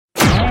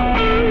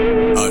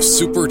a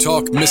Super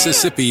Talk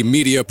Mississippi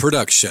media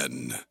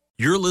production.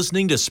 You're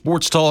listening to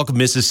Sports Talk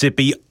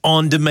Mississippi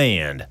On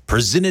Demand,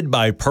 presented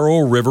by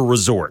Pearl River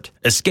Resort.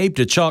 Escape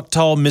to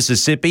Choctaw,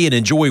 Mississippi and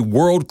enjoy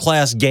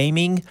world-class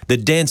gaming, the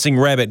Dancing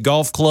Rabbit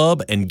Golf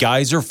Club, and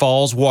Geyser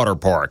Falls Water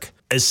Park.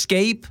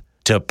 Escape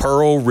to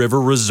Pearl River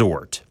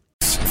Resort.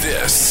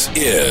 This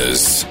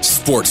is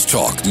Sports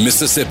Talk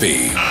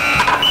Mississippi.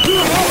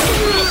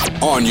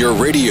 On your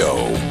radio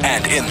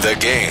and in the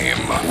game,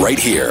 right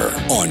here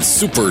on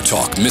Super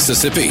Talk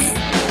Mississippi.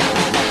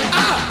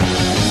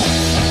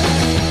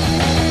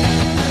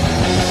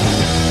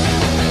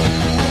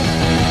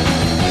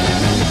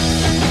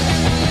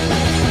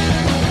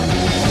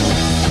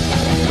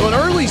 An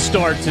early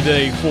start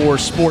today for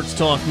Sports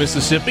Talk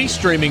Mississippi,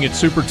 streaming at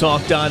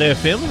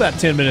supertalk.fm. About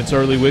 10 minutes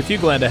early with you.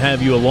 Glad to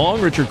have you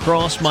along. Richard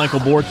Cross, Michael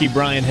Borky,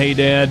 Brian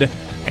Haydad,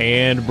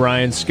 and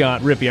Brian Scott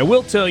Rippey. I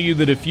will tell you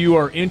that if you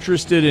are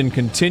interested in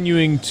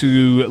continuing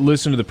to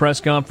listen to the press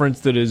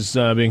conference that is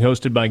being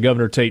hosted by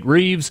Governor Tate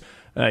Reeves,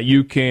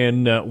 you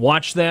can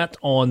watch that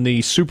on the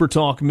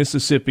Supertalk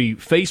Mississippi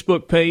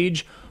Facebook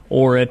page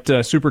or at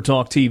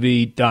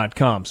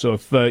supertalktv.com. So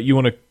if you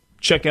want to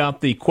check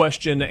out the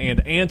question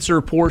and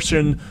answer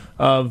portion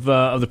of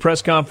the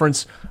press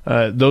conference,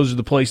 those are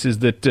the places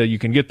that you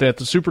can get that.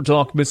 The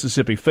Supertalk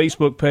Mississippi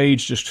Facebook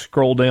page, just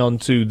scroll down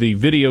to the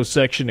video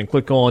section and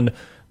click on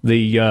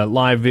the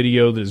live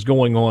video that is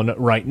going on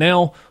right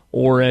now,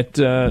 or at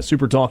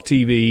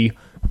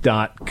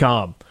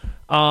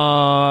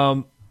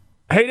supertalktv.com.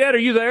 Hey, Dad, are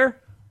you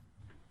there?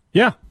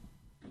 Yeah. I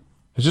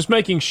was just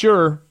making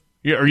sure.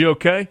 Are you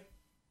okay?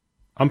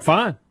 I'm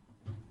fine.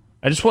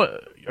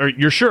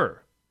 You're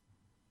sure?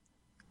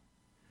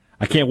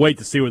 I can't wait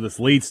to see where this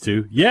leads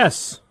to.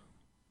 Yes.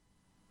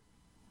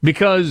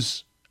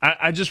 Because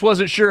I just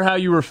wasn't sure how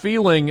you were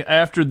feeling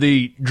after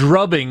the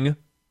drubbing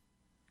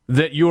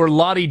that your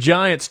Lottie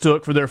Giants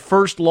took for their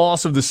first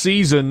loss of the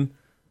season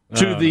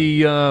to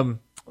the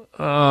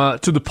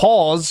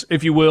paws,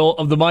 if you will,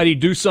 of the mighty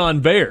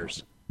Doosan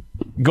Bears,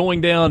 going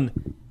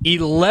down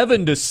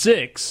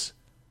 11-6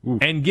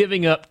 and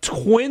giving up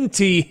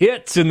 20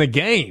 hits in the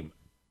game.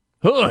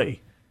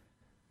 Hey.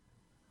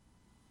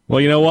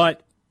 Well, you know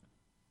what?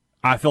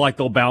 I feel like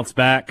they'll bounce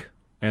back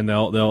and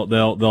they'll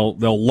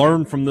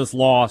learn from this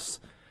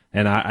loss,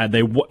 and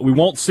we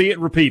won't see it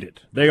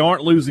repeated. They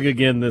aren't losing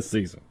again this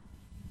season.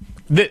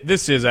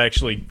 This is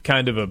actually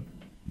kind of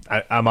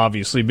I'm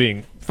obviously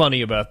being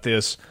funny about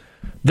this.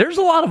 There's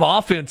a lot of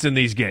offense in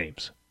these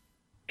games.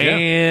 Yeah.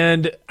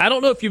 And I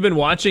don't know if you've been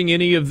watching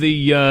any of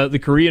the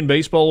Korean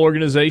baseball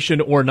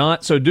organization or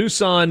not. So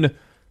Doosan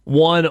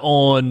won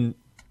on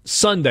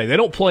Sunday. They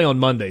don't play on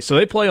Monday. So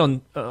they play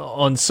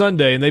on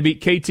Sunday, and they beat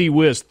KT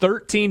Wiz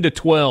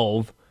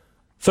 13-12,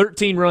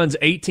 13 runs,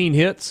 18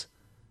 hits.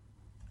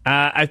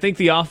 I think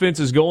the offense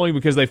is going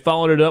because they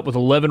followed it up with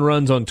 11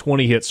 runs on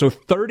 20 hits. So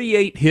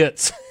 38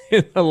 hits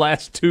in the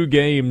last two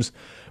games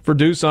for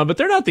Doosan. But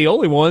they're not the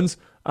only ones.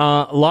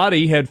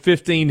 Lottie had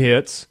 15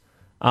 hits.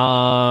 The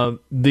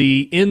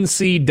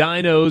NC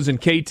Dinos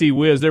and KT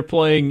Wiz, they're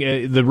playing,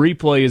 the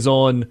replay is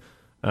on,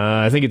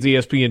 I think it's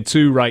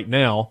ESPN2 right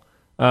now.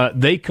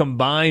 They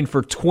combined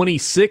for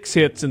 26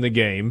 hits in the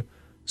game.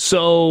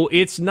 So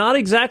it's not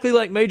exactly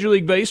like Major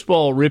League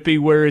Baseball, Rippy,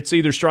 where it's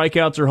either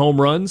strikeouts or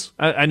home runs.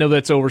 I know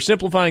that's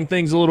oversimplifying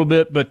things a little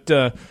bit, but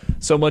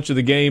so much of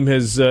the game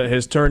has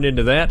turned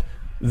into that.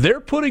 They're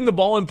putting the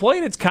ball in play,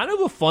 and it's kind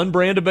of a fun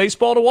brand of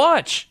baseball to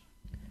watch.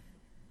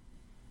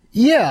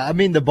 Yeah, I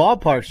mean, the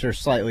ballparks are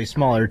slightly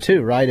smaller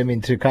too, right? I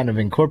mean, to kind of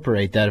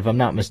incorporate that, if I'm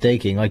not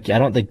mistaken. Like, I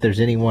don't think there's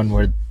anyone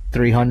where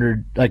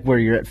 300, like where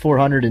you're at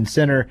 400 in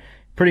center,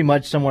 pretty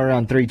much somewhere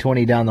around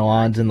 320 down the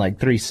lines and like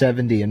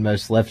 370 in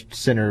most left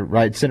center,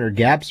 right center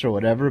gaps or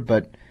whatever.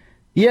 But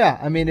yeah,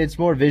 I mean, it's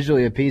more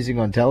visually appeasing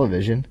on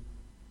television.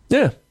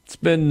 Yeah, it's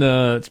been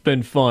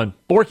fun.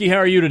 Borky, how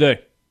are you today?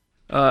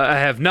 I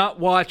have not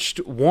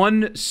watched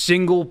one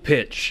single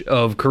pitch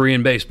of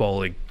Korean Baseball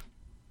League.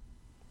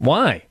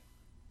 Why?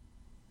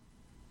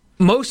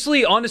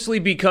 Mostly, honestly,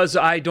 because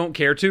I don't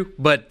care to.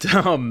 But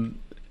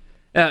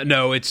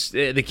no, it's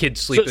the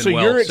kids sleeping well. So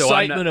your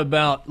excitement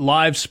about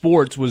live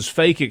sports was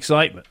fake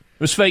excitement.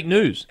 It was fake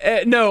news.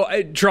 No,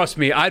 trust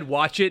me, I'd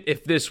watch it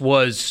if this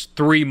was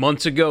 3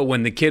 months ago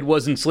when the kid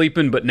wasn't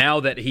sleeping, but now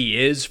that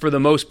he is for the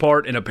most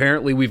part, and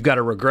apparently we've got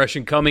a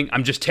regression coming,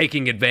 I'm just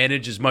taking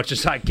advantage as much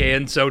as I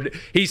can. So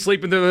he's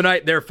sleeping through the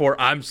night, therefore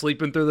I'm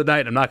sleeping through the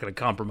night. I'm not going to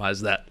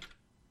compromise that.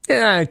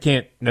 Yeah, I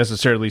can't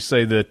necessarily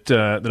say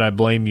that I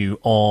blame you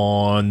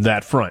on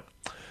that front.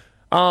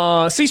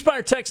 C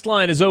Spire text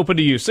line is open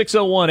to you,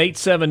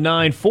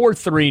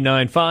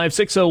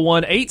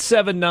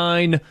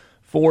 601-879-4395,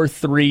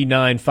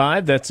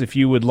 601-879-4395. That's if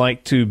you would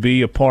like to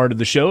be a part of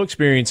the show,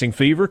 experiencing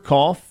fever,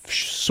 cough,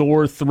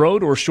 sore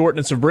throat, or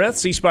shortness of breath.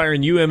 C Spire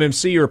and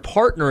UMMC are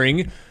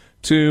partnering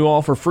to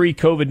offer free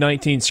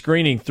COVID-19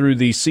 screening through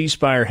the C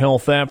Spire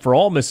Health app for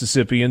all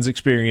Mississippians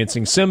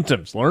experiencing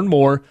symptoms. Learn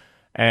more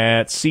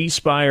at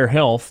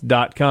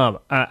cspirehealth.com.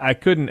 I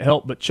couldn't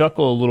help but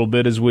chuckle a little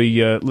bit as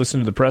we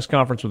listened to the press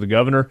conference with the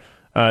governor.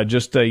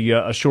 just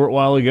a short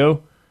while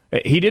ago.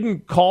 He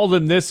didn't call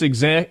them this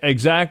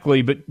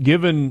exactly, but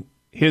given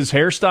his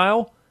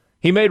hairstyle,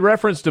 he made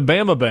reference to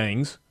Bama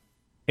Bangs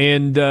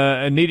and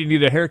needing to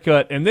get a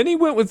haircut. And then he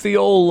went with the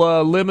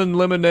old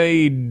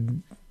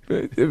lemonade,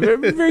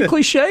 very, very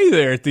cliche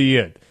there at the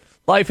end.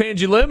 Life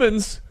hands you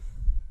lemons.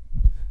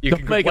 You Don't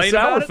can make a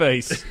sour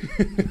face.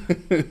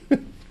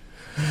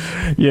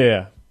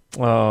 Yeah.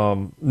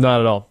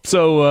 Not at all.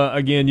 So,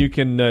 again, you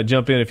can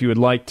jump in if you would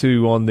like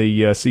to on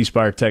the C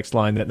Spire text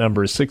line. That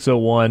number is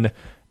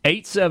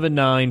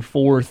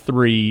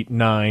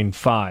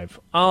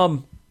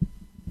 601-879-4395.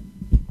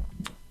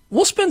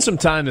 We'll spend some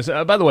time this.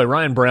 By the way,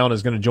 Ryan Brown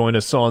is going to join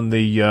us on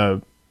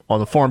the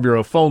Farm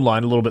Bureau phone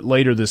line a little bit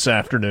later this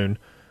afternoon,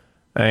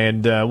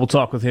 and we'll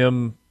talk with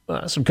him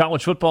some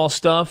college football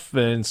stuff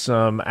and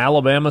some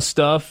Alabama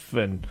stuff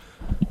and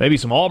maybe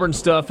some Auburn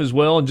stuff as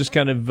well, and just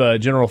kind of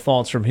general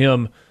thoughts from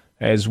him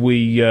as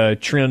we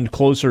trend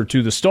closer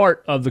to the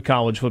start of the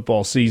college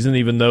football season,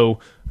 even though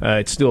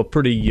it's still a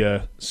pretty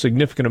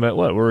significant amount.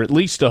 Well, we're at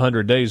least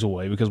 100 days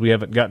away because we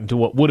haven't gotten to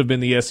what would have been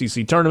the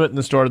SEC tournament and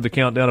the start of the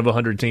countdown of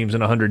 100 teams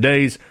in 100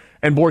 days.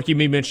 And Borky,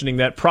 me mentioning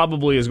that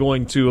probably is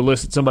going to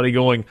elicit somebody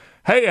going,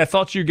 hey, I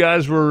thought you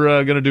guys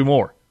were going to do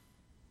more.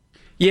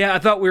 Yeah, I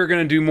thought we were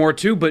going to do more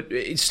too, but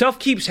stuff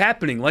keeps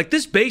happening. Like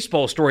this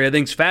baseball story, I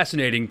think is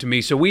fascinating to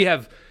me. So we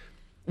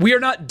are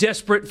not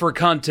desperate for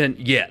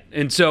content yet,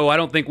 and so I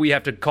don't think we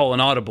have to call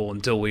an audible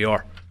until we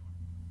are.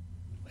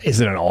 Is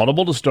it an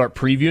audible to start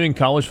previewing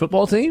college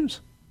football teams?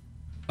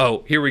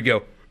 Oh, here we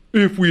go.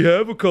 If we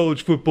have a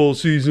college football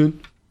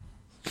season.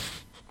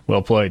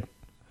 Well played.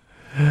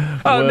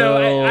 Oh,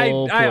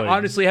 no, I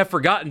honestly have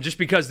forgotten just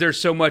because there's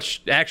so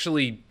much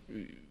actually,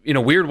 in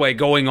a weird way,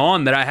 going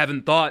on that I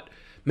haven't thought,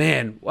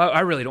 man, I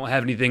really don't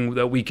have anything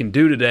that we can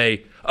do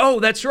today. Oh,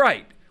 that's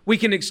right. We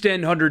can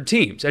extend 100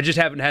 teams. I just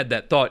haven't had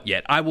that thought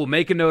yet. I will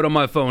make a note on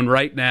my phone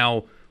right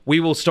now. We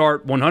will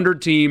start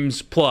 100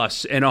 teams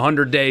plus and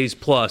 100 days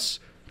plus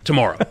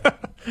tomorrow.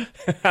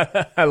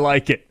 I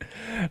like it.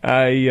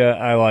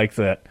 I like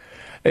that.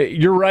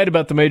 You're right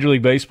about the Major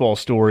League Baseball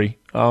story.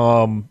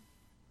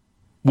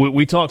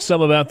 We talked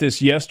some about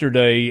this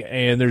yesterday,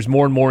 and there's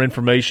more and more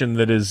information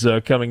that is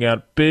coming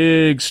out.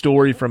 Big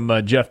story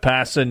from Jeff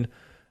Passan.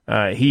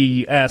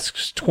 He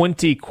asks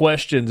 20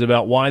 questions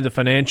about why the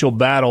financial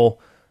battle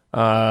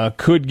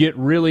could get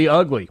really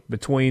ugly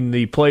between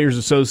the Players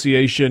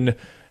Association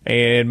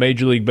and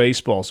Major League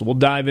Baseball. So we'll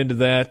dive into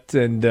that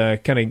and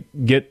kind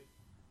of get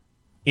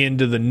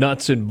into the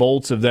nuts and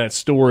bolts of that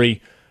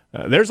story.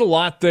 There's a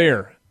lot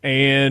there,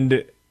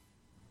 and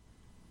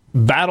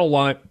battle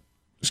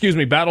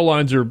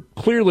lines are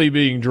clearly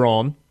being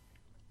drawn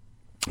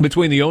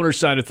between the owner's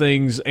side of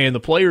things and the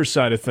player's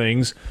side of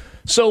things.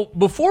 So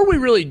before we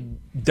really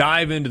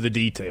dive into the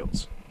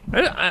details,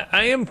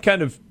 I am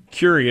kind of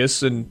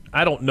curious, and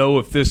I don't know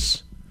if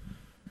this,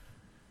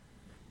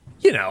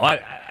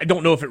 I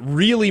don't know if it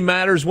really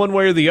matters one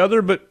way or the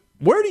other, but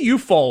where do you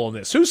fall on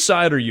this? Whose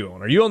side are you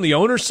on? Are you on the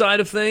owner's side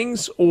of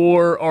things,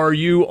 or are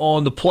you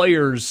on the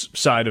player's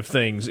side of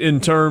things in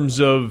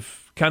terms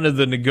of kind of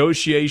the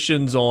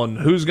negotiations on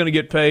who's going to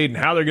get paid and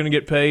how they're going to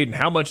get paid and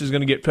how much is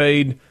going to get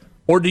paid?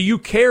 Or do you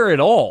care at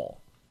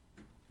all?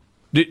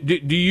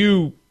 Do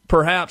you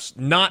perhaps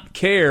not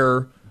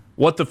care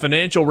what the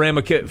financial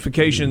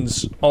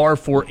ramifications are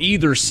for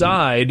either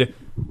side?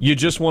 You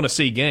just want to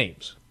see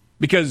games?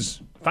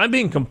 Because if I'm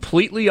being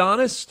completely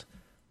honest,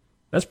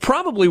 that's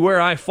probably where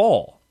I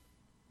fall.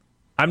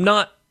 I'm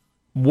not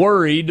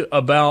worried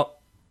about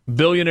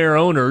billionaire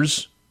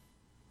owners.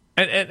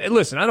 And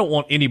listen, I don't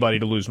want anybody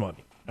to lose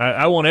money.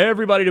 I want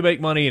everybody to make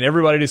money and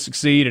everybody to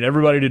succeed and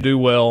everybody to do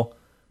well.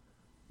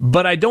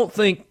 But I don't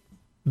think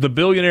the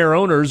billionaire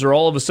owners are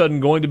all of a sudden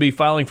going to be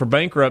filing for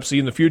bankruptcy,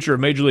 and the future of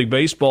Major League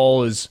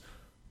Baseball is,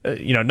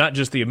 not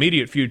just the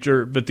immediate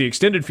future, but the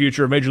extended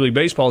future of Major League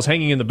Baseball is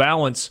hanging in the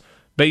balance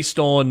based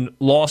on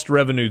lost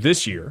revenue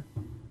this year.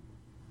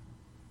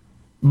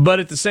 But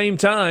at the same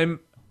time,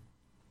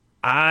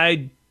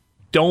 I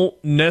don't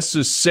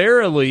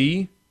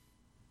necessarily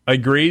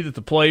agree that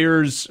the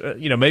players,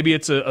 maybe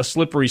it's a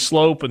slippery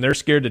slope and they're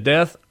scared to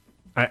death.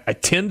 I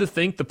tend to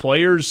think the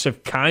players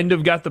have kind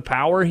of got the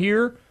power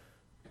here,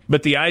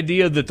 but the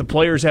idea that the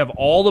players have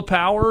all the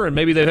power and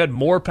maybe they've had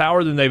more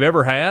power than they've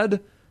ever had,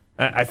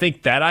 I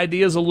think that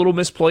idea is a little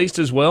misplaced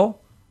as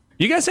well.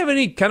 You guys have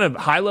any kind of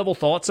high-level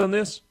thoughts on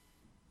this?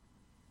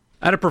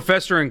 I had a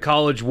professor in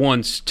college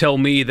once tell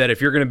me that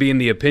if you're going to be in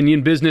the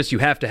opinion business, you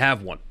have to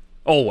have one,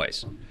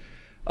 always.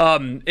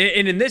 And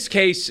in this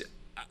case,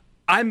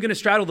 I'm going to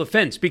straddle the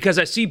fence because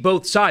I see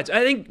both sides.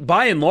 I think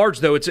by and large,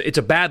 though, it's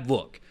a bad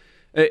look.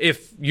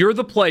 If you're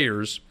the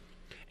players,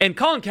 and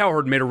Colin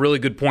Cowherd made a really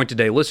good point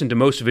today, listened to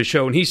most of his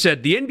show, and he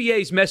said the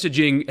NBA's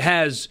messaging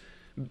has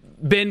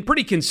been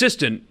pretty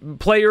consistent.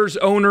 Players,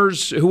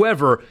 owners,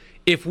 whoever,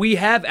 if we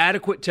have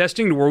adequate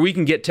testing to where we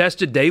can get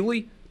tested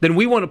daily, then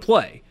we want to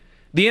play.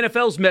 The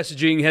NFL's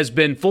messaging has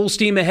been full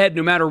steam ahead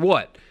no matter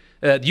what.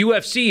 The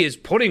UFC is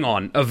putting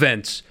on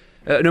events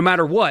no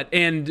matter what.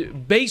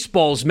 And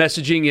baseball's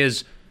messaging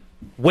is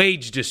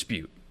wage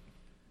dispute.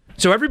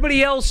 So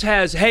everybody else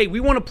has, hey, we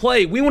want to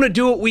play, we want to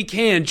do what we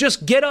can,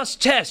 just get us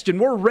test and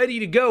we're ready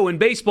to go. And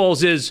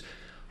baseball's is,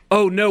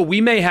 oh no,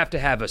 we may have to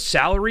have a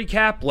salary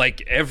cap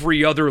like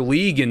every other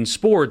league in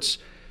sports.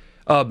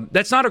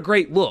 That's not a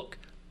great look.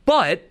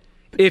 But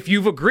if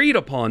you've agreed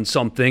upon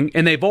something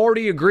and they've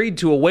already agreed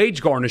to a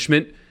wage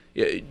garnishment,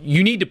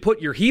 you need to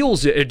put your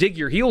heels, dig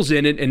your heels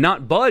in it and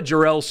not budge,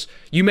 or else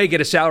you may get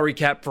a salary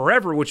cap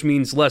forever, which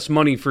means less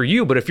money for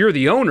you. But if you're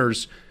the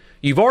owners,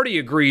 you've already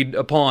agreed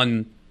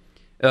upon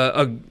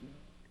a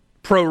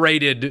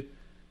prorated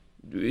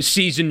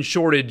season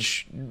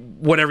shortage,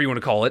 whatever you want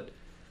to call it.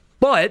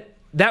 But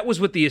that was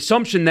with the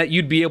assumption that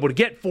you'd be able to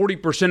get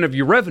 40% of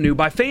your revenue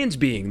by fans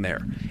being there.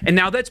 And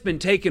now that's been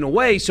taken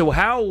away. So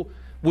how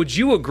would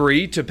you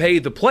agree to pay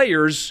the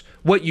players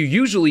what you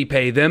usually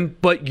pay them,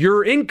 but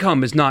your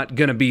income is not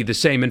going to be the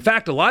same? In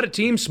fact, a lot of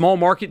teams, small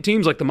market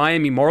teams like the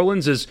Miami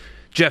Marlins, as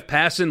Jeff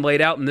Passan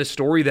laid out in this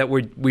story that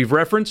we've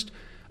referenced,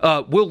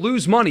 will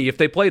lose money if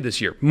they play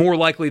this year. More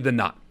likely than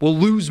not, will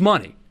lose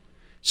money.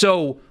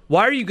 So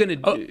why are you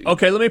going to?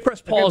 Okay, let me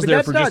press pause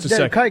there for just a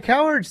second. Kai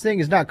Cowherd's thing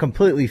is not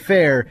completely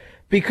fair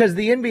because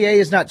the NBA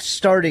is not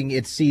starting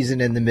its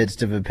season in the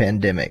midst of a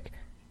pandemic,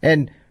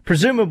 and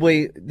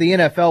presumably the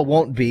NFL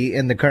won't be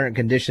in the current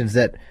conditions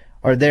that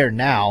are there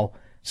now.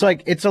 So,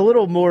 it's a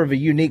little more of a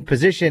unique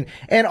position.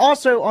 And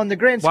also, on the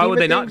grand scheme why would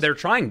they of not? things, They're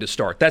trying to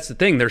start. That's the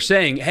thing. They're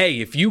saying,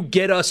 hey, if you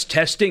get us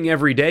testing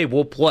every day,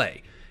 we'll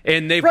play.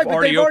 And they've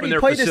already opened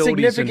their played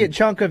facilities. A significant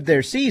chunk of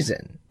their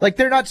season.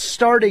 They're not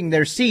starting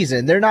their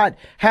season. They're not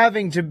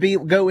having to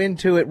go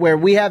into it where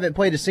we haven't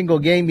played a single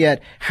game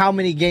yet. How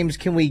many games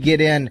can we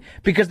get in?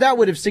 Because that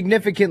would have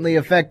significantly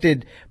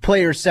affected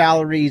player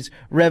salaries,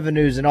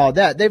 revenues, and all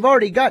that. They've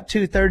already got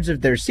 2/3 of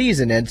their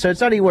season in, so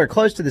it's not anywhere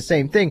close to the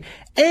same thing.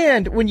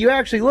 And when you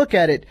actually look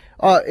at it,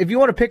 if you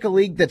want to pick a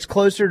league that's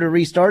closer to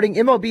restarting,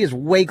 MLB is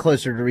way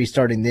closer to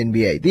restarting the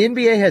NBA. The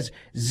NBA has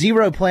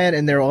zero plan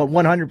and they're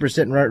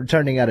 100%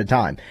 returning at a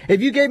time.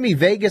 If you gave me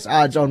Vegas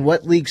odds on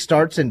what league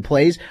starts and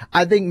plays,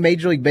 I think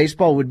Major League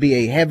Baseball would be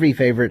a heavy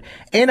favorite.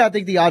 And I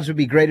think the odds would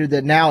be greater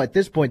that now at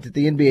this point that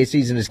the NBA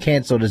season is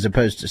canceled as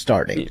opposed to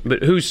starting.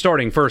 But who's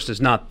starting first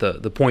is not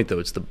the point, though.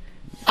 It's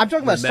I'm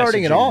talking about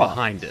starting at all.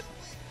 Behind it.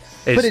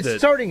 But it's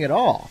starting at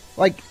all.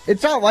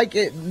 It's not like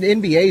the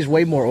NBA is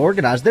way more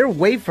organized. They're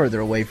way further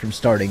away from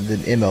starting than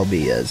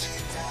MLB is.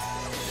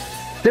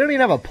 They don't even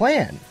have a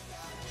plan.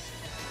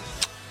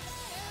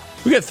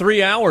 We got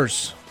 3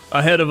 hours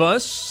ahead of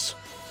us.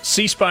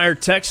 C Spire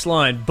text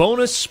line.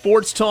 Bonus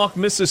Sports Talk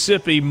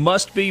Mississippi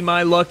must be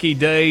my lucky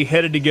day.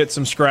 Headed to get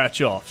some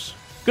scratch-offs.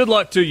 Good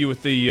luck to you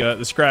with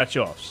the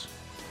scratch-offs.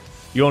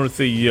 You on with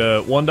the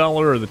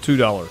 $1 or the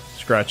 $2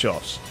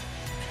 scratch-offs?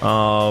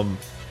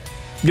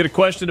 Get a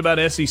question about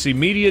SEC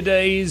Media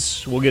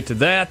Days. We'll get to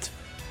that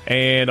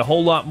and a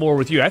whole lot more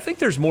with you. I think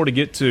there's more to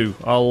get to,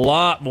 a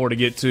lot more to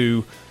get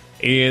to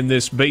in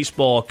this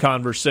baseball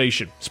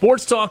conversation.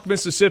 Sports Talk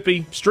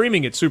Mississippi,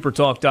 streaming at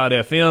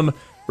supertalk.fm.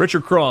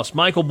 Richard Cross,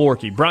 Michael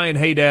Borky, Brian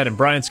Haydad, and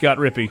Brian Scott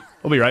Rippey.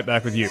 We'll be right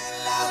back with you.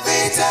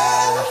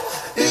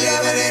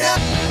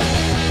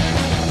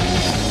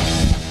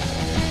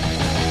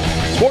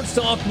 Sports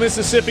Talk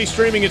Mississippi,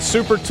 streaming at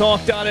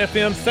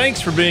supertalk.fm. Thanks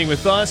for being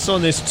with us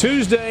on this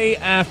Tuesday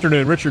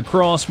afternoon. Richard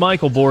Cross,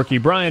 Michael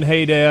Borky, Brian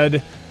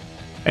Haydad,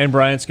 and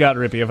Brian Scott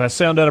Rippey. If I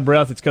sound out of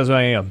breath, it's because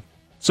I am.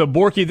 So,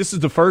 Borky, this is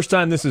the first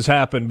time this has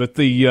happened, but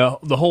the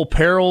whole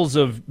perils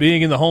of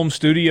being in the home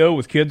studio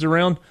with kids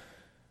around,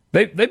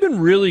 they've been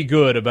really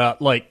good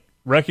about,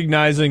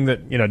 recognizing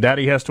that,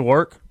 Daddy has to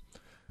work.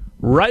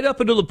 Right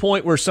up until the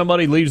point where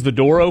somebody leaves the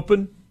door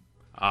open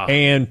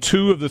and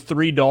 2 of the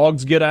 3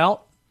 dogs get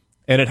out.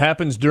 And it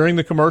happens during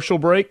the commercial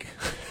break.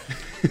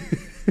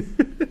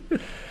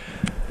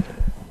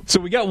 So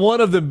we got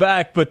one of them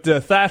back, but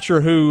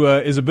Thatcher, who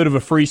is a bit of a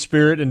free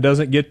spirit and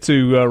doesn't get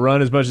to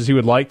run as much as he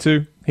would like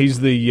to.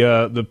 He's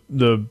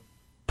the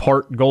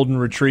part golden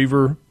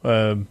retriever.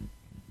 I've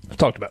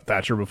talked about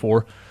Thatcher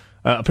before.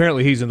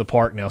 Apparently he's in the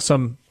park now.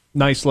 Some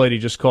nice lady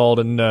just called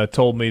and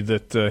told me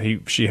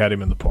that she had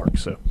him in the park.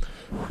 So,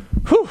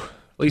 whew.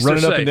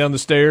 Running up and down the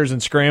stairs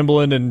and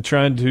scrambling and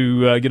trying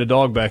to get a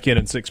dog back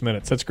in 6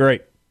 minutes. That's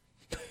great.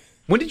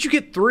 When did you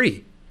get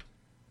 3?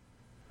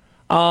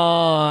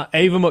 Ava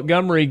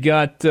Montgomery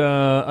got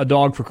a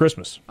dog for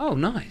Christmas. Oh,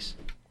 nice.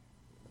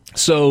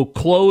 So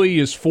Chloe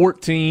is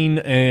 14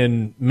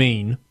 and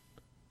mean.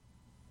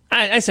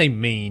 I say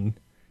mean.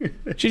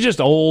 She's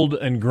just old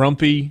and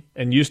grumpy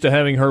and used to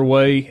having her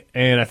way,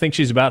 and I think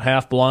she's about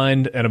half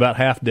blind and about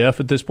half deaf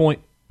at this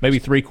point. Maybe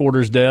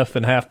 3/4 deaf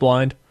and half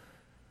blind.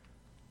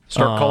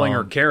 Start calling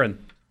her Karen.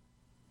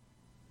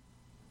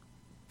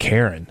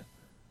 Karen.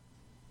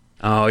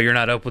 Oh, you're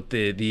not up with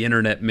the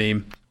internet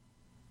meme.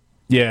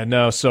 Yeah,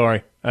 no,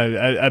 sorry.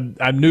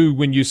 I knew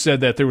when you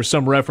said that there was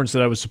some reference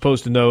that I was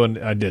supposed to know, and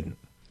I didn't.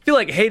 I feel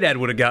like Haydad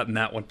would have gotten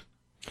that one.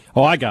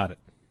 Oh, I got it.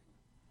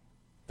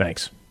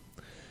 Thanks.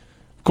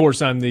 Of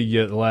course, I'm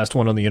the last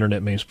one on the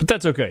internet memes, but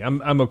that's okay.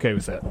 I'm okay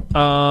with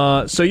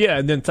that. So yeah,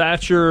 and then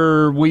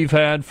Thatcher we've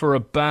had for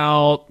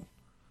about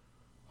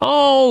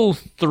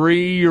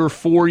 3 or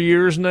 4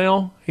 years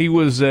now. He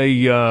was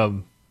a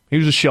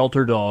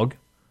shelter dog.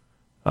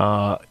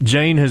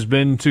 Jane has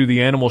been to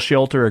the animal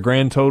shelter a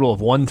grand total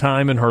of one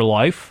time in her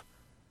life.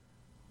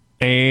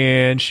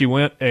 And she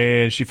went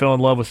and she fell in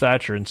love with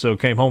Thatcher and so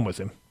came home with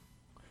him.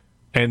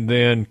 And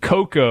then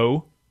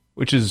Coco,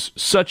 which is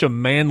such a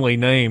manly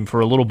name for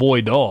a little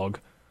boy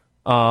dog,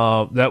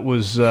 that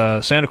was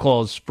Santa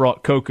Claus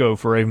brought Coco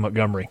for Ava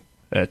Montgomery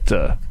at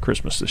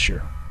Christmas this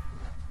year.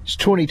 It's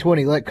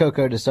 2020. Let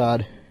Coco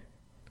decide.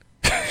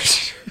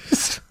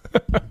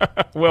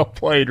 Well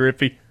played,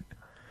 Rippy.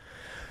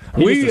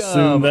 We just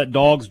assume that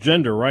dog's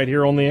gender right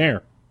here on the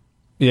air.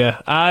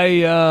 Yeah,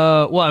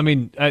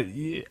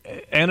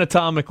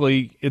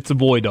 anatomically, it's a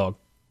boy dog.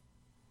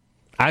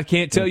 I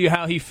can't tell you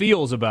how he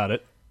feels about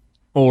it,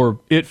 or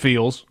it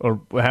feels, or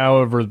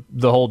however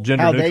the whole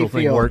gender neutral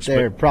thing works.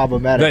 They're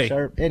problematic.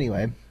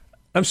 Anyway,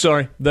 I'm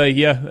sorry.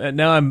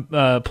 Now I'm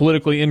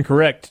politically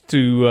incorrect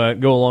to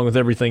go along with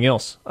everything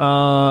else.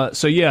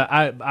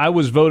 I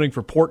was voting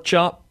for Pork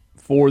Chop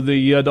for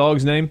the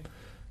dog's name,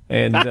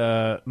 and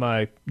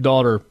my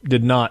daughter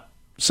did not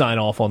sign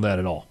off on that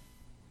at all.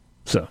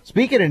 So,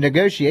 speaking of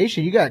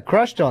negotiation, you got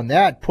crushed on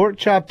that. Pork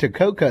Chop to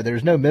Coco.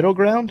 There's no middle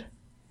ground?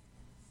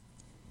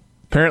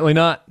 Apparently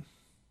not.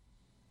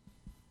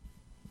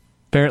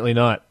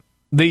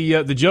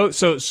 The joke.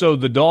 So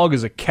the dog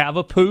is a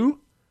Cavapoo,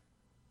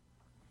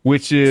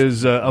 which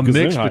is a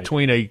mix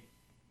between a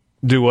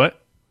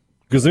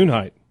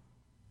Gesundheit.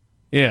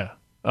 Yeah,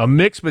 a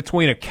mix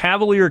between a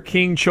Cavalier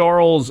King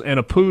Charles and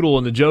a poodle.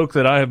 And the joke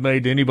that I have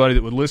made to anybody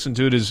that would listen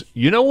to it is,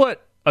 you know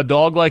what a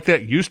dog like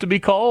that used to be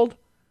called?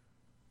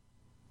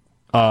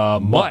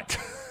 Mutt.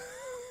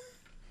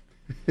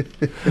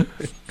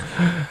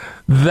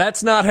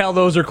 That's not how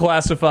those are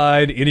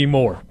classified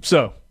anymore.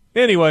 So,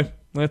 anyway,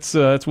 that's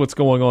what's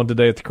going on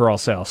today at the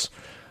Cross House.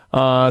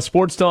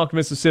 Sports Talk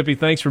Mississippi,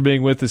 thanks for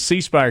being with us.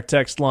 C Spire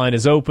text line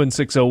is open,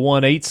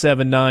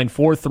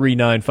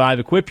 601-879-4395.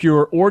 Equip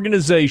your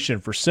organization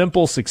for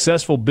simple,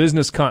 successful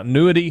business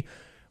continuity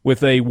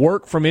with a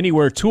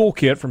work-from-anywhere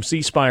toolkit from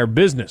C Spire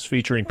Business,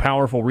 featuring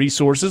powerful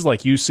resources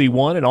like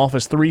UC1 and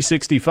Office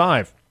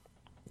 365.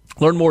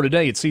 Learn more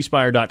today at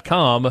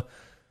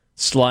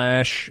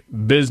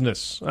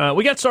cspire.com/business.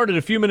 We got started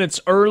a few minutes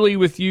early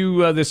with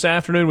you this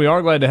afternoon. We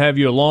are glad to have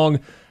you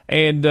along,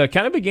 and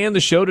kind of began the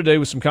show today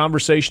with some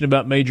conversation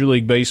about Major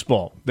League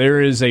Baseball.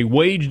 There is a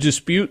wage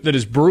dispute that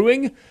is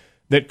brewing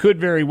that could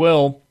very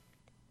well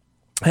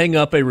hang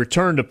up a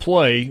return to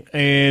play,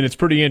 and it's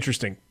pretty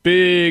interesting.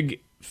 Big,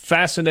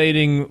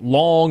 fascinating,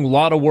 long,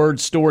 lot-of-word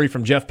story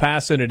from Jeff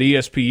Passan at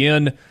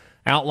ESPN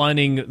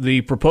outlining the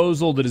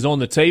proposal that is on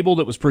the table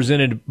that was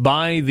presented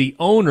by the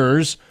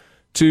owners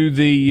to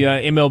the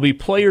MLB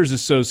Players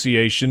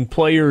Association.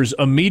 Players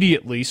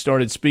immediately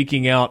started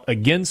speaking out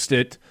against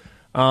it.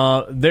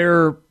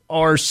 There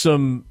are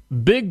some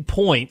big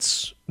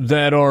points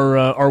that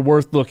are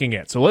worth looking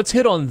at. So let's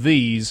hit on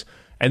these,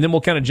 and then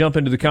we'll kind of jump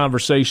into the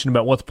conversation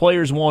about what the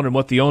players want and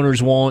what the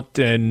owners want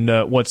and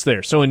what's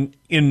there. So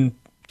in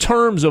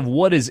terms of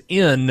what is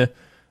in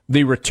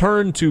the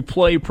return to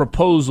play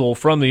proposal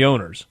from the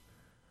owners,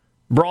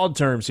 broad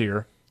terms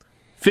here,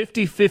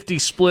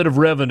 50-50 split of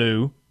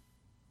revenue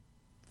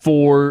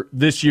for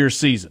this year's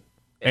season.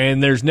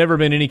 And there's never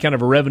been any kind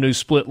of a revenue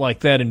split like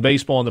that in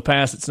baseball in the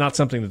past. It's not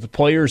something that the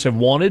players have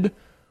wanted,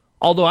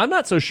 although I'm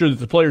not so sure that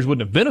the players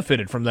wouldn't have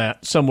benefited from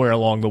that somewhere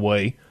along the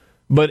way.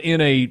 But in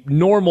a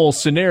normal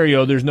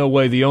scenario, there's no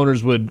way the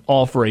owners would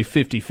offer a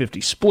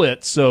 50-50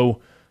 split.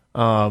 So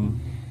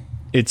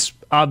it's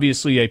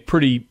obviously a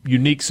pretty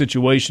unique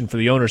situation for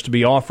the owners to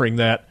be offering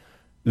that.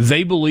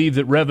 They believe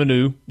that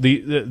revenue,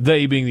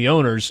 they being the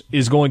owners,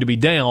 is going to be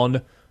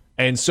down,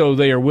 and so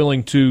they are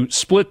willing to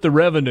split the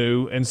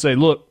revenue and say,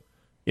 look,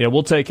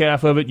 we'll take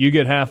half of it, you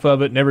get half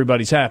of it, and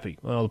everybody's happy.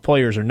 Well, the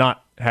players are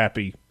not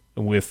happy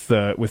with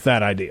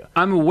that idea.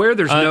 I'm aware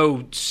there's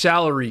no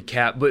salary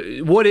cap, but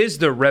what is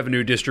the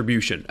revenue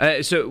distribution?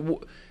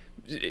 So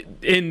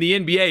in the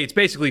NBA, it's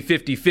basically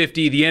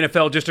 50-50. The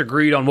NFL just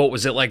agreed on, what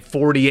was it, like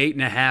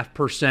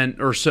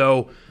 48.5% or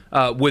so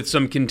with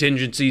some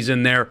contingencies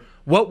in there.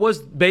 What was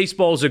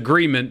baseball's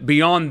agreement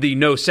beyond the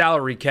no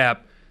salary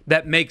cap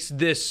that makes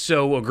this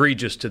so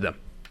egregious to them?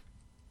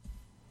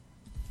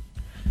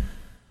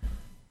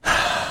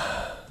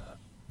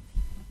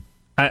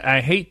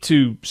 I hate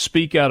to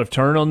speak out of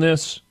turn on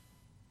this,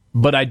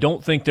 but I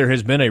don't think there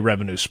has been a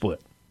revenue split.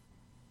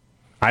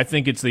 I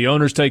think it's the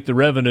owners take the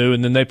revenue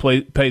and then they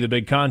pay the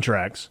big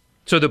contracts.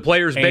 So the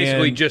players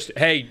basically just,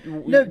 hey,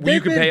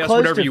 you can pay us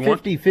whatever you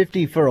want?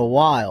 50-50 for a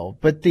while,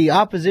 but the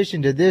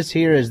opposition to this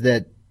here is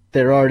that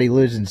they're already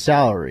losing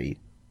salary.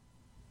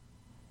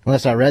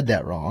 Unless I read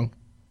that wrong.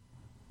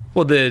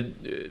 Well,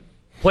 the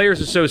Players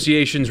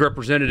Association's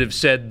representative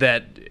said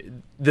that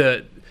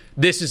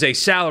this is a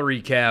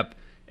salary cap,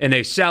 and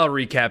a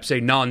salary cap's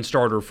a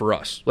non-starter for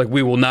us. Like,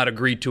 we will not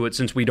agree to it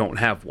since we don't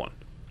have one.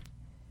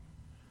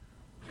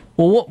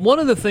 Well, one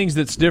of the things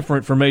that's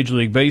different for Major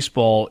League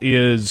Baseball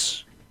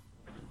is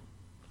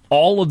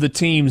all of the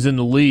teams in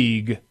the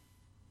league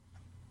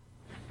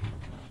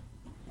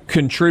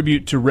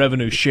contribute to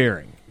revenue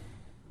sharing.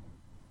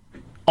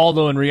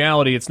 Although in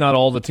reality, it's not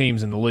all the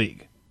teams in the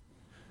league.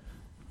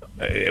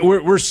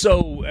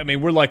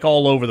 We're like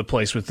all over the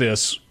place with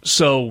this.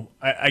 So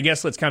I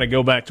guess let's kind of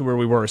go back to where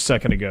we were a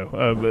second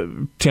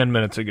ago, 10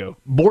 minutes ago.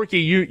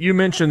 Borky, you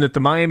mentioned that the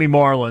Miami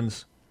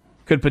Marlins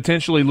could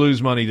potentially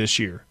lose money this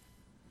year.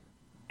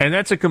 And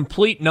that's a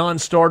complete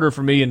non-starter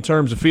for me in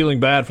terms of feeling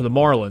bad for the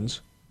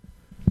Marlins,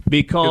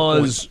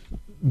 because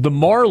the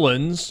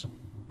Marlins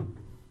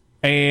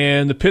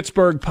and the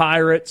Pittsburgh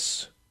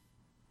Pirates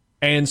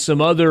and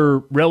some other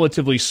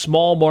relatively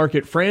small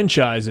market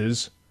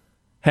franchises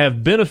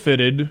have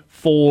benefited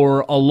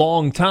for a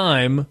long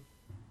time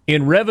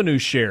in revenue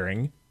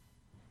sharing,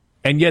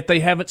 and yet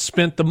they haven't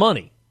spent the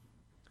money.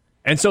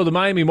 And so the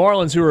Miami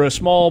Marlins, who are a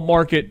small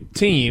market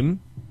team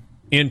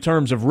in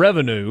terms of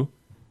revenue,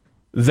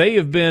 they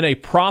have been a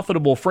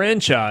profitable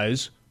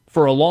franchise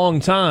for a long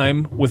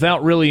time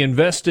without really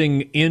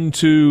investing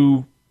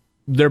into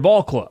their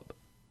ball club.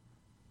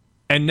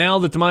 And now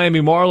that the Miami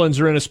Marlins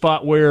are in a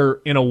spot where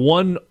in a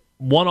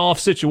one-off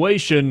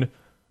situation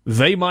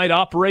they might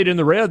operate in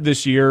the red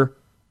this year,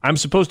 I'm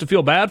supposed to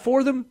feel bad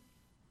for them?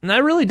 And I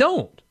really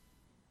don't.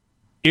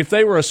 If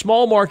they were a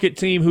small market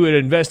team who had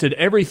invested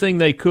everything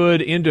they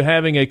could into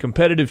having a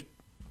competitive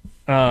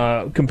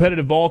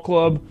ball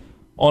club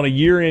on a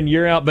year-in,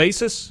 year-out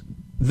basis,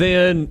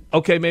 then,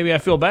 okay, maybe I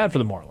feel bad for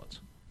the Marlins.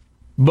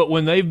 But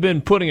when they've been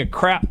putting a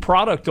crap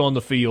product on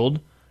the field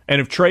and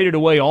have traded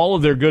away all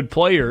of their good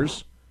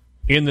players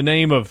in the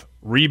name of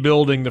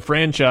rebuilding the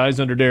franchise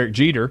under Derek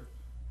Jeter,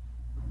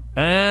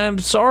 I'm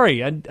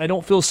sorry. I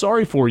don't feel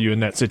sorry for you in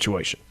that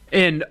situation.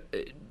 And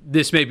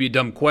this may be a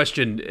dumb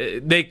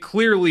question. They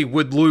clearly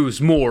would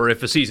lose more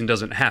if a season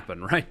doesn't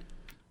happen, right?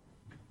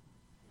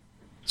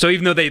 So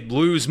even though they'd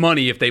lose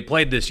money if they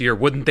played this year,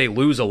 wouldn't they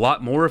lose a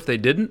lot more if they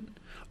didn't?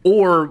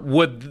 Or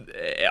would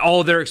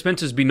all of their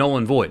expenses be null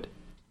and void?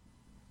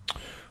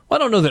 Well,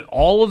 I don't know that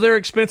all of their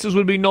expenses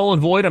would be null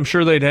and void. I'm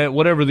sure they'd have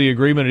whatever the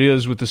agreement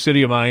is with the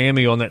city of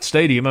Miami on that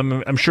stadium.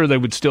 I'm sure they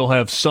would still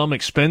have some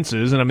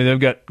expenses, and I mean they've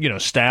got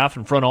staff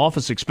and front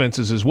office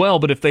expenses as well.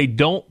 But if they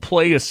don't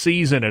play a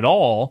season at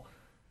all,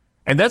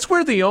 and that's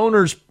where the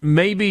owners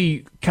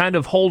maybe kind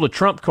of hold a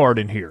trump card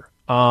in here.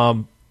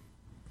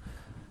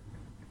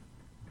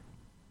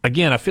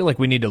 Again, I feel like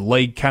we need to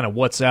lay kind of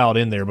what's out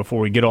in there before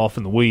we get off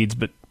in the weeds,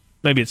 but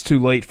maybe it's too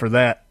late for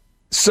that.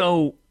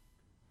 So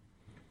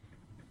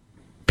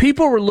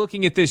people were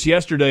looking at this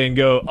yesterday and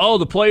go, oh,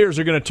 the players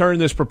are going to turn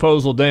this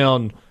proposal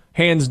down,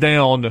 hands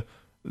down.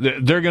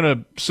 They're going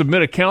to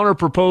submit a counter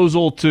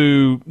proposal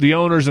to the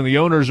owners, and the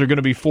owners are going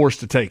to be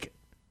forced to take it.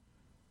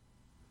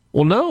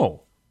 Well,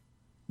 no.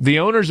 The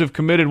owners have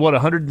committed,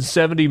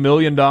 $170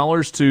 million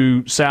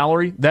to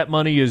salary. That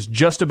money is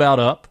just about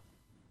up.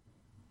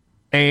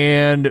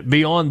 And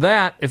beyond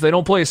that, if they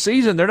don't play a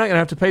season, they're not going to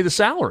have to pay the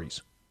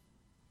salaries.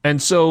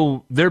 And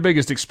so their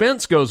biggest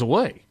expense goes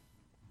away.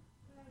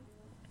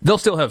 They'll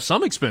still have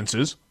some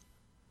expenses,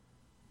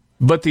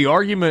 but the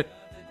argument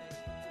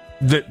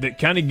that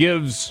kind of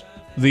gives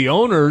the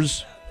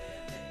owners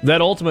that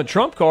ultimate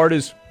trump card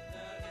is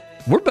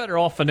we're better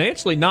off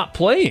financially not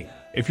playing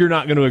if you're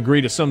not going to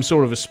agree to some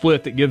sort of a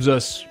split that gives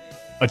us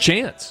a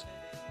chance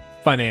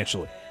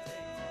financially.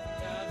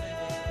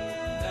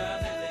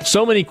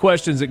 So many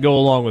questions that go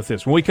along with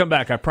this. When we come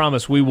back, I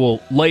promise we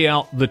will lay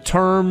out the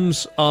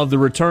terms of the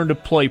return to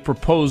play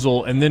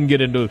proposal and then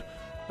get into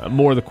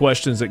more of the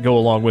questions that go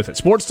along with it.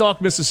 Sports Talk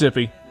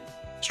Mississippi,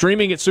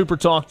 streaming at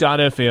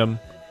supertalk.fm.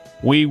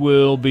 We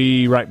will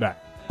be right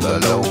back. The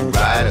Low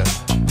Rider.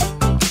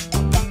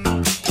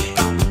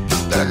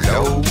 The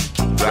Low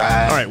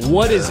Rider. All right,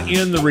 what is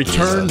in the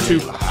return to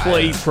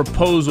play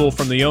proposal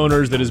from the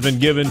owners that has been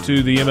given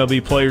to the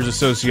MLB Players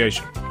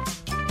Association?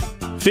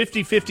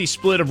 50-50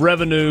 split of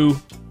revenue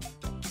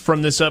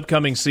from this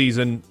upcoming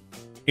season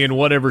in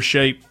whatever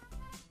shape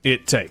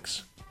it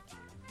takes.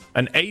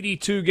 An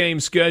 82-game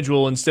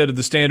schedule instead of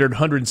the standard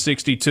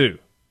 162.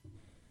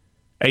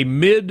 A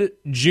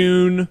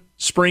mid-June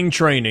spring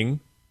training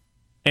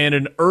and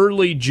an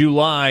early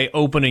July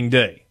opening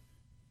day.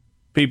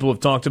 People have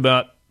talked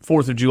about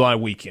 4th of July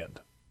weekend.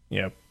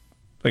 Yeah,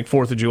 I think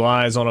 4th of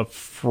July is on a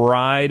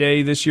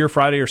Friday this year,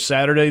 Friday or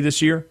Saturday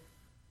this year.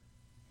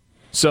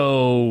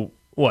 So,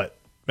 what?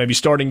 Maybe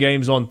starting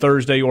games on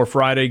Thursday or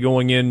Friday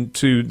going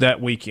into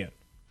that weekend.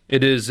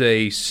 It is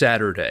a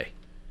Saturday.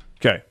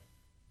 Okay.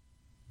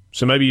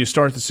 So maybe you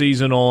start the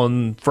season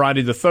on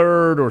Friday the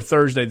 3rd or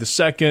Thursday the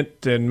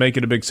 2nd and make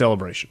it a big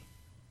celebration.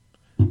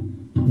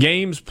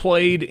 Games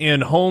played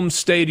in home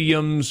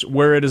stadiums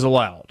where it is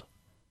allowed.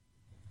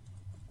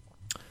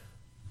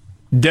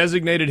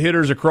 Designated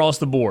hitters across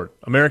the board,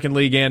 American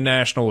League and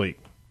National League.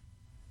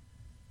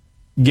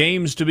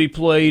 Games to be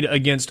played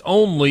against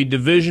only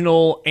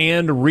divisional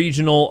and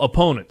regional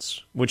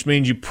opponents, which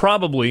means you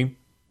probably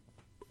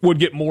would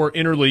get more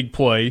interleague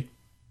play,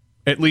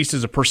 at least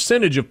as a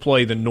percentage of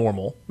play than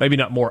normal, maybe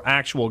not more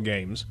actual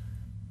games.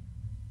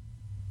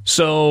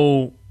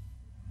 So,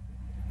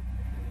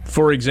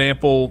 for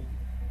example,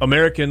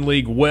 American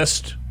League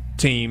West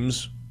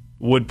teams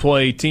would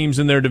play teams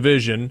in their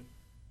division,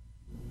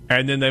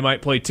 and then they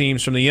might play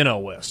teams from the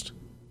NL West,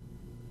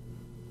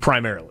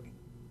 primarily.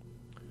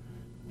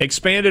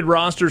 Expanded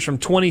rosters from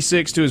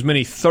 26 to as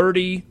many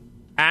 30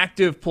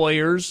 active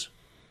players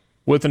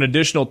with an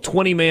additional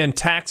 20-man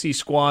taxi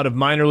squad of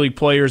minor league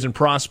players and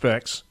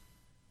prospects,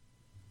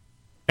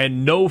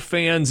 and no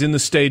fans in the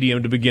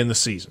stadium to begin the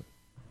season.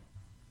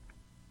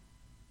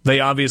 They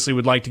obviously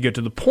would like to get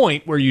to the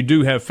point where you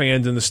do have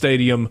fans in the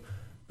stadium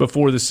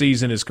before the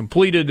season is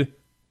completed,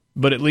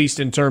 but at least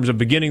in terms of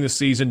beginning the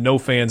season, no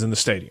fans in the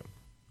stadium.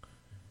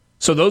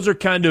 So those are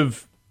kind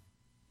of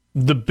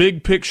the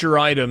big picture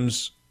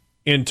items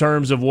in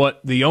terms of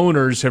what the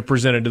owners have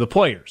presented to the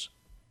players.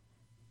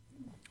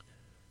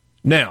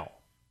 Now,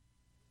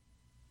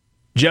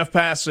 Jeff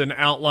Passan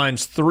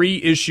outlines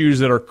 3 issues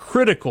that are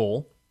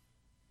critical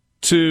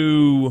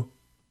to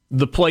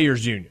the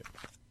players' union,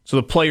 so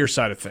the player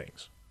side of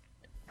things.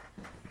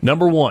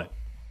 Number 1,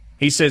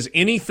 he says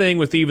anything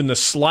with even the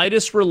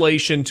slightest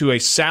relation to a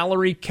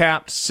salary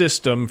cap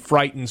system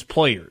frightens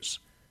players,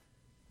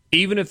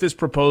 even if this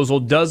proposal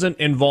doesn't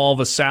involve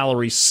a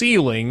salary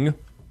ceiling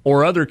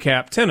or other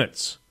cap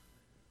tenets.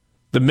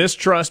 The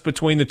mistrust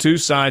between the two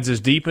sides has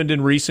deepened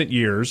in recent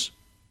years,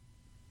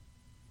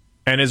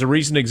 and as a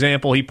recent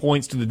example, he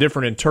points to the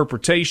different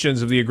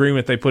interpretations of the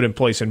agreement they put in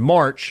place in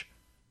March,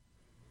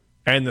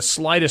 and the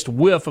slightest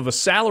whiff of a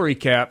salary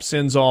cap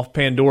sends off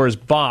Pandora's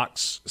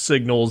box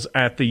signals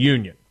at the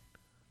union.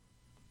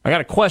 I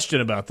got a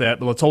question about that,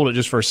 but let's hold it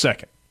just for a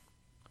second.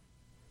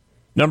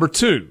 Number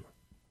 2,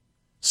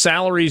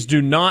 salaries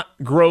do not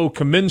grow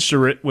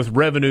commensurate with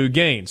revenue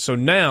gains. So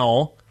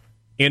now,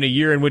 in a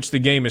year in which the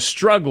game is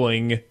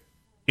struggling,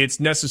 it's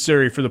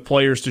necessary for the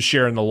players to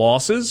share in the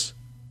losses?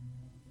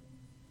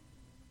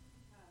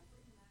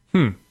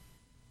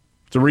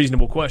 It's a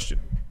reasonable question.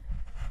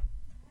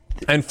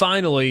 And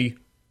finally,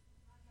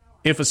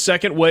 if a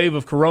second wave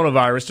of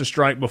coronavirus to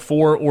strike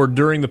before or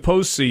during the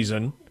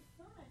postseason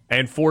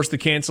and force the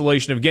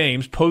cancellation of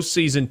games,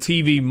 postseason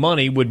TV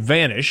money would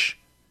vanish,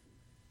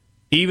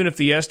 even if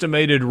the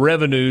estimated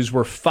revenues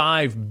were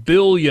 $5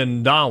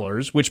 billion,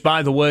 which,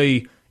 by the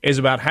way, is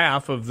about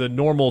half of the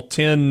normal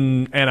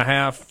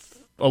 $10.5,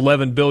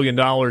 $11 billion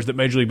that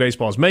Major League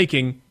Baseball is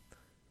making.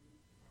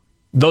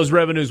 Those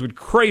revenues would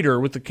crater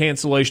with the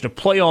cancellation of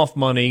playoff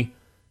money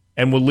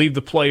and would leave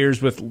the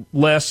players with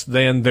less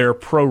than their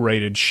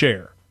prorated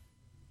share.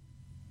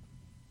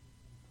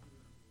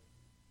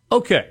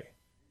 Okay.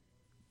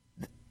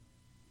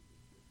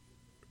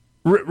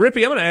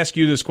 Rippy, I'm going to ask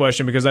you this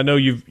question because I know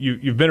you've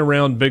been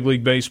around big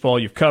league baseball,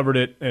 you've covered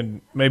it,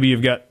 and maybe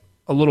you've got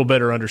a little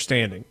better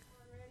understanding.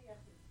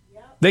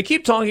 They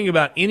keep talking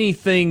about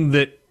anything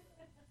that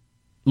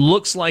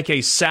looks like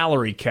a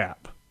salary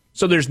cap.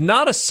 So there's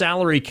not a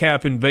salary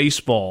cap in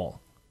baseball,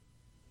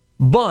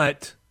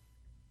 but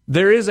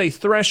there is a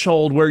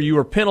threshold where you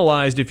are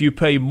penalized if you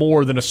pay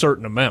more than a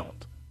certain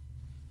amount.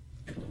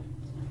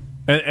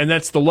 And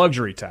that's the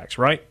luxury tax,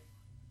 right?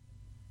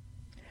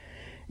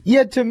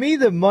 Yeah, to me,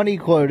 the money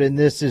quote in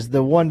this is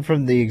the one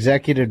from the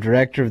executive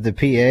director of the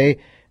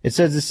PA. It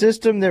says the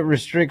system that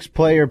restricts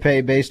player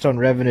pay based on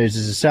revenues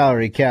is a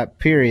salary cap,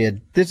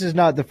 period. This is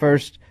not the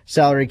first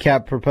salary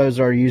cap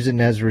proposal our union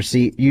has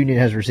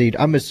received.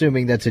 I'm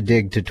assuming that's a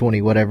dig to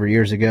 20 whatever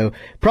years ago.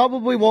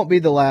 Probably won't be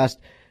the last.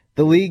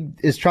 The league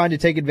is trying to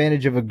take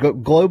advantage of a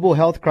global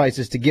health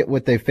crisis to get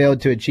what they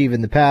failed to achieve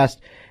in the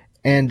past,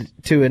 and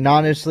to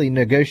anonymously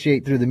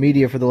negotiate through the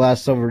media for the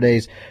last several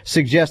days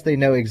suggest they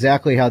know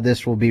exactly how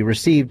this will be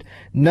received.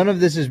 None of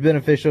this is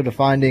beneficial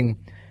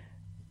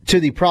to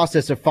the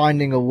process of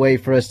finding a way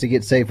for us to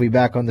get safely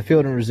back on the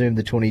field and resume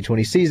the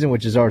 2020 season,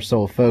 which is our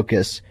sole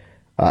focus.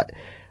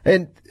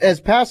 And as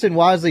Passan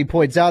wisely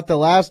points out, the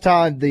last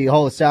time the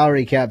whole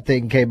salary cap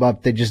thing came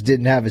up, they just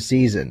didn't have a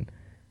season.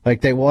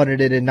 Like, they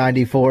wanted it in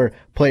 94,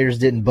 players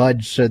didn't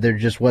budge, so there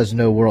just was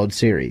no World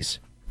Series.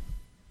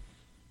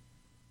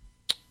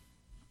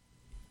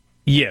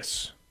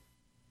 Yes.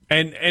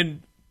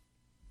 And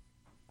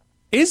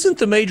isn't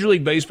the Major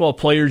League Baseball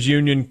Players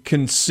Union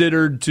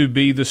considered to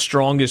be the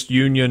strongest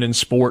union in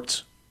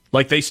sports?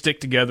 Like, they stick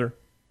together?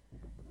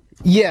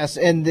 Yes,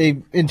 and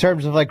in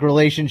terms of like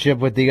relationship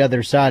with the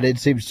other side, it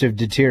seems to have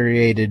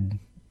deteriorated,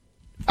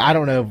 I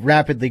don't know,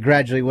 rapidly,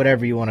 gradually,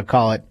 whatever you want to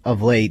call it,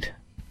 of late.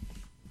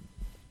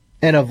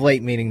 And of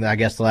late meaning, I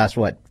guess, the last,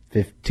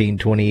 15,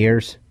 20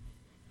 years?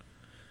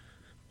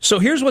 So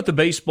here's what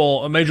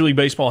Major League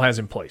Baseball has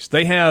in place.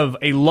 They have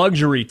a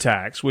luxury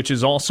tax, which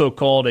is also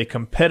called a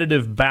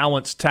competitive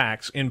balance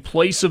tax, in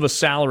place of a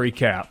salary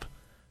cap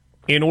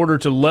in order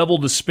to level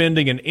the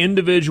spending an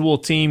individual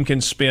team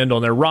can spend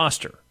on their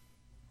roster.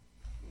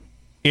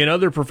 In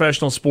other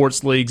professional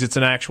sports leagues, it's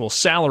an actual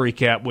salary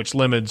cap, which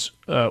limits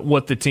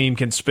what the team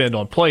can spend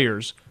on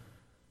players.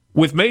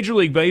 With Major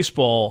League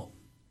Baseball,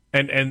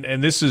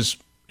 and this is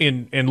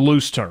in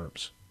loose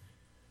terms,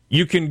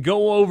 you can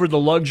go over the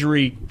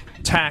luxury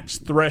tax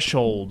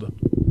threshold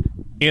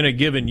in a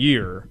given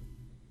year,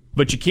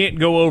 but you can't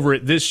go over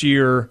it this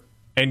year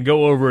and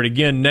go over it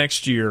again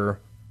next year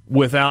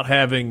without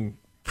having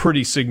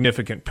pretty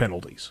significant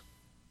penalties.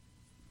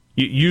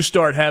 You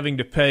start having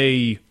to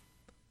pay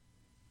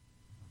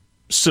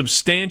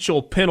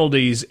substantial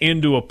penalties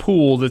into a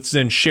pool that's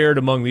then shared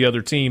among the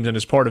other teams and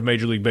is part of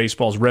Major League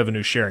Baseball's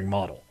revenue sharing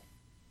model.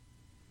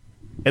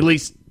 At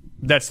least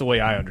that's the way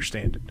I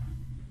understand it.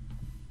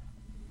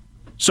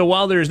 So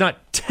while there's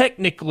not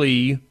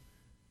technically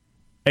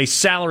a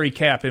salary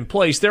cap in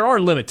place, there are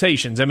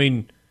limitations. I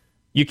mean,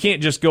 you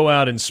can't just go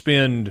out and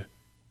spend.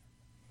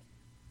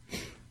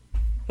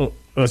 Well,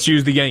 let's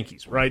use the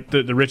Yankees, right?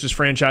 The richest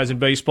franchise in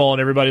baseball,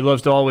 and everybody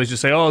loves to always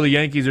just say, oh, the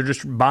Yankees are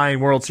just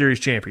buying World Series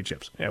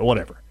championships. Yeah,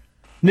 whatever.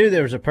 Knew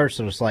there was a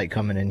personal slight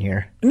coming in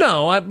here.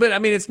 No, but I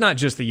mean, it's not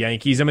just the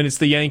Yankees. I mean, it's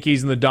the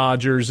Yankees and the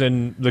Dodgers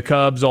and the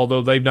Cubs,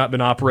 although they've not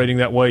been operating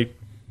that way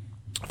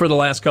for the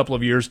last couple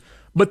of years.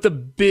 But the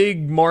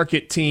big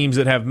market teams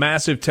that have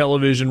massive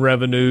television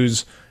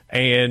revenues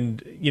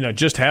and,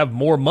 just have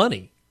more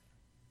money.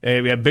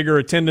 We have bigger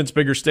attendance,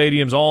 bigger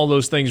stadiums, all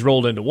those things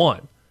rolled into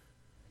one.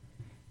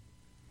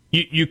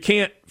 You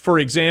can't, for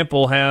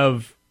example,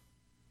 have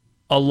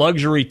a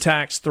luxury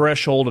tax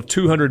threshold of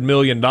 $200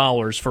 million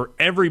for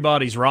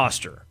everybody's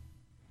roster.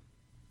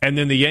 And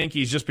then the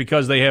Yankees, just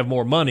because they have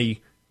more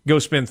money, go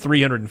spend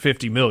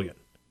 $350 million.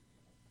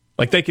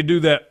 Like, they could do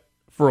that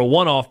for a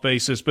one-off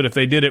basis, but if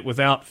they did it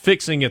without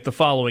fixing it the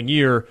following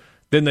year,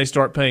 then they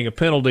start paying a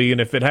penalty, and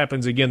if it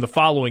happens again the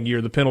following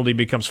year, the penalty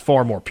becomes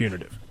far more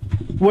punitive.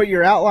 What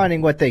you're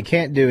outlining, what they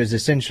can't do, is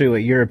essentially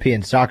what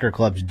European soccer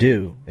clubs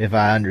do, if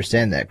I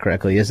understand that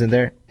correctly, isn't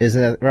there? Isn't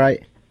that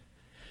right?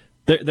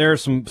 There are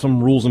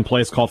some rules in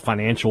place called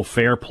financial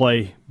fair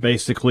play,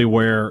 basically,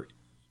 where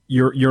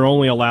you're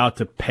only allowed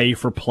to pay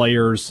for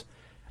players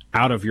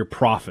out of your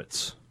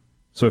profits.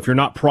 So if you're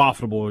not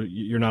profitable,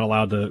 you're not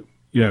allowed to,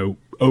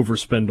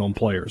 overspend on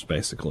players,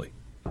 basically.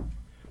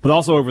 But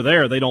also over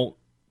there, they don't,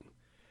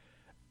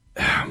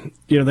 they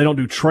don't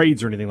do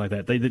trades or anything like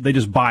that. They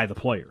just buy the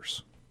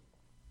players.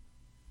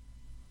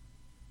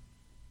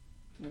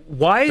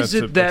 Why is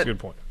it that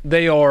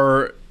they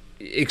are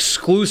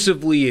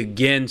exclusively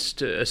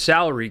against a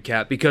salary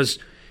cap? Because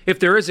if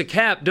there is a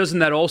cap, doesn't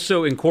that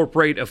also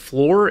incorporate a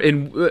floor?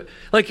 And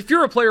if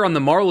you're a player on the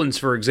Marlins,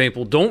 for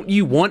example, don't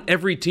you want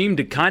every team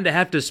to kind of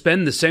have to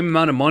spend the same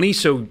amount of money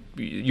so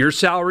your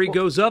salary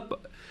goes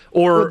up?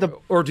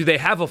 Or do they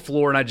have a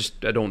floor and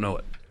I don't know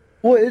it?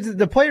 Well,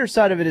 the player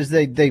side of it is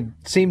they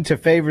seem to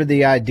favor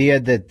the idea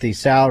that the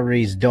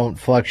salaries don't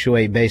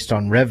fluctuate based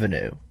on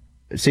revenue.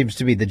 It seems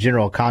to be the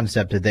general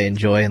concept that they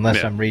enjoy,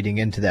 unless I'm reading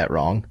into that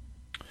wrong.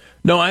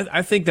 No,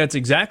 I think that's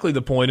exactly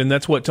the point, and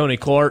that's what Tony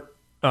Clark,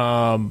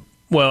 and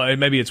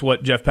maybe it's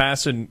what Jeff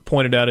Passan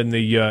pointed out in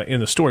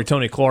the story.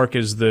 Tony Clark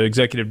is the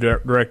executive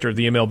director of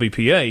the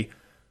MLBPA.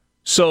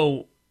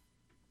 So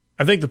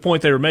I think the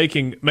point they were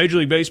making, Major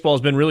League Baseball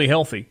has been really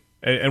healthy,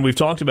 and we've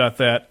talked about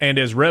that, and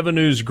as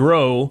revenues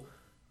grow,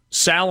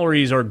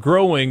 salaries are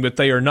growing, but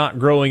they are not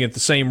growing at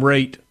the same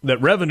rate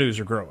that revenues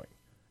are growing.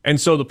 And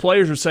so the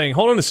players are saying,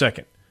 hold on a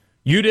second,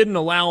 you didn't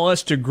allow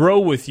us to grow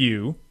with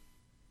you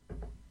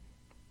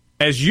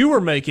as you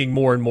were making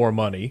more and more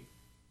money,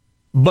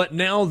 but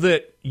now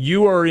that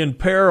you are in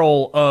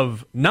peril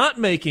of not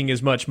making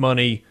as much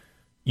money,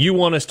 you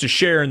want us to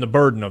share in the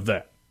burden of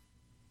that.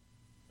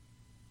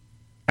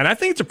 And I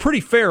think it's a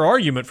pretty fair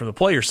argument from the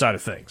player side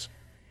of things.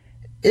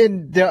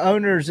 In the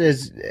owners,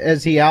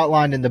 as he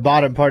outlined in the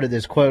bottom part of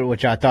this quote,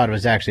 which I thought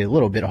was actually a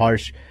little bit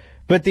harsh,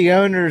 but the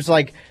owners,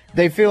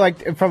 they feel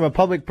like from a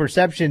public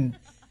perception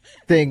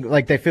thing,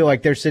 they feel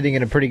like they're sitting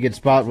in a pretty good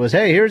spot, was,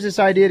 hey, here's this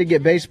idea to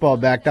get baseball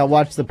back. Now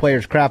watch the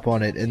players crap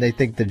on it. And they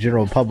think the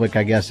general public,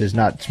 I guess, is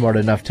not smart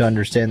enough to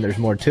understand there's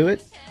more to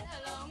it.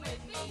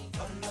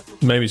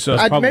 Maybe so.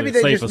 Maybe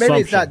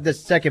it's not, the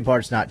second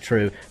part's not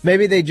true.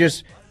 Maybe they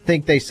just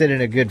think they sit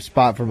in a good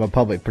spot from a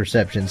public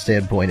perception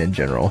standpoint in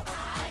general.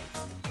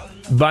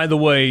 By the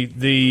way,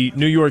 the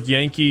New York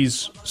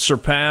Yankees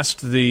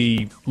surpassed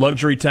the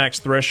luxury tax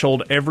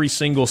threshold every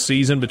single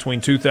season between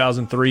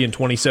 2003 and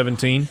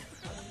 2017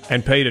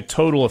 and paid a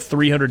total of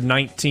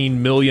 $319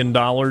 million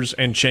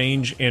and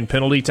change in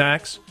penalty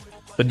tax.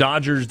 The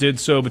Dodgers did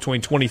so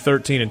between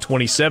 2013 and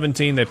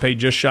 2017. They paid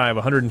just shy of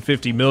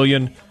 $150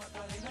 million.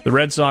 The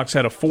Red Sox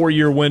had a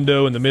 4-year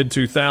window in the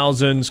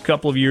mid-2000s,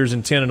 couple of years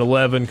in 10 and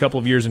 11, couple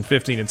of years in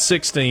 15 and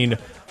 16.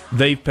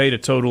 They've paid a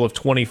total of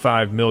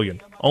 $25 million.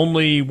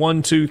 Only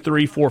 1, 2,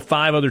 3, 4,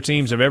 5 other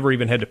teams have ever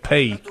even had to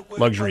pay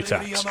luxury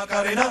tax.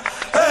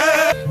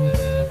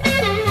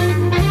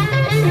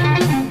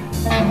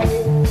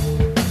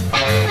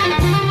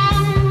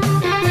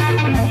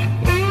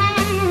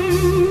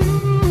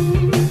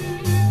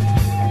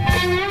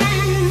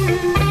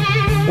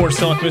 Sports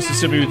Talk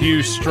Mississippi with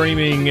you,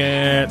 streaming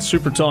at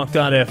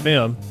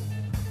supertalk.fm.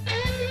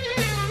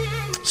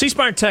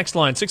 C-Spire text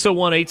line,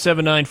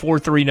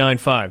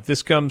 601-879-4395.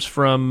 This comes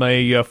from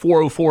a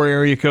 404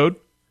 area code.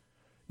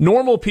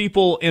 Normal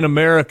people in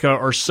America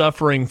are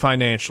suffering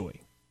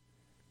financially.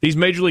 These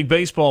Major League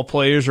Baseball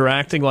players are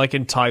acting like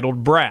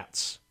entitled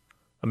brats.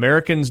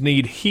 Americans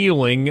need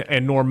healing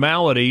and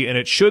normality, and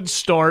it should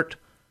start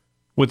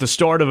with the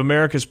start of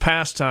America's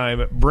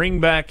pastime, bring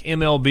back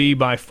MLB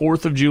by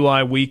 4th of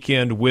July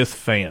weekend with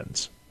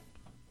fans.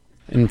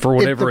 And for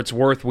whatever it's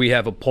worth, we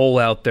have a poll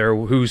out there.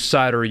 Whose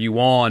side are you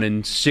on?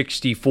 And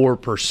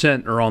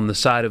 64% are on the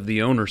side of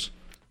the owners.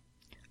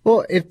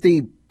 Well, if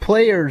the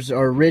players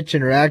are rich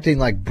and are acting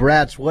like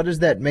brats, what does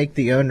that make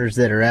the owners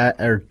that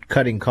are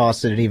cutting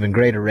costs at an even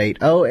greater rate?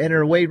 Oh, and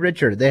are way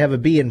richer. They have a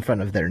B in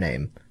front of their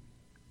name.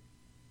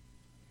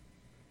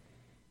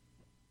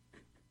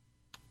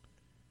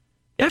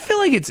 I feel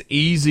like it's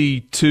easy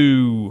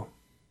to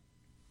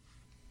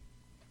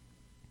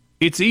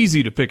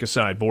pick a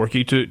side,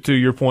 Borky, to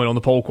your point on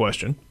the poll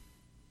question.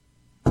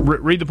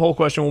 Read the poll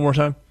question one more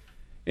time.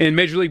 In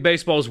Major League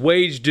Baseball's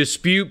wage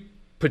dispute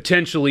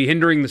potentially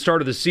hindering the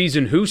start of the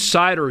season, whose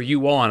side are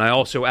you on? I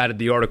also added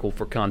the article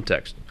for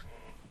context.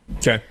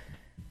 Okay.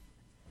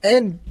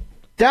 And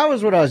that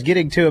was what I was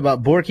getting to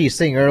about Borky's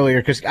thing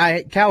earlier, because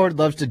Cowherd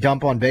loves to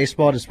dump on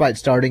baseball despite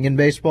starting in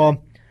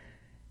baseball.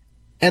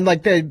 And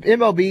like the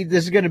MLB,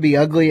 this is going to be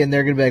ugly, and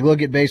they're going to be like,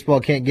 look at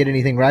baseball, can't get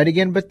anything right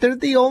again. But they're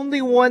the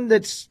only one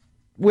that's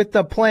with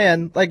the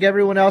plan. Like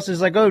everyone else is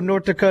like, oh,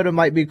 North Dakota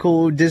might be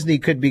cool, Disney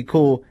could be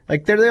cool.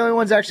 Like they're the only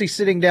ones actually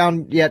sitting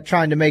down yet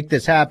trying to make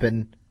this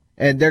happen.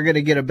 And they're going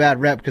to get a bad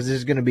rep because this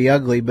is going to be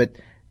ugly, but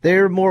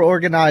they're more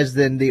organized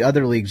than the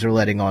other leagues are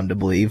letting on to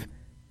believe.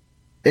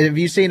 Have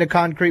you seen a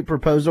concrete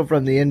proposal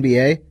from the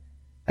NBA?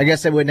 I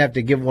guess they wouldn't have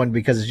to give one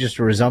because it's just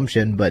a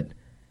resumption, but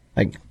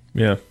like,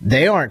 yeah,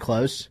 they aren't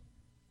close.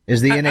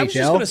 Is the NHL? I was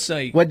just gonna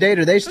say, what date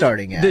are they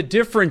starting at? The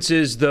difference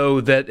is,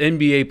 though, that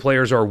NBA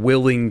players are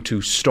willing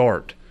to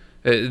start.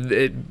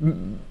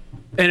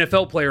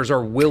 NFL players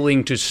are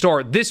willing to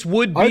start. This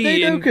would be... Are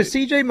they, though? Because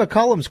C.J.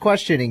 McCollum's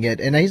questioning it,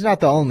 and he's not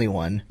the only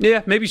one.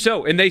 Yeah, maybe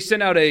so. And they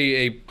sent out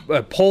a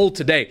poll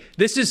today.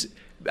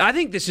 I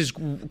think this is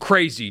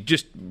crazy.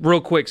 Just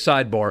real quick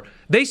sidebar.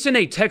 They sent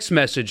a text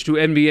message to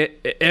every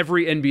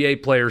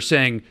NBA player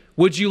saying,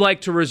 would you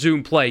like to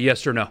resume play,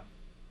 yes or no?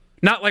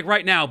 Not like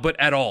right now, but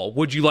at all.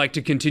 Would you like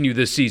to continue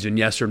this season,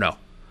 yes or no?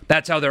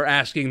 That's how they're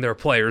asking their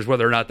players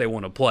whether or not they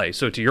want to play.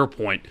 So to your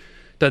point,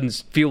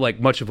 doesn't feel like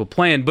much of a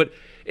plan. But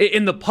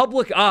in the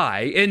public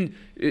eye, and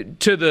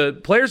to the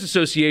Players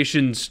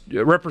Association's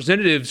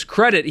representative's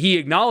credit, he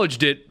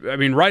acknowledged it. I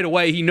mean, right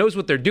away, he knows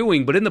what they're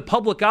doing. But in the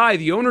public eye,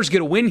 the owners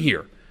get a win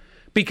here.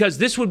 Because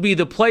this would be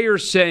the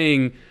players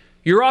saying,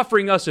 you're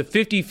offering us a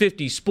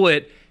 50-50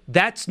 split.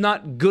 That's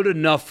not good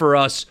enough for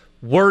us.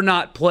 We're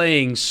not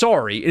playing,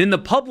 sorry. And in the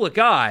public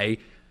eye,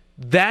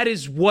 that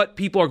is what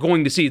people are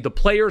going to see. The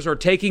players are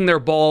taking their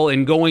ball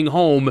and going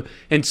home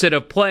instead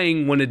of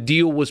playing when a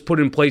deal was put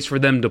in place for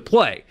them to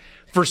play.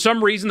 For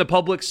some reason, the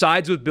public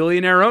sides with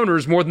billionaire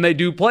owners more than they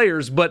do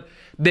players, but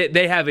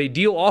they have a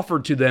deal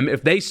offered to them.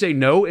 If they say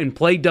no and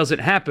play doesn't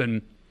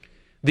happen,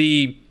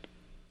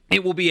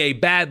 it will be a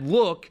bad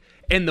look,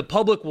 and the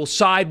public will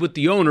side with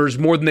the owners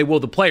more than they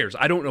will the players.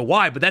 I don't know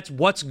why, but that's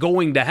what's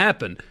going to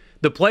happen.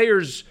 The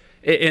players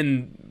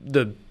and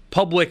the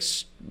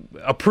public's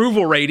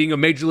approval rating of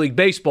Major League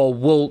Baseball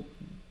will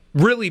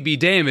really be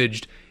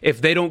damaged if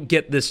they don't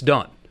get this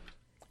done.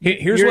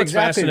 Here's You're what's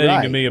exactly fascinating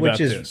right, to me about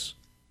this.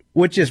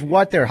 Which is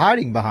what they're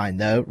hiding behind,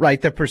 though,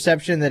 right? The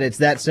perception that it's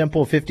that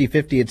simple,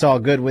 50-50, it's all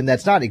good, when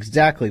that's not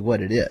exactly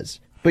what it is.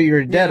 But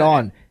you're dead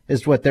on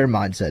is what their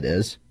mindset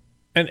is.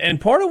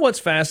 And part of what's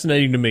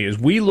fascinating to me is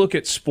we look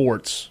at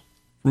sports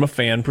from a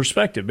fan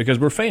perspective because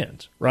we're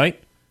fans,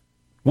 right?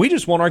 We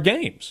just want our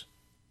games.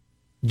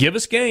 Give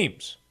us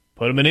games.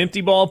 Put them in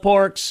empty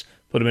ballparks,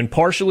 put them in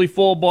partially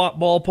full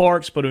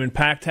ballparks, put them in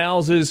packed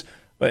houses,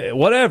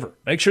 whatever.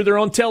 Make sure they're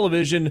on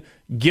television.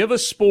 Give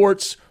us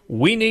sports.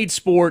 We need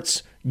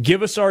sports.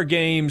 Give us our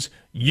games.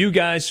 You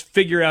guys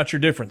figure out your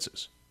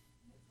differences.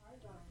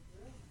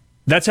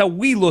 That's how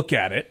we look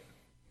at it,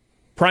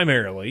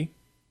 primarily,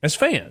 as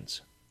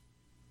fans.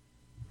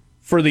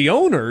 For the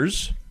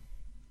owners,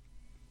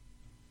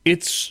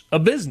 it's a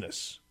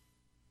business.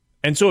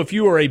 And so if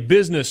you are a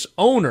business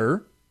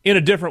owner in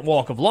a different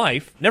walk of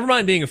life, never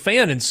mind being a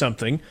fan in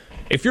something,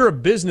 if you're a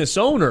business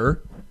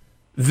owner,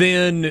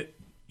 then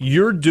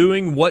you're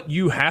doing what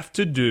you have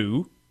to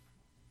do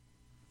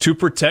to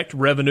protect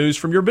revenues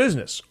from your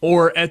business,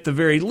 or at the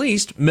very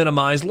least,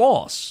 minimize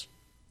loss.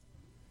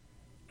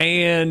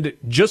 And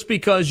just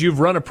because you've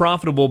run a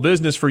profitable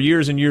business for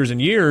years and years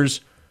and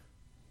years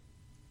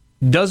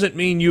doesn't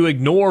mean you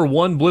ignore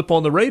one blip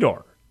on the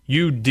radar.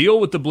 You deal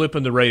with the blip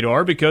in the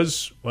radar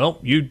because, well,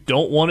 you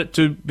don't want it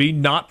to be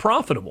not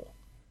profitable.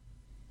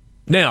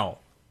 Now,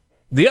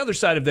 the other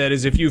side of that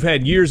is if you've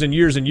had years and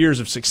years and years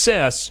of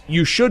success,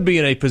 you should be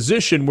in a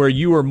position where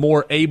you are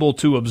more able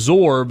to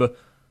absorb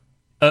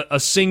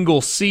a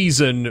single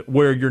season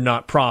where you're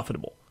not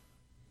profitable.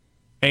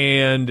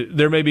 And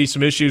there may be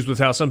some issues with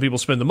how some people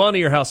spend the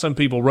money or how some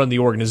people run the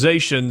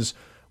organizations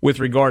with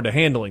regard to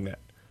handling that.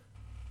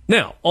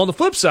 Now, on the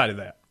flip side of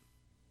that,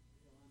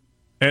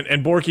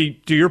 and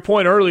Borky, to your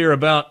point earlier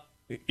about,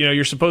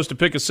 you're supposed to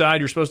pick a side,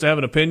 you're supposed to have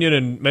an opinion,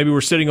 and maybe we're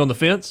sitting on the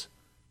fence.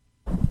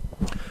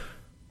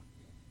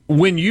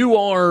 When you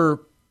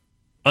are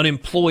an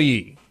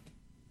employee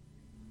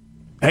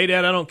hey,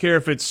 Dad, I don't care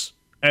if it's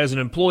as an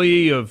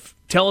employee of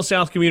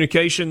TeleSouth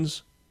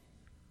Communications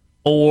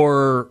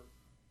or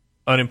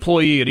an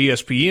employee at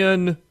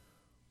ESPN,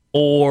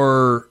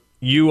 or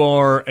you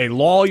are a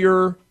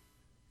lawyer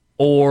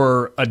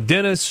or a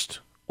dentist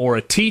or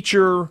a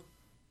teacher,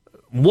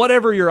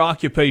 whatever your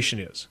occupation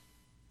is.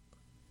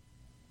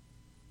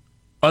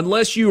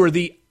 Unless you are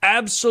the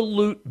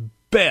absolute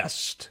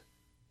best,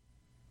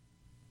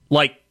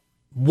 like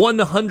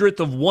 1/100th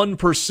of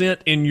 1%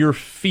 in your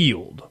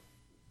field,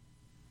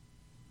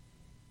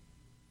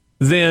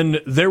 then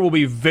there will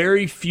be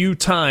very few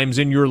times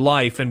in your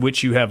life in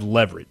which you have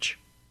leverage.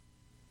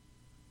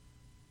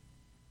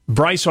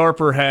 Bryce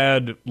Harper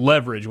had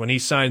leverage when he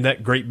signed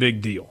that great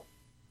big deal.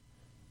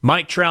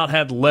 Mike Trout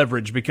had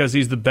leverage because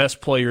he's the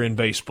best player in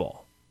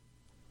baseball.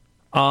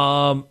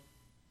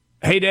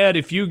 Hey, Dad,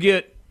 if you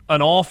get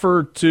an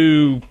offer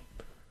to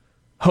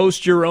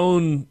host your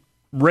own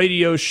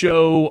radio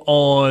show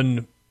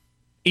on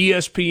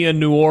ESPN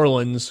New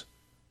Orleans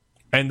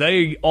and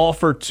they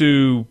offer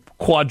to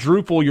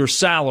quadruple your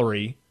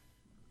salary,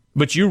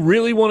 but you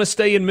really want to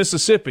stay in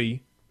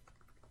Mississippi,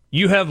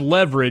 you have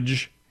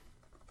leverage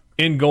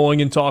in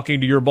going and talking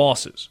to your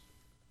bosses.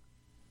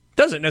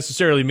 Doesn't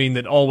necessarily mean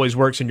that always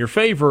works in your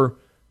favor,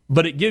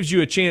 but it gives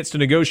you a chance to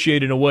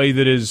negotiate in a way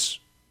that is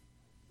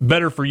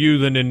better for you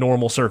than in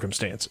normal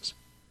circumstances.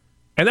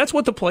 And that's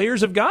what the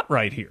players have got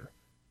right here.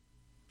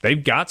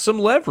 They've got some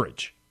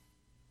leverage.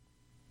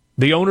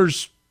 The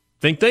owners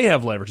think they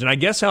have leverage. And I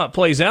guess how it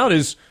plays out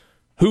is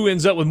who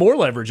ends up with more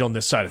leverage on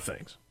this side of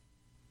things.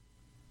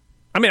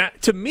 I mean,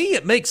 to me,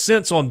 it makes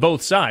sense on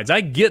both sides.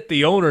 I get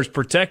the owners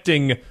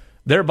protecting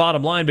their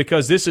bottom line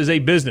because this is a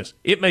business.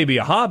 It may be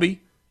a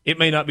hobby. It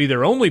may not be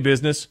their only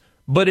business,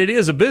 but it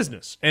is a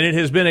business. And it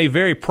has been a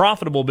very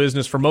profitable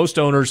business for most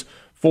owners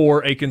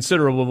for a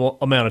considerable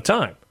amount of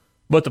time.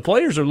 But the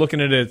players are looking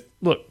at it,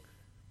 look,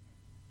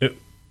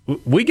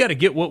 we got to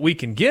get what we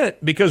can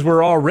get because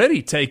we're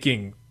already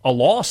taking a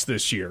loss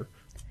this year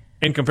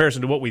in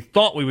comparison to what we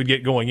thought we would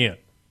get going in.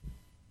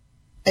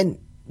 And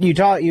you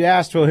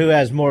asked, well, who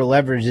has more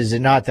leverage? Is it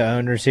not the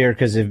owners here?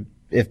 Because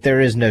if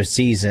there is no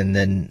season,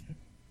 then...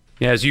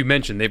 Yeah, as you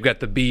mentioned, they've got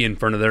the B in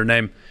front of their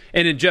name.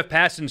 And in Jeff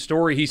Passan's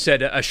story, he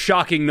said a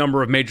shocking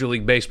number of Major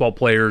League Baseball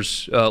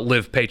players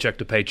live paycheck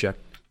to paycheck.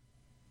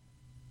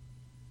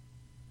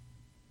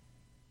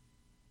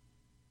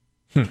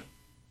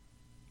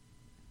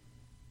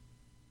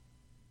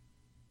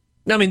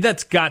 I mean,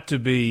 that's got to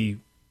be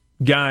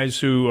guys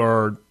who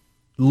are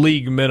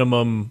league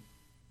minimum,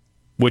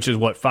 which is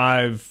what,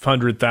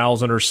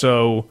 500,000 or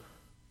so,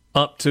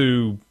 up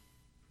to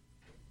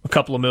a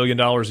couple of $1 million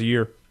a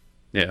year.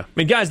 Yeah. I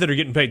mean, guys that are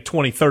getting paid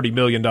 $20-30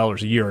 million a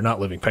year are not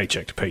living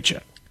paycheck to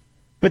paycheck.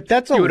 But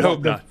that's you would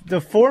hope not.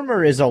 The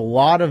former is a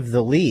lot of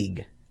the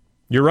league.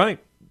 You're right.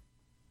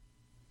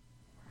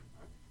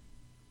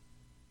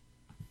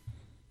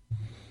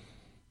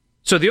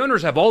 So the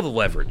owners have all the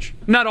leverage.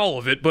 Not all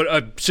of it, but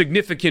a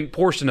significant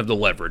portion of the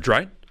leverage,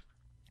 right?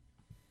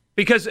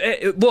 Because,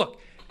 look,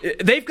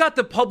 they've got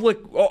the public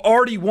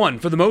already won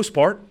for the most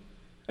part.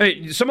 I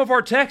mean, some of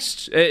our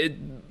texts,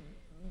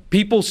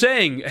 people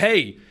saying,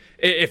 hey,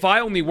 if I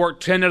only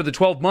work 10 out of the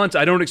 12 months,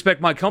 I don't expect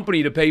my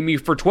company to pay me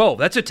for 12.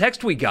 That's a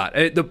text we got.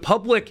 The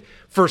public,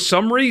 for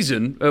some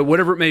reason,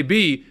 whatever it may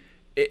be,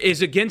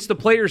 is against the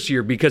players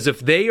here because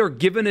if they are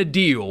given a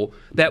deal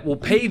that will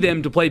pay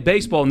them to play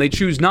baseball and they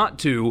choose not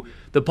to,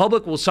 the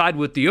public will side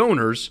with the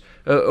owners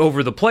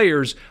over the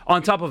players.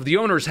 On top of the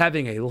owners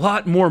having a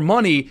lot more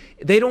money,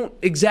 they don't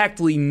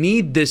exactly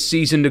need this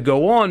season to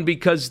go on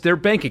because their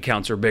bank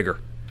accounts are bigger.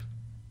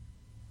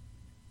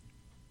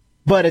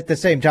 But at the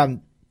same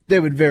time, they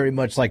would very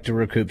much like to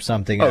recoup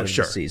something out of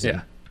the season.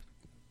 Yeah.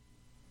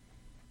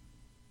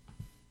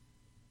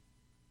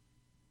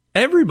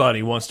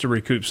 Everybody wants to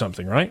recoup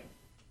something, right?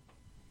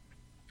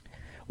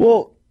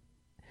 Well,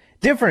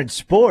 different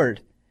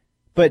sport,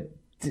 but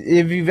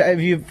if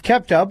you've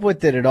kept up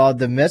with it at all,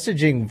 the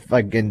messaging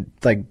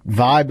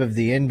vibe of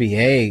the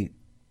NBA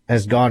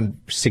has gone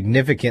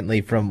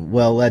significantly from,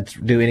 well, let's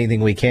do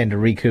anything we can to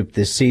recoup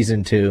this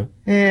season to,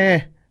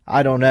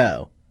 I don't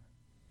know.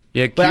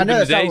 Yeah, but I know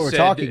that's not what we're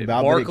talking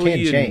about, Barkley, but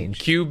it can change.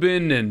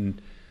 Cuban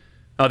and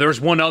there was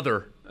one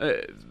other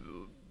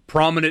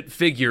prominent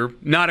figure,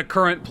 not a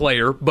current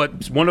player,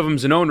 but one of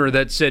them's an owner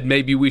that said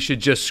maybe we should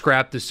just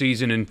scrap the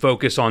season and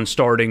focus on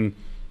starting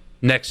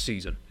next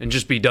season and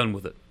just be done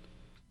with it.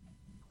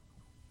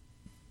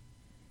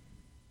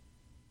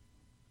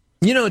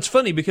 You know, it's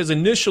funny because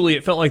initially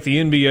it felt like the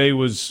NBA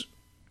was,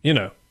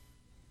 the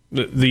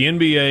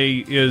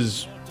NBA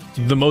is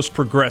the most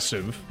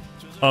progressive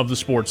of the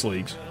sports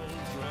leagues.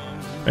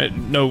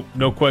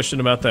 No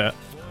question about that.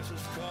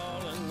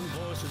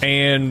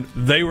 And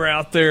they were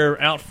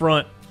out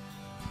front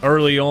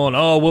early on.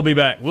 Oh, we'll be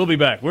back.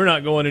 We're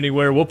not going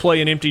anywhere. We'll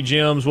play in empty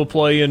gyms. We'll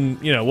play in,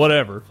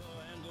 whatever.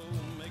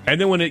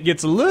 And then when it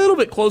gets a little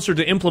bit closer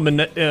to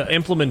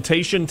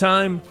implementation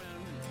time,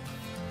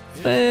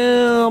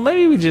 well,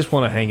 maybe we just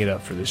want to hang it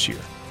up for this year.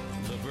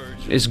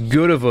 as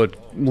good of a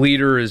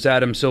leader as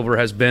Adam Silver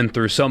has been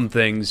through some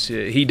things,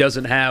 he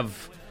doesn't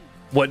have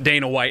what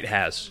Dana White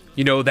has.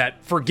 You know,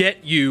 that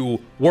forget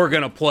you, we're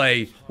going to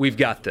play, we've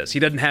got this. He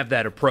doesn't have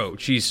that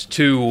approach. He's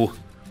too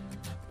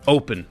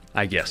open,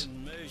 I guess.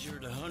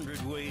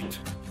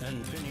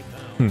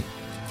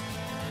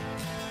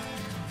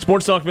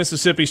 Sports Talk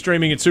Mississippi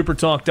streaming at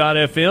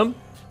supertalk.fm.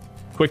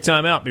 Quick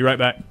timeout. Be right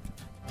back.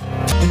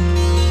 Times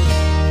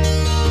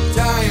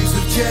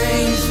have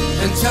changed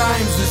and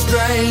times are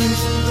strange.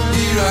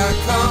 Here I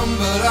come,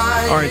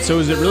 but All right, so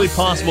is it really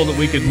possible that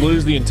we could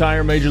lose the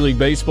entire Major League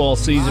Baseball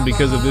season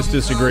because of this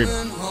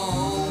disagreement?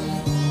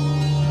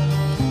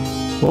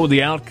 What would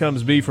the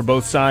outcomes be for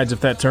both sides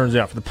if that turns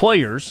out? For the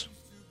players,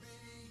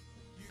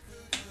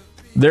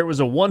 there was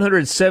a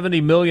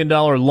 $170 million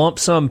lump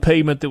sum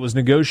payment that was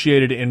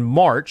negotiated in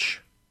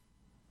March.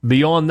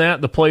 Beyond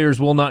that, the players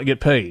will not get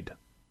paid.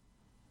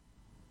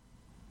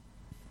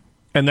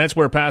 And that's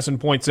where Passon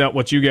points out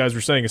what you guys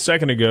were saying a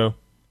second ago,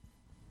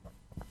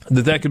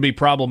 that could be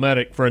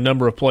problematic for a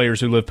number of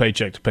players who live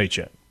paycheck to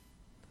paycheck.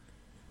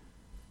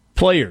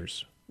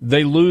 Players,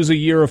 they lose a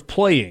year of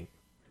playing,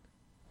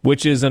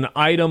 which is an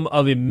item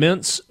of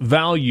immense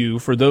value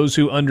for those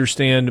who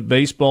understand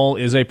baseball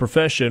is a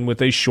profession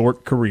with a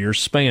short career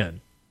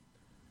span.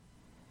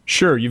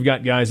 Sure, you've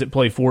got guys that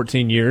play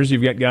 14 years,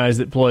 you've got guys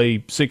that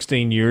play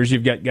 16 years,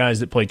 you've got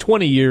guys that play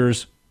 20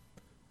 years.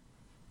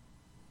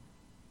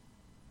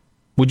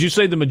 Would you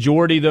say the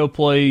majority, though,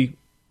 play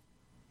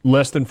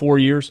less than 4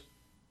 years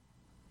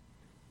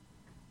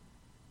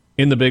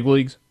in the big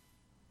leagues?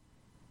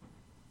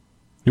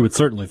 You would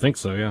certainly think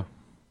so, yeah.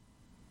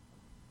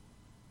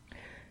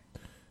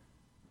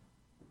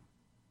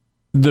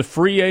 The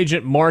free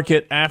agent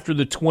market after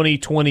the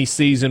 2020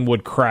 season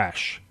would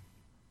crash.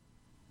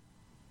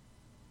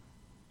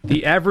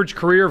 The average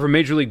career of a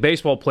Major League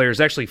Baseball player is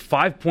actually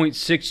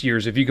 5.6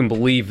 years, if you can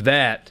believe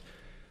that.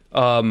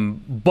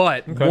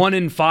 But 1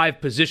 in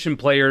 5 position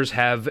players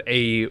have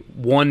a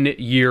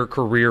 1-year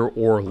career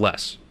or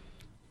less.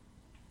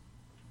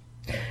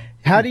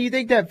 How do you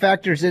think that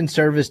factors in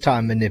service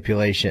time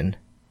manipulation?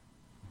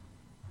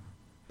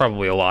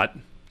 Probably a lot.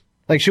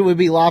 Like, should we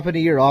be lopping a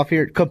year off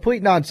here?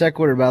 Complete non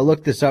sequitur, but I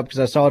looked this up because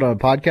I saw it on a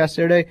podcast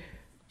the other day.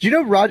 Do you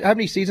know how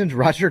many seasons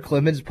Roger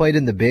Clemens played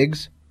in the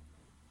bigs?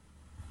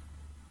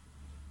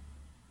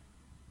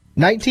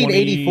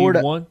 1984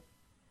 to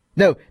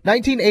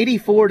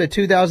 1984 to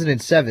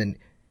 2007.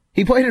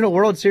 He played in a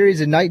World Series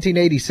in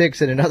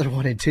 1986 and another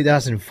one in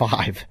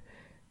 2005.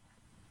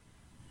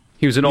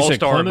 He was an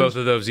all-star in both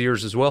of those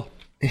years as well.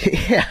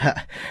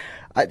 Yeah.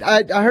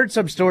 I heard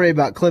some story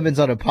about Clemens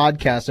on a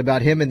podcast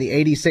about him in the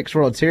 86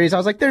 World Series. I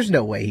was like, there's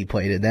no way he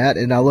played in that.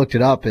 And I looked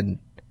it up, and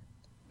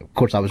of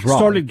course I was wrong.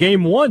 Started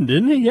game 1,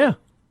 didn't he? Yeah.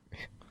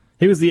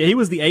 He was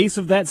the ace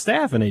of that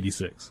staff in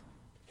 86.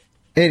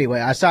 Anyway,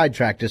 I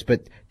sidetracked us,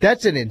 but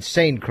that's an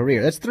insane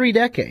career. That's 3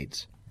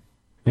 decades.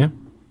 Yeah.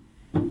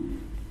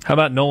 How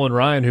about Nolan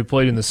Ryan, who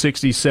played in the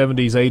 60s,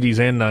 70s, 80s,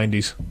 and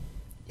 90s?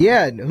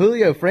 Yeah, and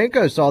Julio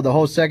Franco saw the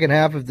whole second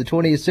half of the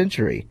 20th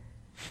century.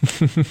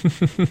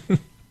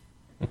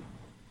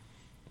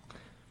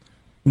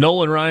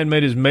 Nolan Ryan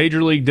made his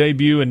Major League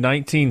debut in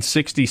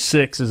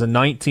 1966 as a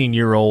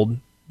 19-year-old.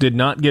 Did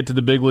not get to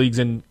the big leagues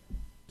in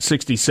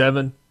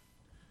 67.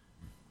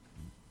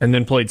 And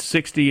then played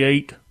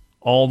 68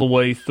 all the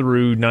way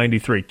through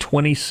 93.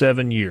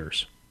 27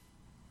 years.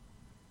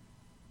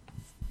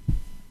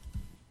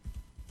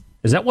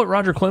 Is that what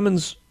Roger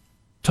Clemens'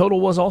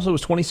 total was also?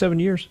 Was 27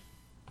 years?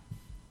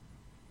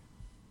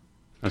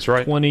 That's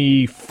right.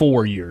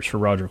 24 years for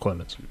Roger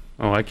Clemens.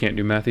 Oh, I can't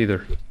do math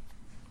either.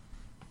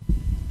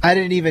 I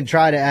didn't even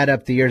try to add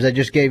up the years. I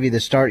just gave you the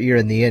start year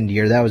and the end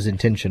year. That was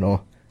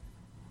intentional.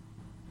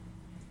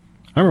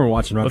 I remember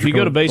watching Roger If you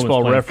go to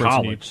Baseball Reference,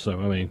 college, so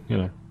I mean, you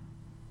know.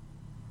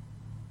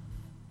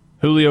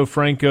 Julio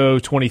Franco,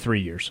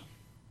 23 years.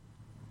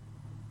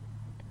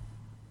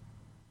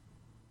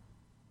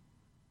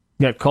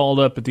 Got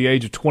called up at the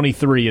age of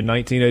 23 in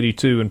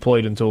 1982 and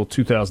played until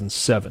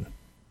 2007.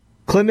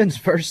 Clemens'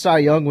 first Cy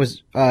Young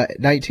was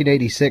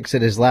 1986,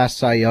 and his last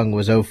Cy Young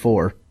was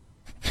 04.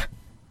 It's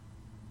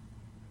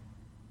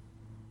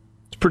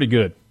pretty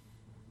good.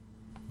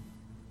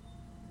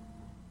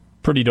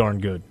 Pretty darn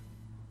good.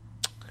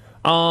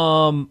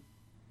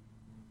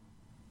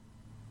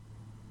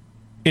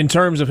 In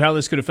terms of how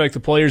this could affect the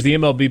players, the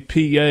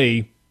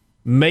MLBPA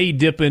may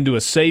dip into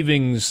a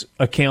savings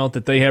account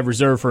that they have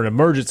reserved for an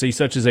emergency,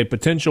 such as a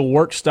potential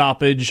work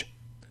stoppage.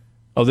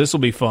 Oh, this will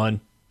be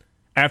fun.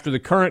 After the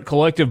current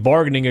collective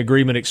bargaining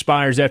agreement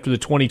expires after the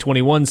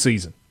 2021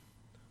 season.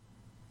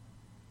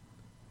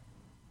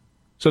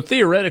 So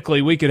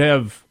theoretically, we could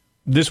have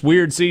this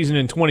weird season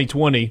in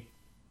 2020,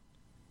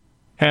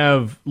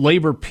 have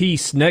labor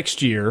peace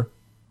next year,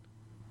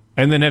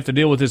 and then have to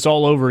deal with this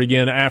all over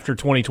again after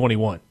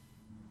 2021.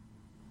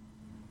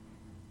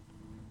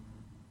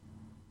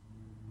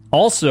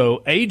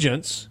 Also,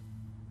 agents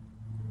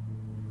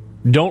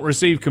don't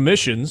receive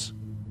commissions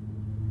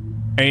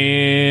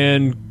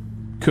and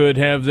could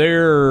have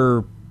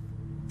their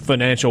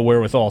financial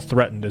wherewithal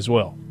threatened as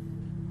well.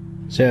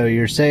 So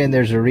you're saying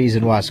there's a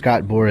reason why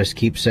Scott Boras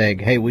keeps saying,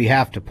 hey, we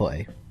have to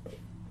play.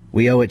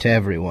 We owe it to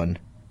everyone.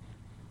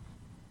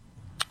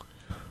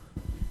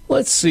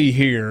 Let's see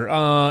here.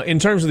 In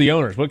terms of the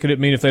owners, what could it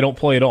mean if they don't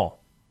play at all?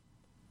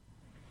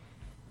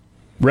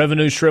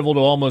 Revenue shriveled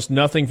to almost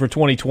nothing for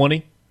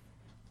 2020.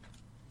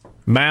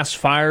 Mass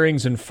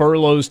firings and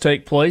furloughs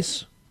take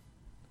place.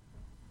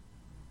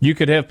 You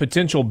could have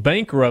potential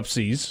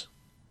bankruptcies.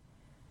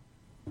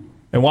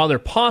 And while they're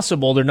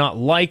possible, they're not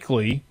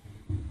likely,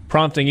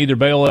 prompting either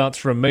bailouts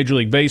from Major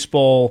League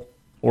Baseball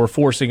or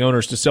forcing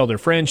owners to sell their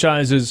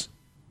franchises.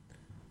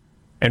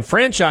 And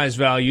franchise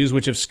values,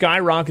 which have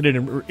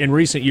skyrocketed in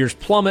recent years,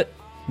 plummet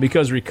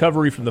because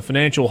recovery from the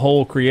financial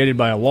hole created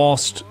by a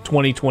lost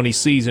 2020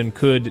 season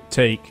could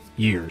take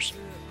years.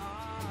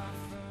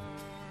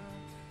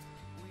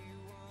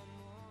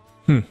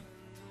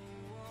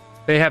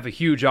 They have a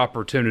huge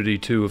opportunity,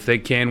 too, if they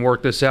can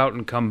work this out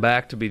and come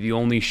back to be the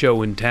only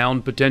show in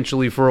town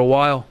potentially for a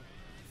while.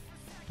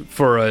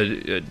 For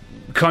a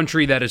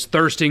country that is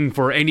thirsting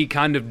for any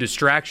kind of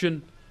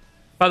distraction.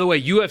 By the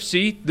way,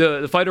 UFC,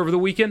 the fight over the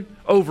weekend,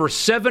 over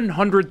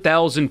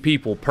 700,000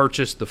 people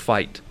purchased the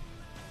fight.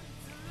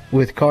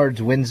 With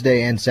cards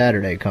Wednesday and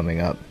Saturday coming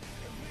up.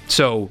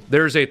 So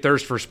there's a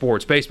thirst for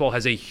sports. Baseball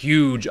has a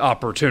huge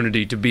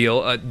opportunity to be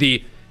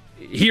the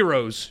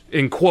heroes,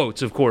 in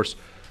quotes, of course,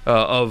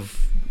 of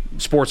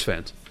sports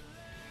fans.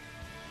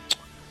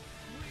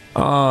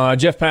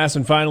 Jeff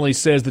Passan finally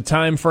says the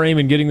time frame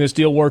in getting this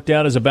deal worked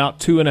out is about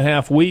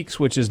 2.5 weeks,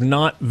 which is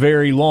not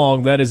very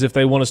long. That is if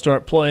they want to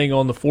start playing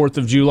on the 4th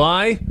of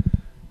July.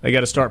 They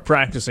got to start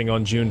practicing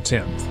on June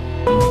 10th.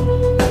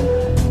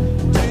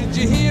 Did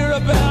you hear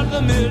about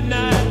the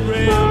Midnight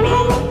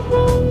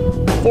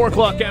Railroad? 4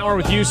 o'clock hour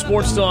with you,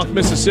 Sports Talk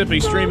Mississippi,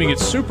 streaming at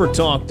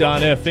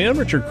supertalk.fm.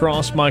 Richard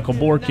Cross, Michael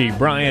Borky,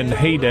 Brian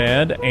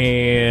Haydad,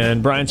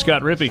 and Brian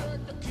Scott Rippey.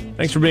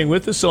 Thanks for being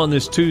with us on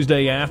this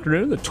Tuesday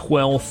afternoon, the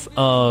 12th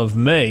of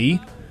May.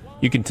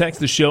 You can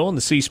text the show on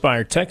the C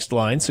Spire text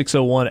line,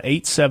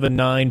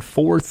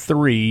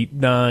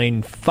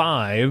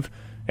 601-879-4395.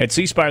 At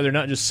C Spire, they're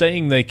not just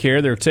saying they care,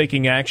 they're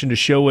taking action to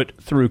show it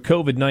through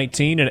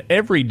COVID-19 and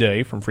every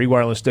day, from free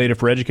wireless data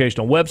for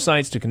educational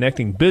websites to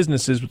connecting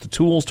businesses with the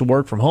tools to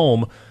work from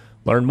home.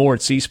 Learn more at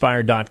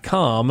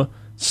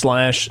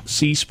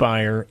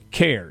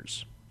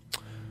cspire.com/cspirecares.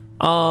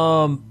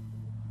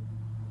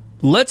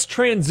 Let's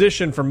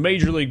transition from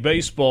Major League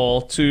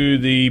Baseball to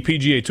the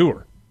PGA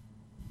Tour.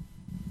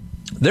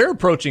 They're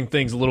approaching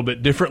things a little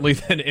bit differently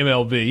than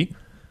MLB.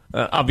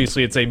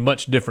 Obviously, it's a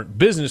much different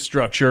business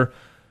structure.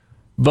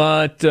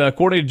 But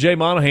according to Jay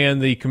Monahan,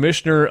 the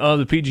commissioner of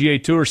the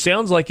PGA Tour,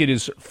 sounds like it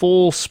is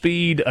full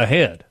speed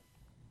ahead.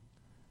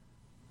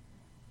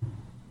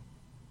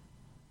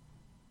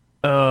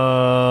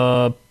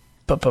 Am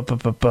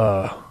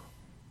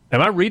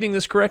I reading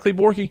this correctly,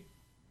 Borky?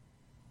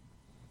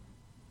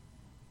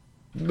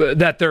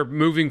 That they're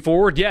moving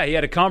forward. Yeah, he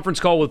had a conference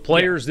call with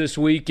players this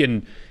week,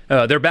 and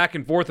their back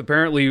and forth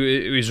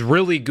apparently is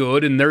really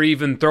good, and they're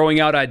even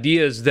throwing out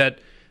ideas that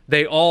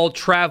they all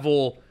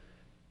travel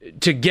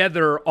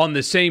together on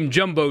the same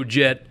jumbo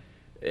jet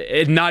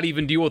and not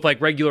even deal with like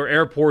regular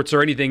airports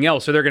or anything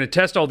else. So they're going to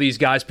test all these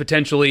guys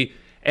potentially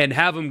and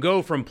have them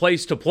go from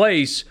place to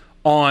place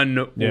on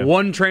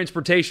one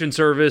transportation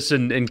service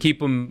and keep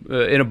them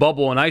in a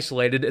bubble and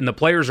isolated, and the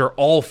players are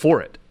all for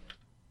it.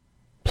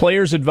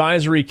 Players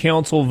Advisory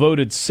Council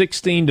voted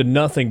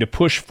 16-0 to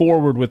push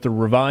forward with the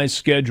revised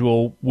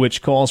schedule,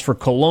 which calls for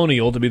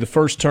Colonial to be the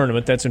first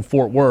tournament. That's in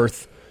Fort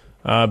Worth,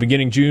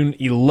 beginning June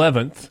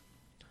 11th.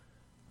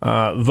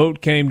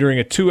 Vote came during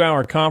a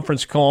 2-hour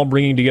conference call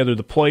bringing together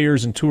the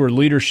players and tour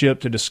leadership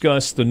to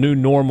discuss the new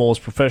normal as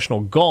professional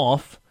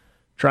golf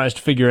tries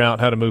to figure out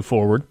how to move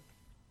forward.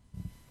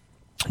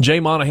 Jay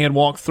Monahan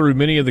walked through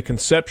many of the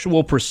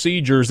conceptual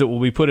procedures that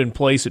will be put in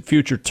place at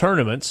future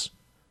tournaments.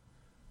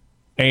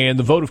 And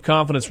the vote of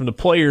confidence from the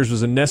players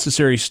was a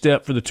necessary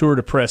step for the tour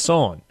to press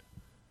on.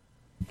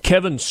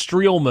 Kevin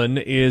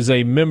Streelman is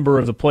a member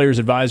of the Players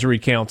Advisory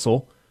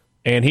Council,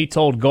 and he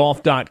told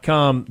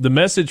Golf.com the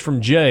message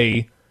from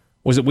Jay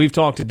was that we've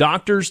talked to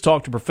doctors,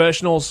 talked to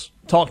professionals,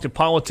 talked to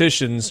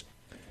politicians.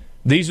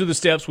 These are the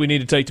steps we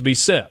need to take to be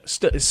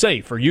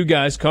safe. Are you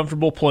guys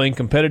comfortable playing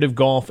competitive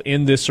golf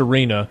in this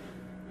arena?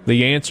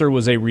 The answer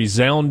was a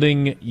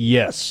resounding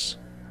yes.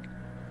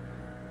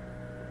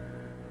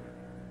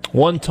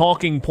 One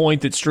talking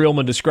point that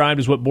Streelman described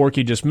is what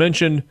Borky just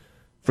mentioned,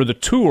 for the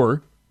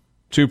tour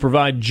to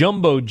provide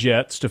jumbo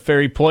jets to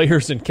ferry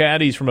players and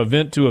caddies from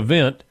event to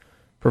event,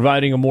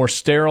 providing a more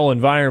sterile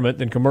environment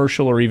than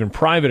commercial or even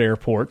private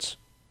airports.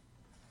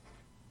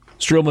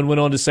 Streelman went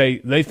on to say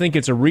they think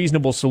it's a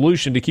reasonable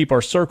solution to keep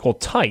our circle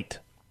tight.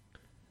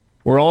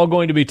 We're all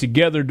going to be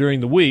together during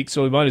the week,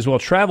 so we might as well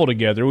travel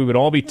together. We would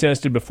all be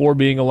tested before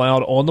being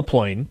allowed on the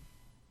plane.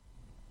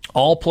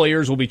 All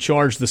players will be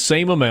charged the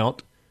same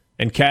amount,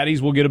 and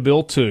caddies will get a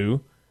bill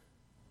too,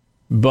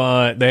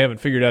 but they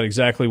haven't figured out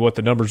exactly what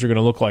the numbers are going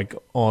to look like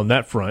on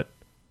that front.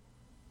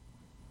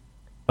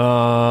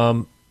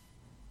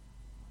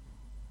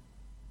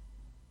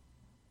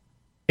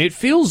 It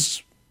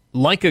feels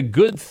like a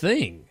good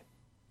thing.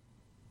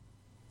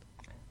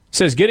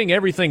 Says getting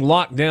everything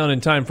locked down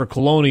in time for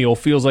Colonial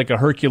feels like a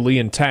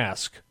Herculean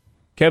task.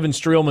 Kevin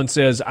Streelman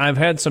says, I've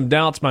had some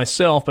doubts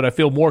myself, but I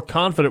feel more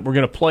confident we're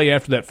going to play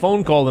after that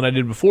phone call than I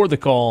did before the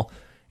call.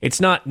 It's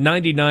not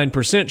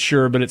 99%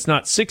 sure, but it's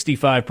not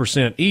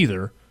 65%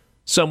 either.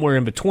 Somewhere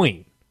in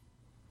between.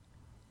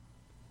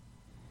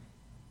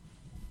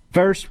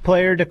 First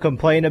player to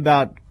complain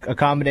about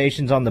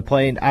accommodations on the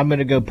plane, I'm going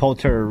to go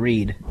Poulter or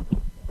Reed.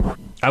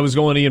 I was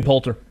going Ian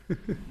Poulter.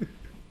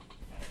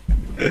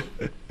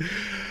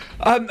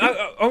 I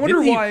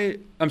wonder why.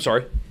 I'm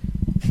sorry.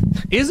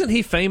 Isn't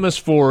he famous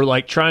for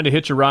like trying to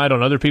hitch a ride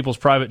on other people's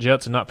private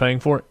jets and not paying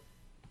for it?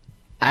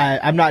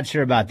 I'm not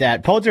sure about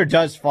that. Poulter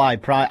does fly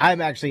private. I'm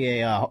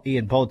actually a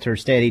Ian Poulter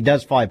stan. He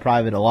does fly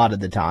private a lot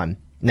of the time.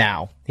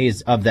 Now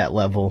he's of that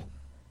level.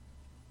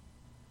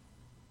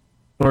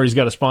 Or he's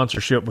got a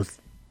sponsorship with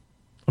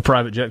a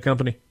private jet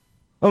company.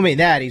 I mean,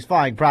 he's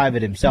flying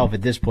private himself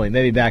at this point,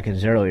 maybe back in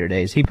his earlier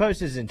days. He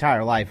posts his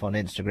entire life on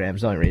Instagram.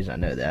 It's the only reason I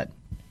know that.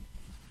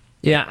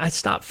 Yeah, I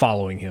stopped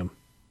following him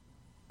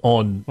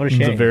on What a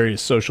the shame.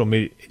 various social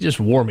media. It just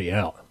wore me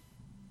out.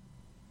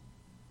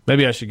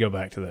 Maybe I should go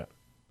back to that.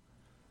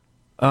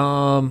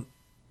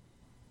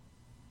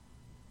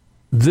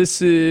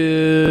 This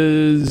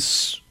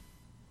is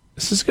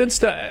good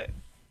stuff.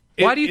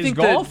 Why do you think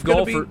golf that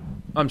gonna golfer?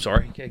 I'm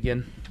sorry.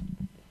 Again.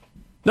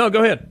 No,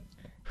 go ahead.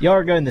 Y'all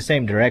are going the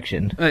same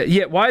direction.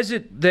 Yeah. Why is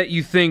it that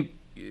you think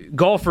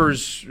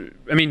golfers?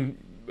 I mean,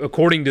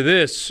 according to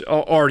this,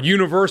 are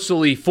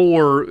universally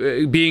for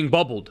being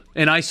bubbled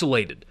and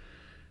isolated,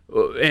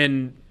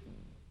 and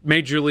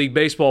Major League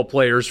Baseball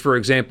players, for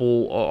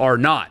example, are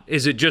not?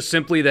 Is it just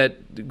simply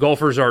that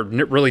golfers are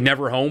really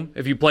never home?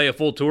 If you play a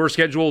full tour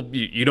schedule,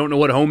 you don't know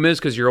what home is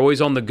because you're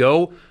always on the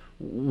go.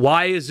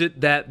 Why is it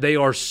that they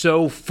are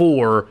so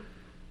for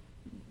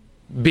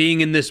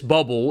being in this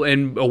bubble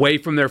and away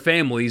from their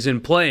families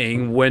and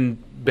playing when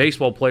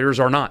baseball players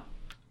are not?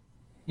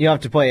 You have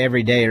to play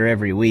every day or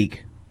every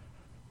week.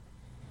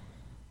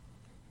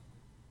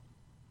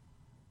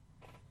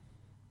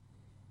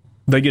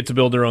 They get to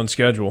build their own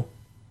schedule.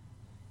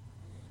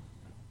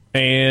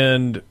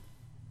 And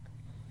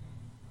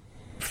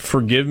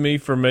forgive me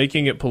for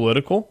making it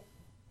political,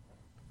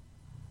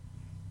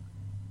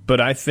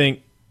 but I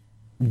think,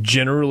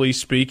 generally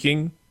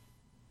speaking,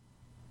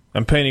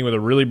 I'm painting with a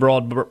really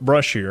broad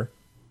brush here,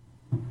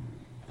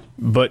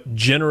 but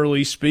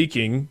generally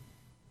speaking,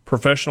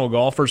 professional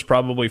golfers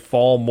probably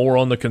fall more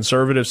on the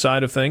conservative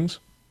side of things.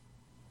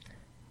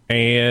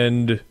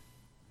 And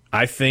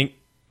I think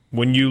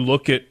when you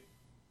look at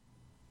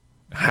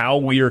how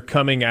we are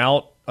coming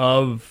out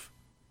of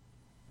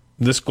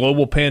this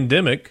global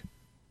pandemic,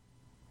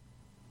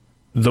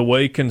 the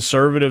way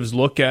conservatives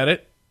look at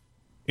it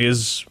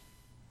is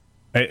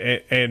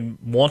and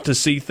want to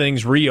see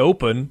things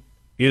reopen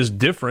is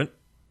different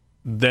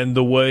than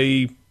the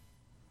way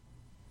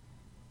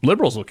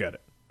liberals look at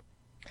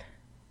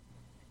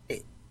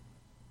it.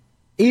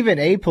 Even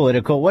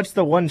apolitical, what's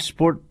the one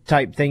sport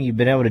type thing you've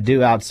been able to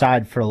do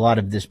outside for a lot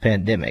of this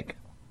pandemic?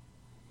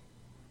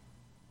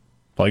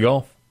 Play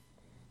golf.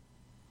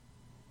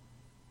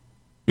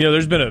 You know,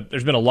 there's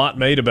been a lot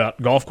made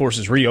about golf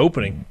courses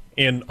reopening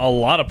in a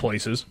lot of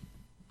places,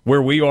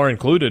 where we are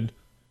included.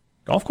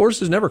 Golf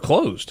courses never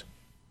closed.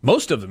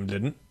 Most of them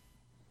didn't.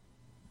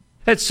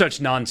 That's such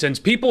nonsense.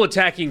 People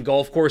attacking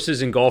golf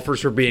courses and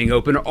golfers for being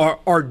open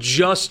are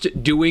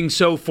just doing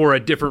so for a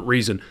different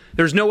reason.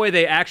 There's no way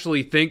they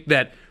actually think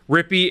that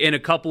Rippy and a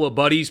couple of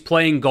buddies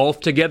playing golf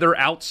together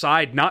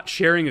outside, not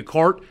sharing a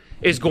cart,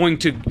 is going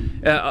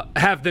to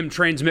have them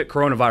transmit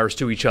coronavirus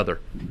to each other.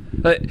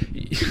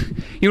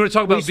 You want to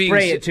talk about we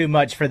spray it too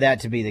much for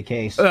that to be the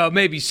case.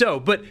 Maybe so,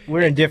 but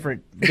we're in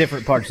different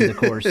parts of the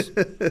course.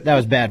 That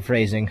was bad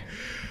phrasing.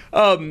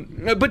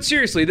 But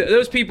seriously,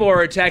 those people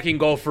are attacking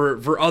golf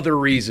for other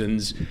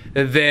reasons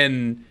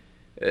than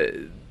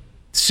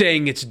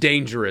saying it's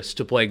dangerous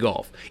to play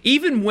golf.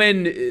 Even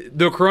when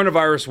the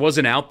coronavirus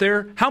wasn't out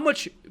there, how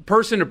much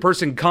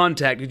person-to-person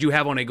contact did you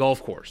have on a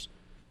golf course?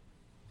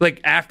 Like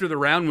after the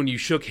round when you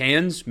shook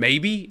hands,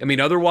 maybe? I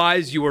mean,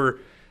 otherwise you were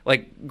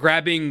like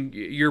grabbing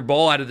your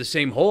ball out of the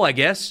same hole, I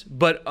guess.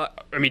 But,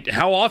 I mean,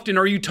 how often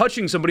are you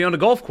touching somebody on a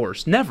golf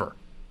course? Never.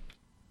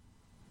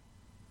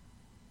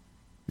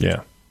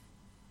 Yeah.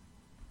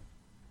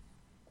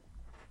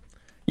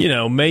 You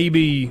know,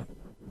 maybe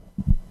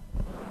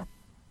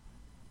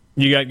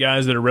you got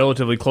guys that are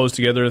relatively close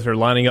together if they're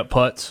lining up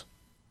putts.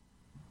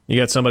 You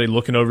got somebody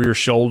looking over your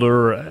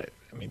shoulder. I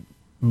mean,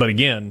 but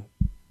again,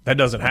 that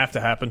doesn't have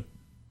to happen.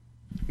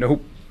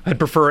 Nope. I'd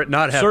prefer it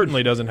not happen.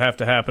 Certainly doesn't have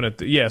to happen at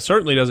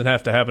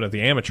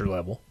the amateur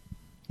level.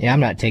 Yeah,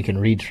 I'm not taking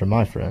reads from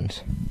my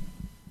friends.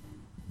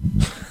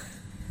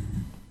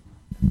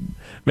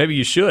 Maybe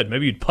you should.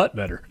 Maybe you'd putt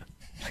better.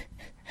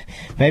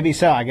 Maybe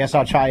so. I guess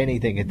I'll try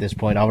anything at this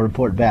point. I'll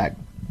report back.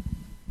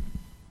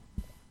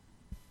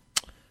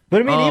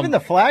 But, I mean, even the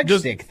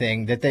flagstick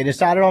thing that they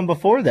decided on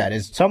before that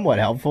is somewhat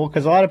helpful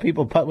because a lot of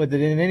people putt with it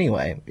in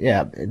anyway.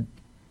 Yeah.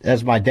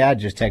 as my dad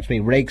just texted me,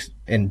 rakes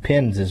and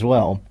pins as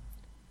well.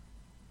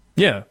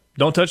 Yeah,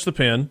 don't touch the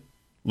pin.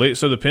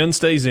 So the pin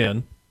stays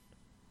in.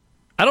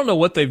 I don't know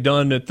what they've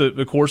done at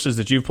the courses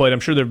that you've played. I'm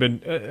sure there have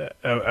been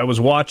I was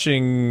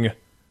watching,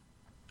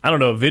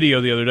 a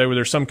video the other day where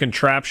there's some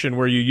contraption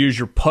where you use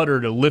your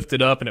putter to lift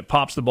it up and it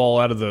pops the ball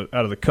out of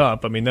the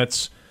cup. I mean,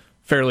 that's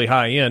fairly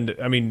high end.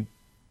 I mean,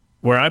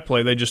 where I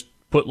play, they just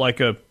put like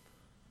a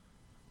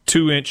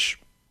 2-inch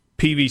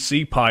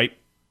PVC pipe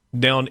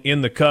down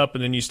in the cup,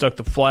 and then you stuck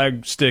the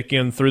flag stick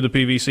in through the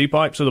PVC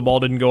pipe so the ball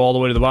didn't go all the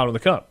way to the bottom of the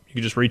cup. You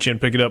could just reach in,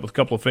 pick it up with a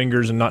couple of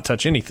fingers, and not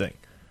touch anything.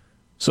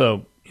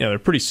 So, they're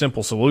pretty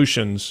simple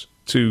solutions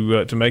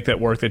to make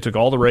that work. They took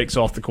all the rakes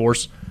off the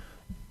course.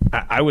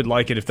 I would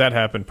like it if that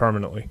happened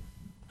permanently.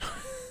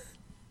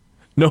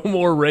 No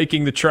more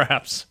raking the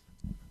traps.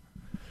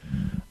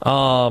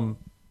 I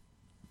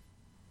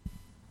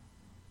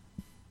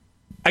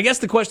guess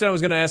the question I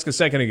was going to ask a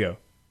second ago,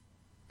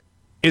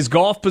 is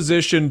golf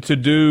positioned to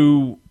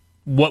do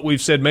what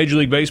we've said Major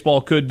League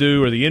Baseball could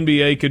do or the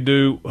NBA could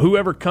do?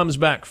 Whoever comes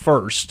back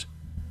first,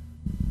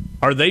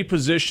 are they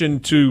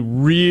positioned to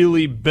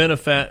really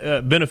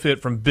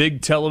benefit from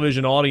big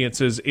television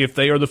audiences if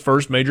they are the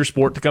first major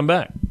sport to come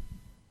back?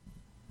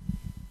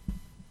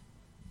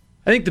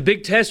 I think the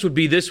big test would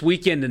be this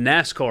weekend in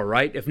NASCAR,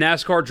 right? If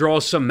NASCAR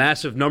draws some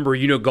massive number,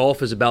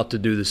 golf is about to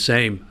do the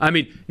same. I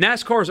mean,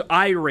 NASCAR's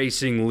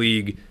iRacing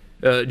League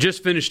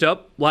just finished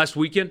up last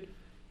weekend,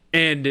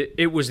 and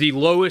it was the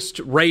lowest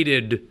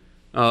rated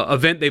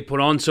event they put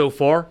on so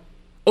far.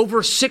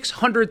 Over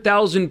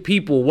 600,000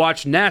 people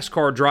watch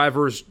NASCAR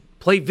drivers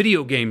play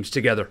video games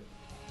together.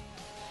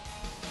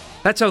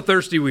 That's how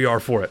thirsty we are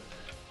for it.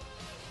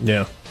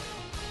 Yeah.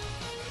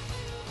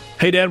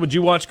 Hey, Dad, would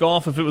you watch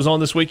golf if it was on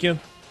this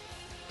weekend?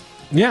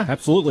 Yeah,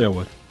 absolutely I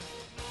would.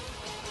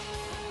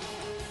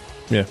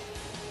 Yeah.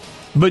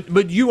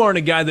 But you aren't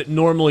a guy that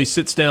normally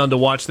sits down to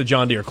watch the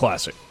John Deere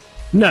Classic.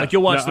 No. Like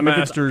you'll watch the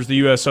Masters, the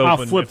U.S. Open.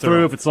 I'll flip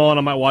through if it's on.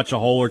 I might watch a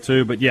hole or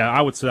two. But, yeah,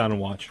 I would sit down and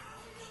watch.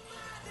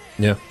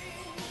 Yeah.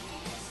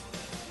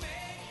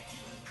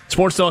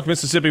 Sports Talk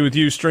Mississippi with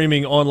you,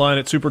 streaming online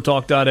at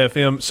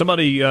supertalk.fm.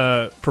 Somebody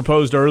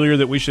proposed earlier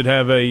that we should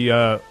have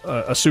a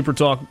Super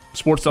Talk,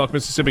 Sports Talk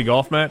Mississippi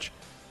golf match,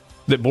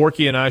 that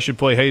Borky and I should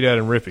play Hey Dad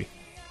and Rippy.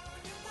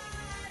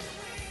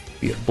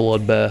 Be a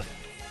bloodbath.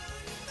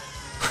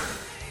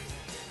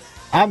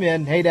 I'm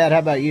in. Hey, Dad, how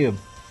about you?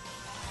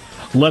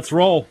 Let's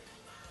roll.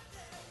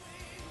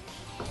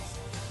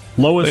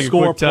 Lowest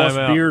score plus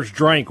beers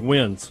drank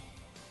wins.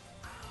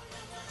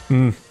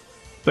 Take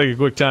a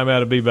quick time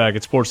out and be back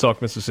at Sports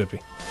Talk Mississippi.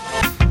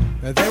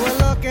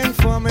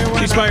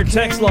 Ceasefire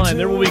text line.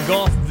 There will be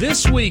golf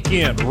this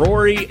weekend.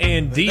 Rory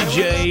and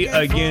DJ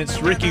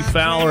against Ricky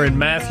Fowler and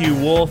Matthew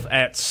Wolff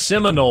at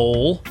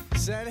Seminole.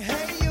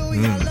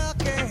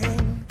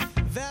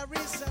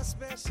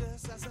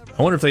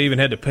 I wonder if they even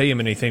had to pay him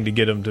anything to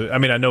get him to. I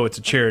mean, I know it's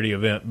a charity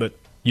event, but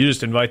you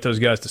just invite those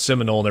guys to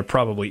Seminole and they're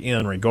probably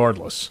in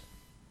regardless.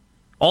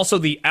 Also,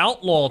 the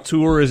Outlaw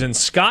Tour is in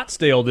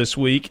Scottsdale this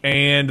week,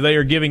 and they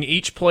are giving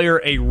each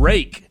player a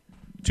rake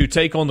to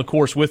take on the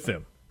course with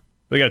them.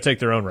 They got to take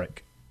their own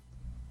rake.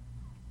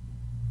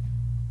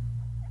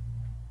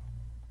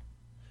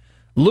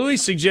 Louis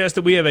suggests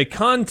that we have a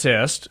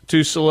contest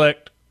to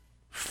select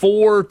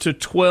 4 to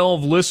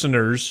 12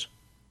 listeners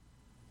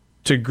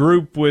to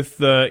group with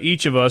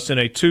each of us in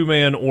a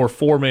 2-man or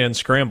 4-man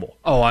scramble.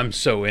 Oh, I'm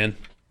so in.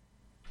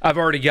 I've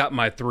already got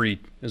my 3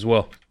 as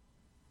well.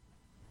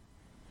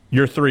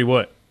 Your 3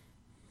 what?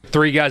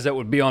 3 guys that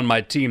would be on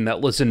my team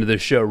that listen to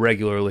this show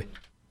regularly.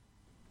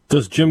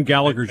 Does Jim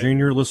Gallagher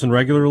Jr. listen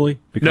regularly?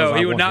 Because no,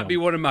 he would not be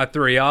one of my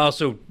 3. I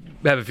also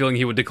have a feeling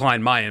he would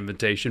decline my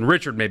invitation.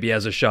 Richard maybe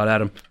has a shot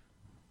at him.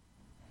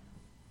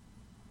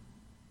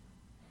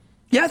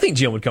 Yeah, I think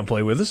Jim would come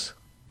play with us.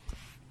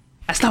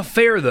 That's not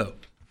fair, though.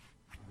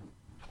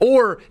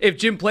 Or if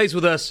Jim plays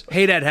with us,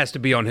 Hey Dad has to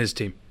be on his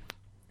team.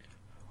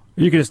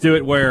 You could just do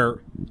it where,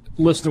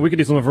 listen, we could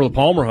do something for the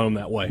Palmer home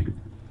that way.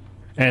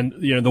 And,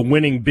 the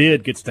winning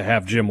bid gets to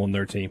have Jim on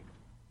their team.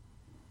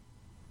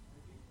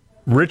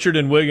 Richard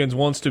and Wiggins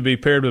wants to be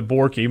paired with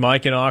Borky.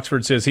 Mike in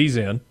Oxford says he's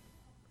in.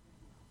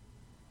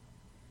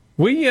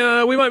 We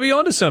might be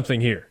onto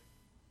something here.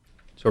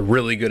 It's a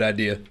really good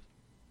idea.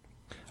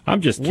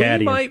 I'm just caddying.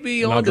 We might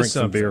be onto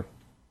some beer.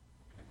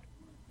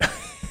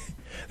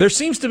 There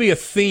seems to be a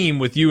theme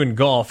with you in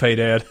golf, Hey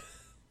Dad.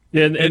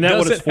 Yeah, and it that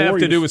what it's doesn't have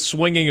to do with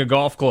swinging a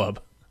golf club.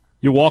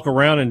 You walk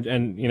around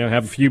and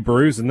have a few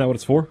brews, isn't that what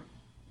it's for?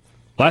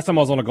 Last time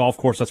I was on a golf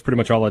course, that's pretty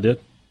much all I did.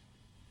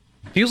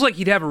 Feels like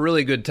he'd have a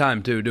really good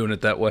time, too, doing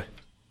it that way.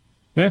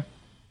 Yeah.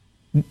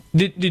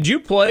 Did you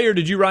play or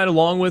did you ride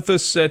along with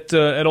us at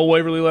Old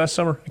Waverly last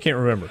summer? I can't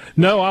remember.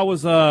 No, I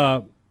was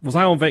I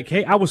on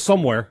vacation? I was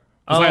somewhere.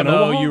 You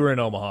were in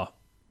Omaha.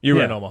 You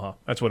were in Omaha.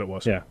 That's what it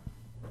was. Yeah.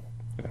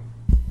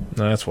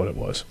 No, that's what it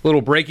was.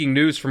 Little breaking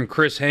news from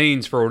Chris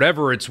Haynes. For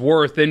whatever it's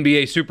worth,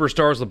 NBA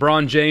superstars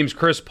LeBron James,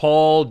 Chris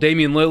Paul,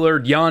 Damian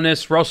Lillard,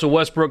 Giannis, Russell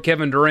Westbrook,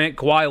 Kevin Durant,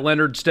 Kawhi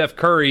Leonard, Steph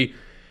Curry,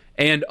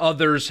 and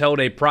others held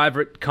a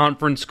private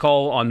conference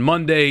call on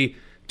Monday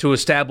to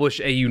establish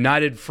a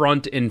united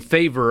front in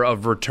favor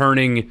of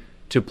returning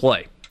to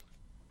play.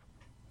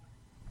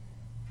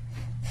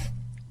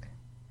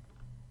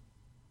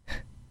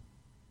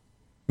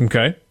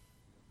 Okay.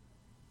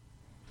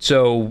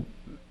 So,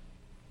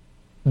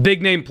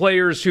 big-name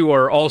players who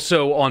are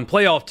also on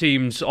playoff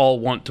teams all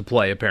want to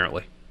play,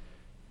 apparently.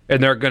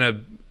 And they're going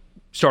to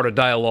start a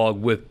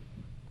dialogue with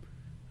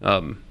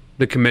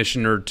the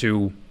commissioner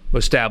to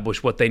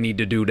establish what they need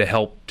to do to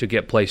help to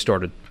get play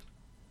started.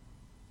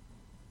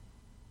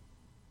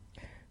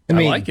 I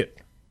mean, I like it.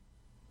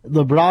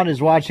 LeBron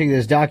is watching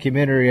this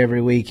documentary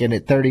every week, and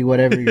at 30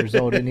 whatever years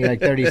old, and he like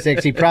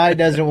 36, he probably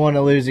doesn't want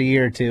to lose a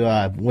year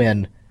to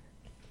win.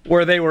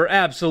 Where they were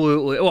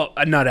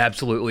not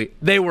absolutely,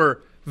 they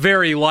were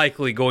very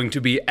likely going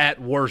to be at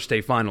worst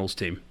a finals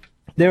team.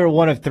 They were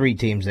one of 3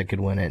 teams that could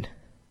win it.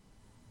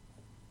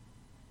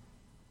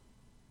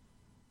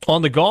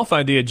 On the golf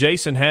idea,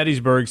 Jason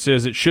Hattiesburg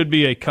says it should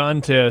be a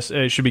contest.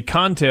 It should be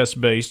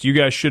contest-based. You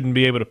guys shouldn't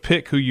be able to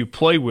pick who you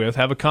play with.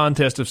 Have a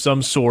contest of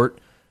some sort,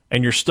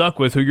 and you're stuck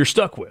with who you're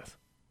stuck with.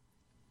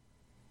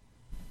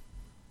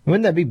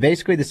 Wouldn't that be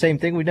basically the same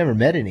thing? We've never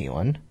met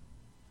anyone.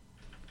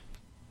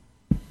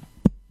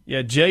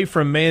 Yeah, Jay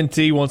from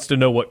Manatee wants to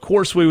know what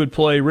course we would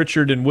play.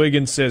 Richard in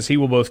Wiggins says he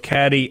will both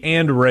caddy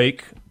and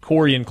rake.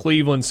 Corey in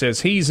Cleveland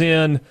says he's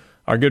in.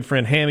 Our good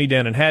friend Hammy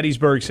down in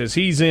Hattiesburg says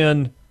he's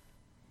in.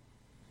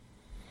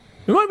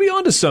 We might be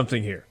onto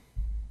something here.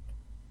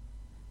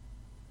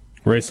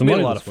 Raise some It'd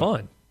be money. a lot of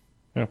fun.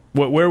 Yeah.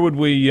 Where would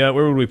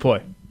we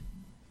play?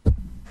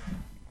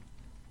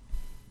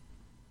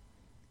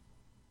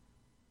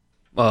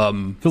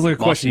 Feels like a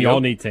question Mossy y'all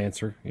Oak. need to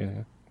answer. Yeah.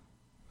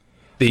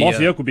 The,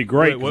 Mossy Oak would be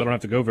great wait, because I don't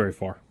have to go very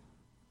far.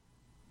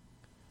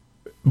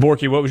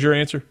 Borky, what was your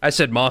answer? I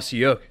said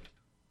Mossy Oak.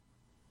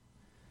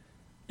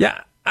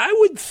 Yeah, I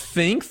would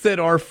think that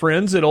our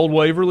friends at Old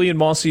Waverly and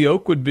Mossy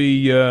Oak would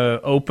be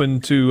open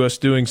to us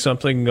doing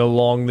something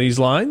along these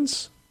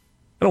lines.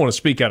 I don't want to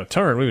speak out of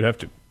turn. We would have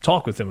to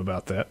talk with them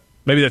about that.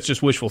 Maybe that's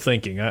just wishful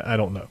thinking. I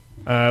don't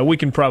know. We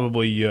can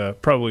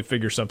probably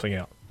figure something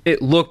out.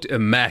 It looked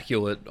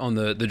immaculate on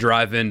the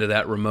drive into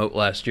that remote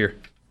last year.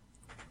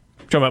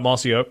 Talking about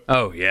Mossy Oak?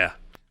 Oh, yeah.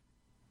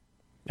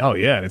 Oh,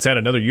 yeah, and it's had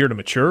another year to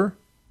mature.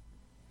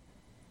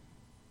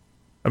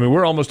 I mean,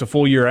 we're almost a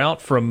full year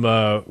out from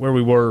where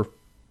we were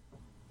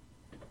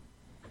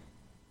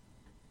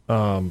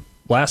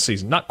last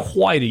season. Not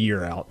quite a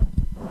year out.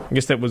 I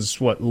guess that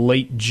was,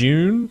 late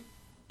June?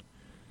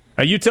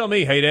 You tell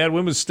me, hey, Dad,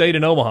 when was State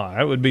in Omaha?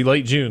 That would be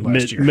late June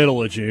last year.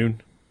 Middle of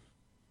June.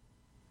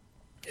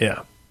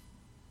 Yeah.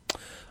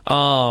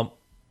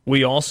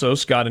 We also,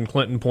 Scott and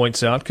Clinton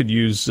points out, could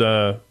use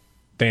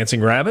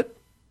Dancing Rabbit.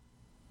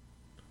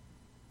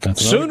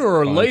 Sooner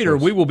or later,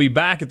 we will be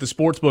back at the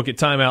Sportsbook at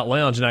Timeout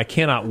Lounge, and I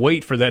cannot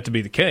wait for that to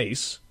be the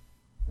case.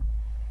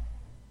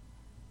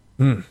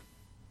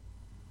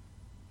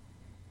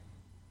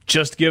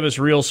 Just give us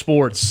real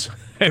sports,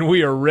 and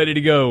we are ready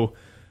to go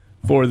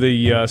for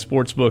the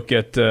Sportsbook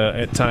at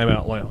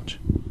Timeout Lounge.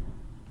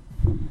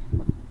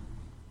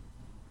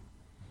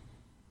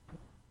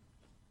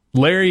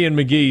 Larry and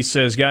McGee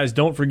says, guys,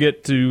 don't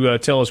forget to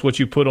tell us what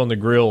you put on the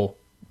grill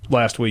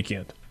last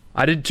weekend.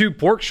 I did 2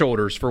 pork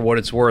shoulders for what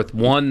it's worth.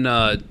 One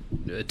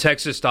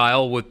Texas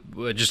style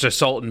with just a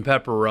salt and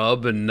pepper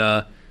rub, and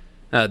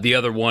the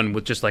other one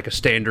with just like a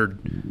standard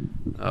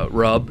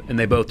rub, and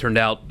they both turned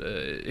out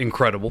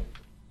incredible.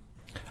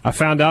 I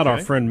found out our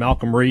friend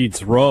Malcolm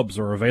Reed's rubs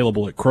are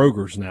available at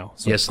Kroger's now.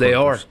 So Yes, they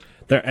are.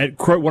 They're at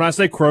when I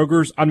say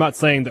Kroger's, I'm not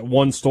saying that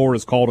one store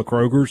is called a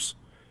Kroger's.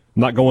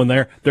 I'm not going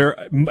there. They're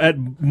at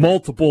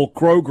multiple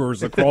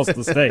Kroger's across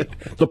the state.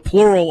 The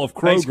plural of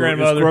Kroger Thanks, is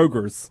grandmother.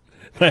 Kroger's.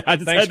 I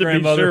just had to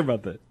grandmother. be sure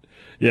about that.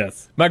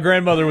 Yes. My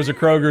grandmother was a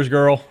Kroger's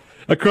girl.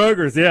 A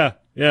Kroger's, yeah.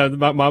 Yeah,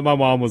 my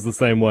mom was the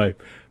same way.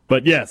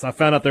 But yes, I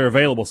found out they're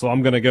available, so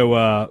I'm going to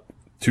go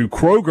to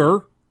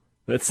Kroger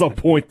at some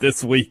point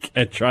this week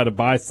and try to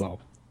buy some.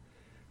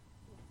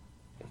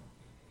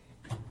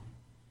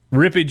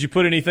 Rippy, did you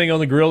put anything on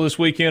the grill this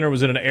weekend, or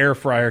was it an air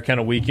fryer kind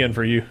of weekend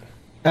for you?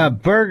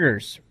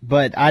 Burgers,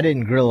 but I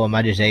didn't grill them.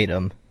 I just ate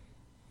them.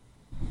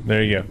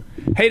 There you go.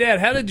 Hey, Dad,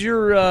 how did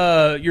your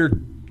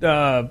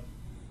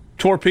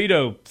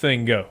torpedo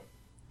thing go?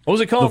 What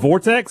was it called? The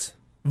Vortex?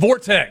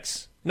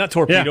 Vortex. Not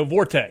torpedo, Yeah.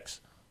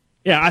 Vortex.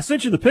 Yeah, I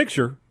sent you the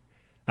picture.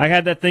 I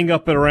had that thing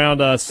up at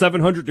around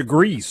 700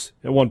 degrees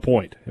at one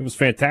point. It was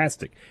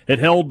fantastic. It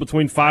held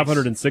between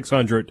 500 and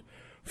 600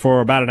 for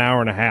about an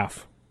hour and a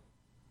half.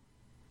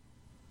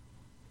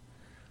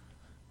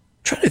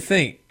 Trying to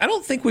think. I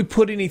don't think we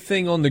put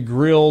anything on the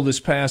grill this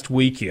past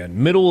weekend.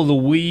 Middle of the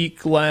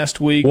week,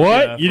 last week.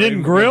 What? You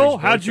didn't for grill?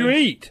 everybody's How'd you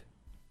birthday. eat?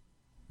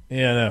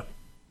 Yeah,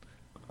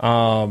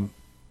 no.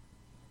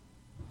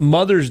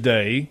 Mother's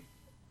Day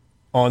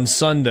on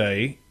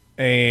Sunday,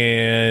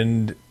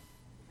 and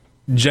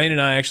Jane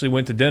and I actually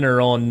went to dinner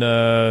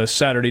on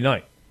Saturday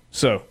night.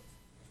 So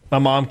my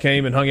mom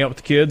came and hung out with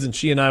the kids, and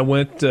she and I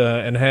went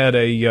and had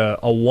a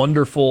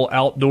wonderful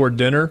outdoor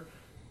dinner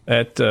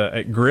at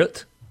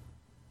Grit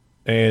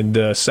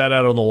and sat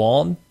out on the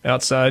lawn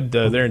outside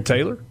there in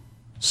Taylor.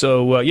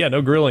 So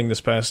no grilling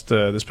this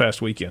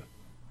past weekend.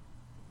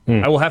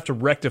 I will have to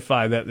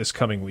rectify that this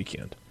coming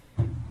weekend.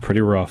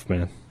 Pretty rough,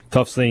 man.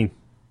 Tough scene.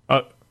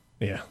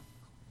 Yeah.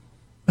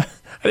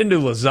 I didn't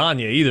do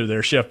lasagna either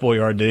there, Chef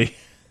Boyardee.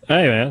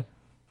 Hey, man.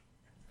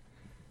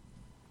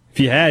 If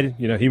you had,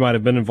 he might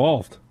have been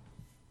involved.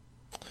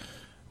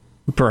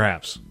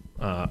 Perhaps.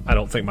 I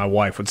don't think my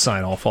wife would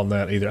sign off on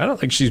that either. I don't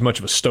think she's much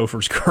of a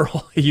Stouffer's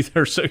girl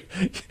either, so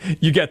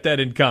you got that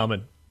in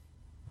common.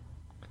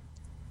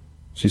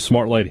 She's a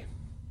smart lady.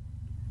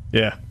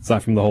 Yeah.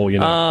 Aside from the whole,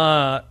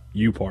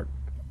 you part.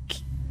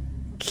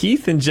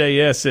 Keith and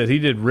JS said he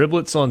did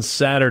riblets on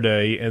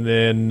Saturday, and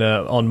then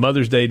on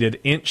Mother's Day did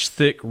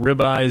inch-thick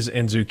ribeyes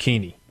and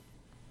zucchini.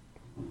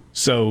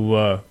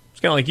 So it's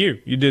kind of like you.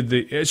 You did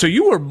the. So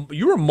you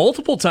were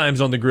multiple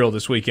times on the grill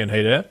this weekend,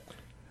 hey Dad?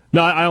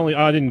 No,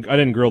 I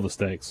didn't grill the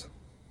steaks.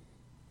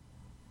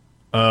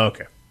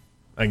 Okay,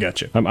 I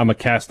got you. I'm a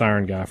cast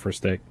iron guy for a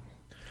steak.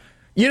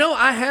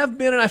 I have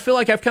been, and I feel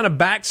like I've kind of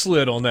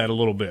backslid on that a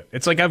little bit.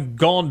 It's like I've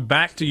gone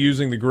back to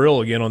using the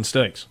grill again on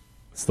steaks.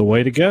 It's the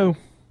way to go.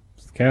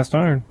 It's the cast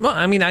iron. Well,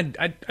 I mean,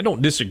 I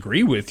don't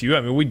disagree with you.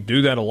 I mean, we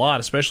do that a lot,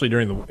 especially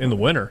in the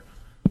winter.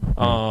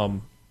 I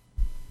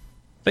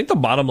think the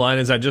bottom line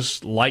is I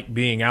just like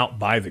being out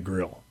by the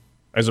grill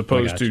as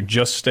opposed to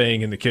just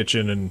staying in the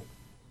kitchen and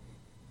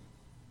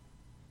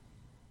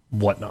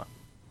whatnot.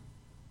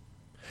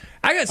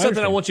 I got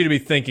something I want you to be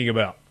thinking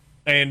about.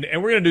 And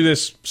we're going to do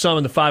this some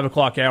in the 5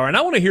 o'clock hour. And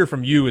I want to hear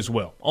from you as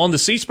well. On the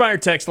C Spire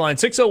text line,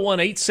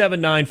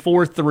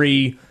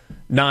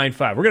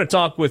 601-879-4395. We're going to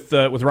talk with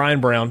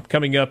Ryan Brown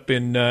coming up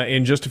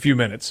in just a few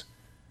minutes.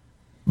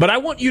 But I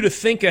want you to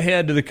think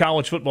ahead to the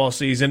college football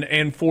season.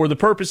 And for the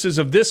purposes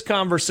of this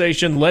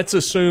conversation, let's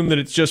assume that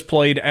it's just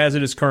played as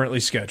it is currently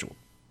scheduled.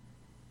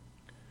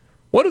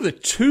 What are the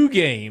two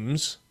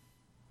games?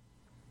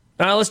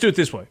 Let's do it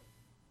this way.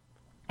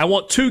 I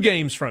want two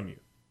games from you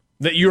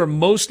that you are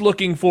most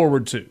looking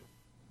forward to.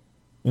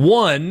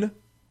 One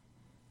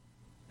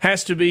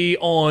has to be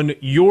on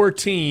your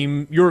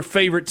team, your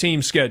favorite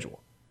team schedule.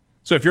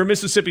 So if you're a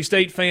Mississippi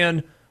State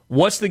fan,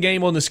 what's the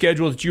game on the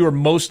schedule that you are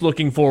most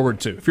looking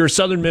forward to? If you're a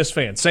Southern Miss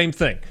fan, same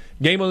thing.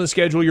 Game on the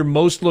schedule you're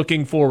most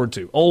looking forward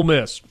to. Ole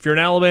Miss. If you're an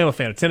Alabama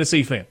fan, a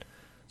Tennessee fan.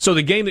 So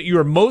the game that you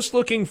are most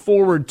looking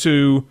forward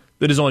to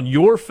that is on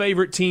your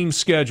favorite team's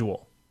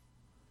schedule,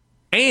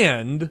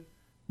 and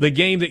the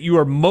game that you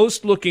are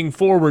most looking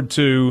forward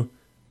to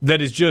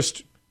that is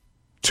just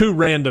two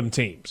random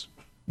teams,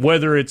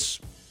 whether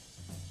it's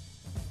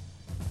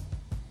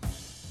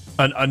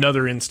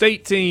another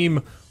in-state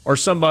team or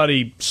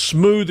somebody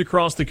smooth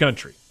across the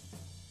country.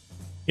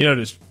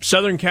 Does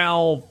Southern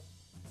Cal,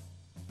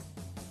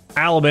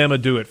 Alabama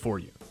do it for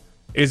you?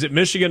 Is it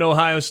Michigan,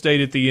 Ohio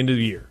State at the end of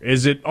the year?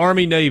 Is it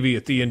Army, Navy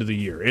at the end of the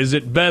year? Is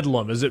it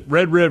Bedlam? Is it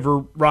Red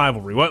River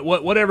rivalry?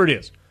 Whatever it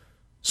is.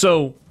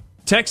 So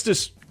text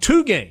us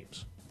two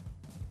games.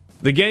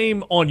 The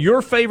game on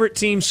your favorite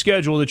team's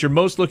schedule that you're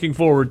most looking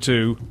forward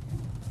to,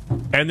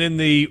 and then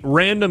the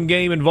random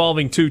game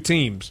involving two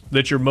teams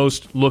that you're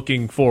most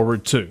looking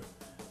forward to.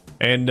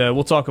 And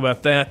we'll talk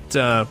about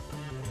that.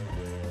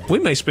 We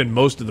may spend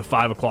most of the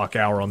 5 o'clock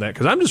hour on that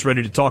because I'm just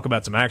ready to talk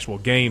about some actual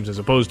games as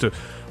opposed to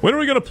when are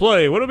we going to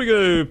play, what are we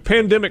going to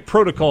pandemic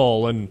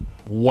protocol and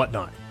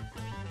whatnot.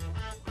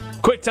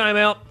 Quick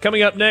timeout.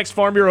 Coming up next,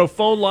 Farm Bureau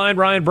phone line.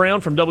 Ryan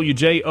Brown from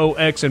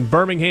WJOX in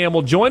Birmingham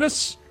will join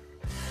us.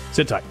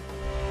 Sit tight.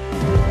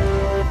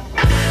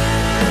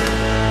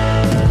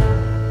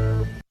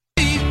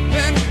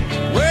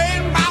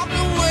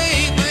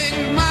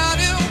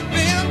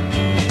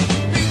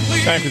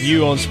 Back with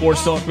you on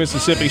Sports Talk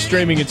Mississippi,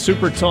 streaming at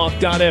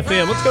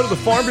supertalk.fm. Let's go to the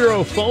Farm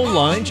Bureau phone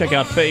line. Check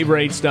out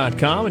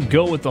favorites.com and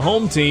go with the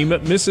home team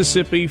at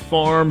Mississippi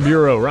Farm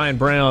Bureau. Ryan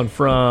Brown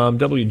from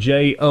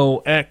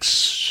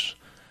WJOX.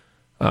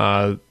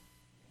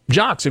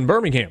 Jocks in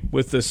Birmingham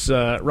with us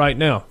right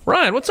now.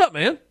 Ryan, what's up,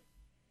 man?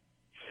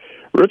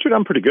 Richard,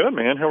 I'm pretty good,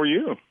 man. How are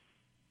you?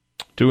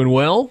 Doing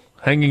well,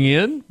 hanging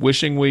in,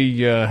 wishing we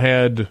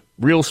had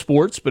real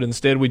sports, but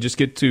instead we just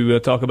get to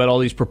talk about all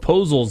these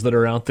proposals that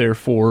are out there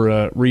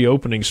for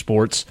reopening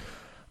sports.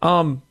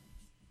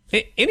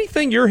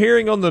 Anything you're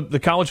hearing on the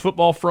college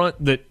football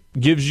front that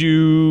gives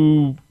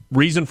you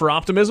reason for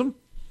optimism?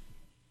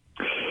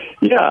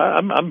 Yeah,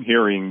 I'm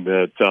hearing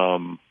that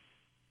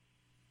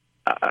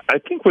I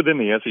think within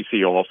the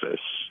SEC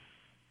office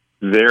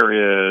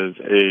there's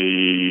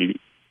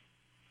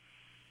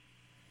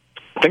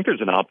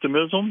an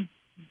optimism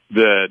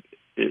that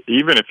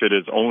even if it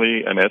is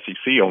only an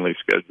SEC-only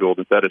schedule,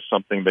 that is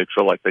something they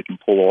feel like they can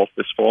pull off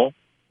this fall.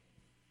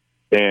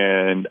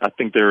 And I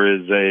think there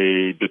is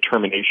a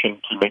determination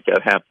to make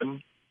that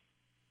happen.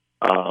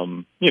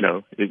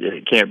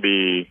 It can't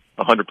be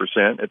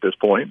 100% at this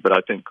point, but I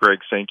think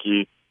Greg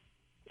Sankey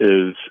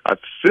is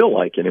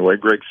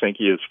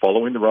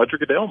following the Roger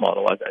Goodell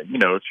model.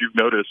 If you've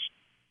noticed,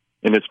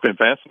 and it's been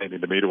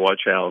fascinating to me to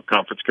watch how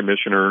conference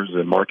commissioners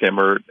and Mark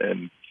Emmert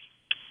and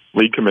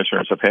league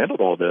commissioners have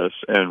handled all this,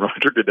 and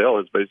Roger Goodell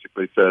has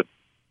basically said,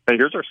 hey,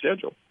 here's our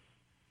schedule.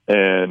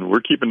 And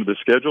we're keeping to the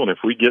schedule, and if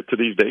we get to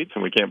these dates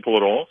and we can't pull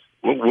it off,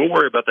 we'll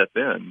worry about that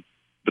then.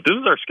 But this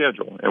is our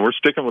schedule, and we're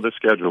sticking with this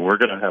schedule. We're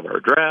going to have our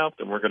draft,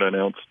 and we're going to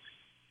announce,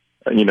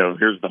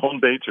 here's the home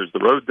dates, here's the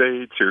road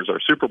dates, here's our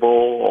Super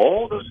Bowl,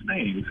 all those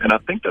things. And I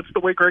think that's the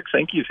way Greg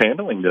Sankey is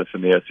handling this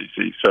in the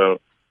SEC.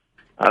 So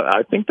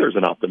I think there's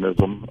an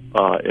optimism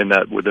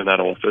within that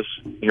office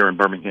here in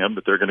Birmingham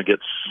that they're going to get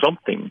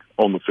something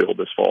on the field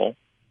this fall.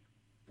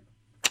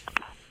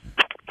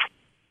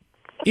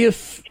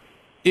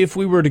 If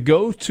we were to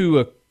go to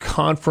a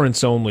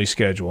conference-only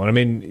schedule, and I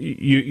mean,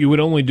 you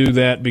would only do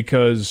that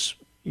because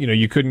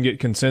you couldn't get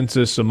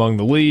consensus among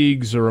the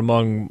leagues or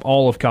among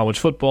all of college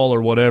football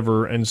or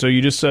whatever, and so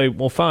you just say,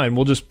 well, fine,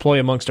 we'll just play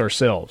amongst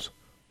ourselves.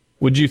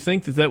 Would you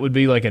think that would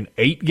be like an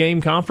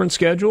 8-game conference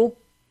schedule?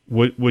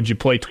 Would you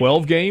play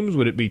 12 games?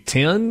 Would it be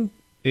 10?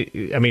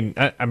 I mean,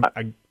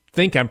 I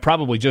think I'm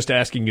probably just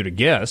asking you to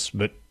guess,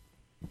 but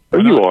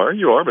you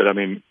are. But I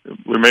mean,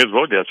 we may as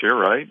well guess here,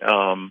 right?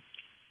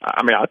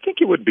 I think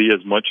it would be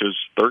as much as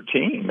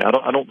 13.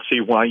 I don't see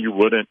why you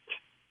wouldn't.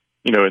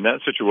 In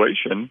that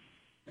situation,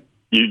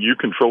 you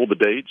control the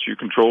dates, you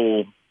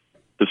control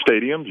the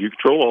stadiums, you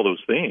control all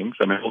those things.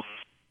 I mean,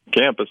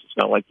 campus. It's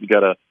not like you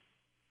got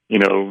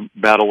to,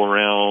 battle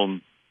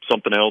around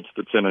something else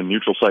that's in a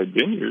neutral site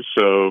venue.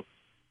 So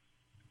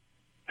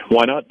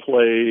why not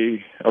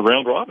play a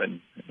round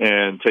robin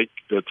and take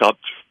the top?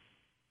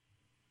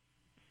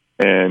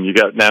 And you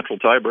got natural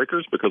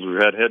tiebreakers because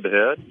we've had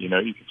head-to-head. You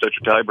can set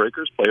your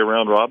tiebreakers, play a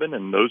round robin,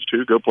 and those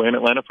two go play in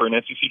Atlanta for an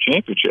SEC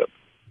championship.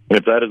 And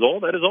if that is all,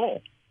 that is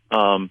all.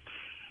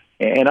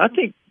 And I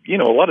think,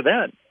 a lot of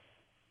that,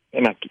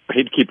 and I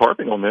hate to keep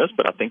harping on this,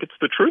 but I think it's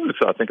the truth.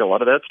 I think a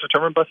lot of that's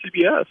determined by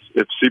CBS.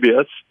 If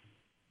CBS,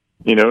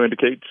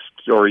 indicates,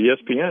 or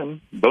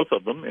ESPN, both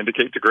of them,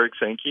 indicate to Greg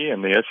Sankey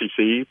and the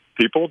SEC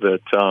people that,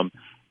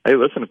 hey,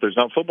 listen, if there's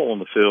not football on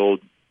the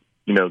field,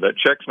 that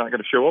check's not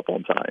going to show up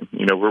on time.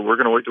 We're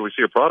going to wait till we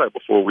see a product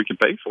before we can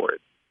pay for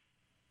it.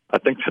 I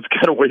think that's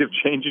kind of a way of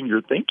changing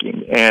your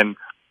thinking. And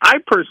I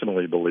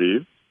personally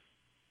believe,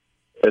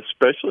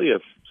 especially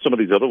if some of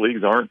these other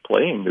leagues aren't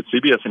playing, that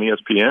CBS and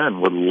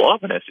ESPN would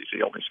love an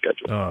SEC-only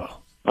schedule.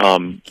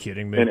 Oh,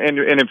 kidding me. And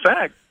in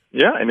fact,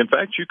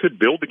 you could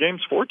build the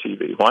games for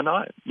TV. Why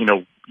not?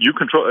 You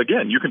control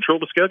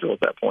the schedule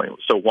at that point.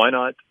 So why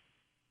not,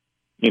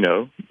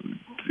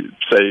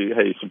 say,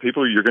 hey, some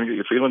people, you're going to get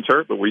your feelings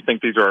hurt, but we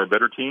think these are our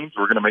better teams.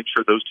 We're going to make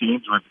sure those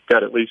teams, we've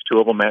got at least 2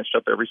 of them matched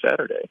up every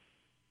Saturday.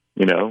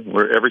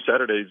 Where every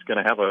Saturday is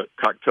going to have a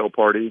cocktail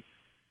party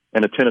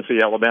and a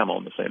Tennessee-Alabama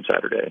on the same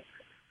Saturday.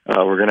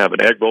 We're going to have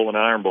an Egg Bowl and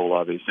an Iron Bowl,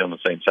 obviously, on the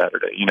same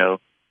Saturday.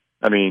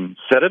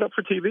 Set it up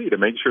for TV to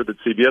make sure that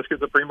CBS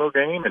gets a primo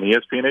game and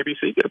ESPN,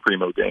 ABC get a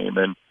primo game.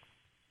 And,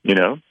 you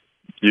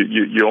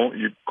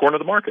corner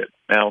the market.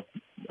 Now,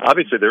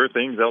 obviously, there are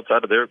things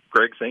outside of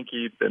Greg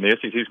Sankey and the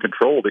SEC's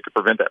control that could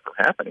prevent that from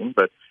happening.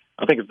 But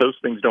I think if those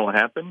things don't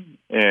happen,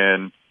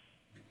 and,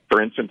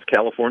 for instance,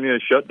 California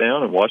is shut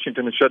down and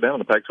Washington is shut down,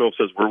 and the Pac-12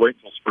 says we're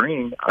waiting until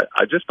spring,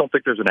 I just don't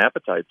think there's an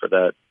appetite for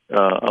that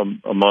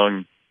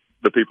among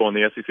the people in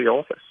the SEC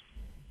office.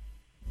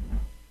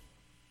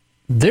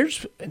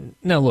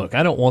 Now, look,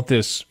 I don't want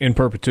this in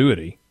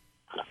perpetuity,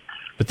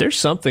 but there's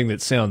something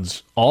that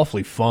sounds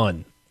awfully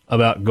fun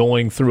about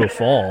going through a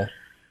fall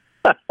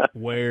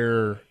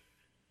where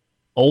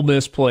Ole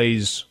Miss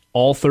plays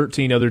all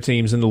 13 other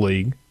teams in the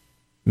league.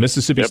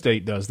 Mississippi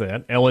State does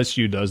that.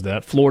 LSU does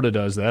that. Florida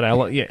does that.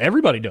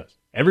 Everybody does.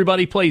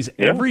 Everybody plays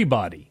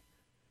everybody.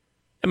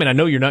 I mean, I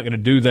know you're not going to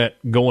do that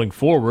going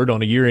forward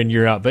on a year-in,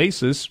 year-out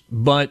basis,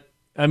 but,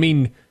 I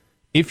mean,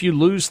 if you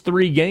lose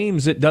 3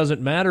 games, it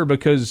doesn't matter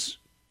because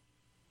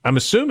I'm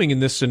assuming in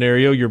this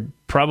scenario you're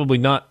probably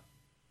not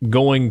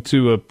going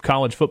to a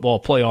college football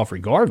playoff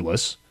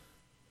regardless.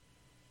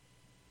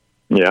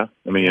 Yeah,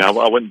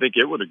 I wouldn't think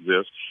it would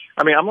exist.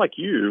 I'm like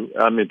you.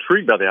 I'm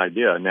intrigued by the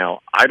idea. Now,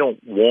 I don't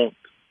want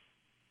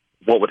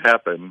what would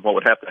have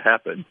to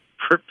happen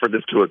for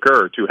this to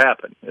occur to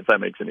happen, if that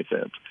makes any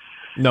sense.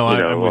 No,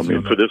 I'm with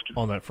you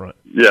on that front.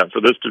 Yeah,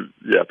 for this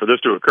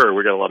to occur,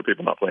 we got a lot of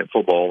people not playing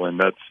football, and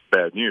that's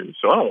bad news.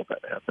 So I don't want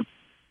that to happen.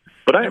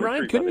 But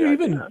Ryan, couldn't you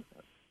even?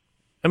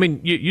 I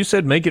mean, you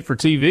said make it for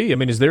TV. I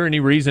mean, is there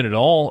any reason at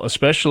all,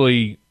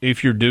 especially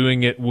if you're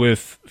doing it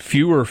with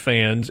fewer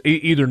fans,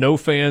 either no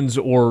fans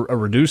or a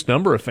reduced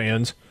number of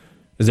fans?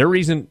 Is there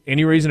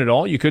any reason at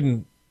all you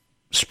couldn't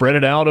spread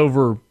it out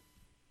over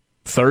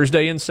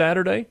Thursday and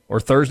Saturday, or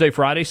Thursday,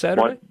 Friday,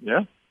 Saturday?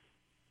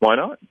 Why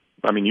not?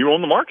 You own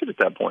the market at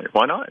that point.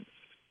 Why not?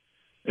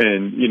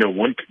 And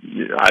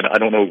I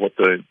don't know what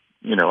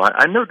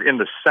I know in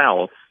the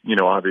South,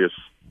 obvious.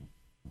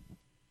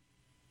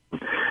 I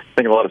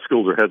think a lot of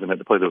schools are hesitant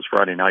to play those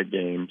Friday night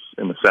games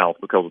in the South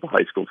because of the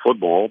high school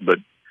football, but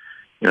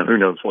who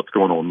knows what's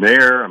going on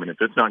there.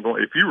 If it's not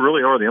going, if you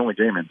really are the only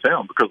game in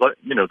town, because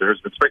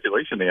there's been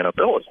speculation the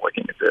NFL is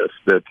looking at this,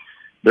 that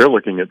they're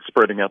looking at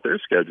spreading out their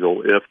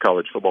schedule if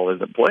college football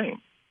isn't playing.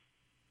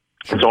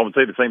 So I would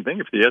say the same thing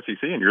if the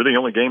SEC and you're the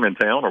only game in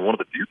town or one of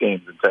the few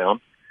games in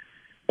town.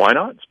 Why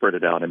not spread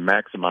it out and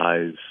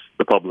maximize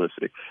the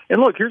publicity?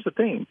 And look, here's the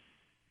thing.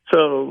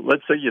 So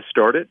let's say you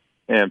start it,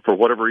 and for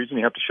whatever reason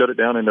you have to shut it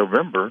down in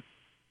November.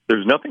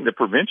 There's nothing that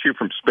prevents you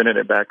from spinning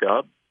it back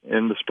up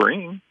in the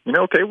spring.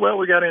 Okay, well,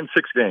 we got in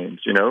 6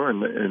 games,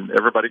 and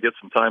everybody gets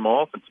some time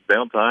off and some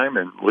downtime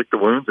and lick the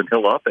wounds and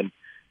heal up, and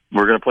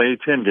we're going to play a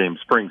 10-game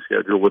spring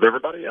schedule with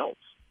everybody else.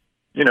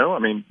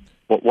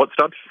 What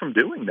stops you from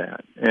doing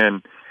that?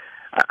 And,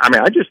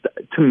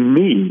 to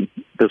me,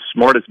 the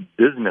smartest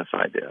business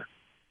idea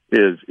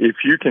is if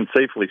you can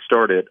safely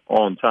start it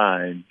on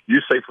time, you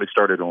safely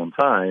start it on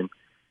time,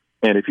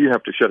 and if you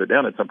have to shut it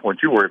down at some point,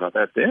 you worry about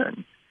that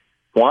then.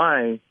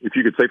 Why, if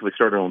you could safely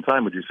start it on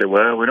time, would you say,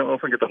 well, we don't know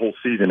if we can get the whole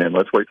season in,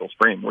 let's wait till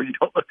spring? Well, you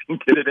don't know if you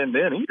can get it in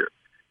then either.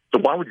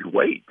 So why would you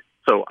wait?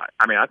 So,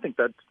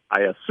 I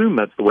assume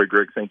that's the way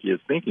Greg Sankey is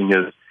thinking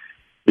is,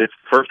 if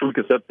first week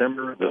of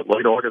September, the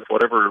late August,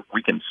 whatever,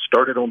 we can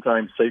start it on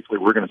time safely,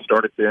 we're going to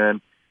start it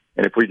then.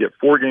 And if we get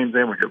 4 games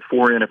in, we get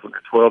 4 in. If we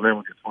get 12 in,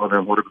 we get 12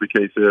 in. Whatever the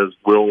case is,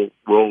 we'll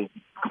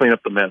clean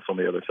up the mess on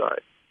the other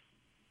side.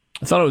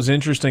 I thought it was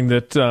interesting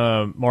that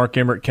Mark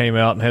Emmert came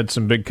out and had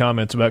some big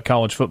comments about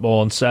college football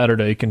on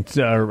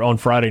on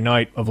Friday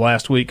night of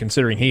last week,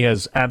 considering he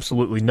has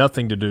absolutely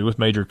nothing to do with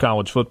major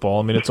college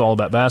football. It's all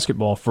about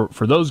basketball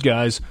for those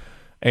guys.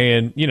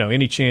 And,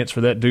 any chance for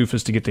that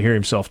doofus to get to hear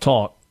himself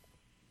talk.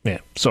 Yeah,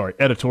 sorry,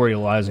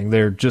 editorializing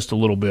there just a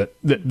little bit.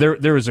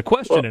 There is a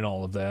question in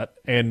all of that,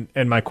 and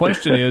my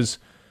question is,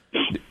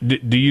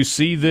 do you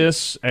see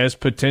this as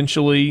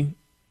potentially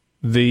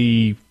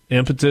the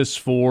impetus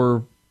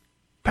for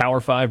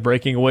Power 5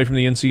 breaking away from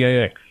the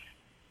NCAA?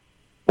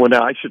 Well,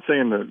 now I should say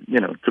to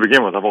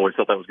begin with, I've always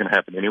thought that was going to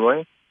happen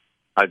anyway.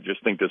 I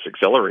just think this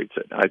accelerates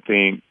it. I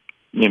think,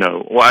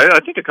 I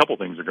think a couple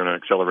things are going to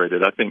accelerate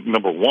it. I think,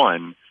 number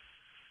one,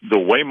 the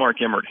way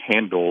Mark Emmert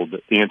handled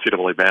the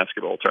NCAA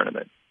basketball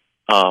tournament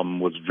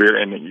was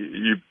very, and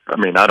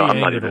I'm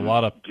not even a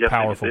lot of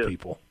powerful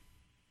people.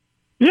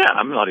 Yeah,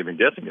 I'm not even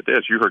guessing at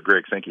this. You heard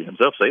Greg Sankey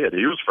himself say it.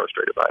 He was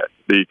frustrated by it.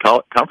 The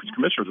conference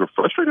commissioners were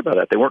frustrated by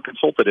that. They weren't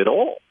consulted at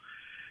all.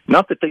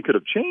 Not that they could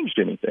have changed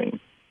anything,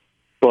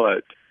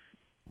 but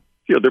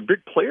they're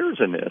big players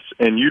in this,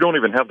 and you don't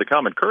even have the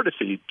common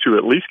courtesy to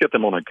at least get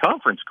them on a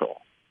conference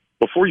call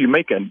before you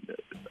make an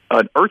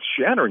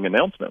earth-shattering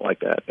announcement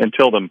like that and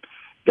tell them,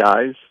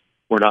 guys,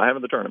 we're not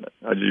having the tournament.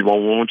 I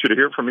want you to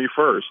hear from me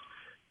first.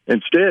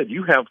 Instead,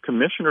 you have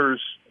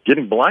commissioners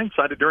getting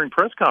blindsided during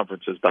press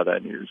conferences by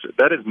that news.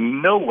 That is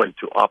no way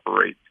to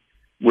operate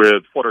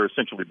with what are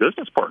essentially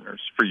business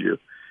partners for you.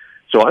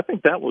 So I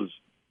think that was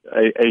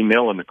a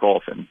nail in the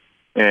coffin.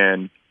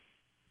 And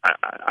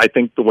I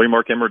think the way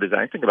Mark Emmert is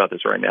acting about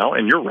this right now,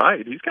 and you're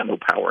right, he's got no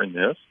power in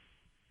this.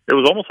 It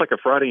was almost like a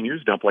Friday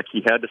news dump, like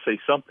he had to say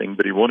something,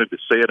 but he wanted to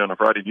say it on a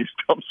Friday news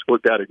dump, so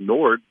it got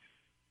ignored.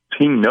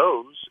 He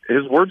knows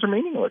his words are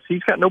meaningless.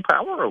 He's got no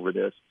power over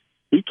this.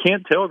 He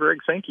can't tell Greg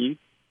Sankey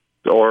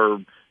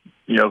or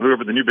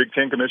whoever the new Big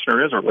Ten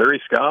commissioner is, or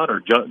Larry Scott or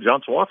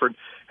John Swofford,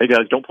 hey,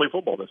 guys, don't play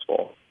football this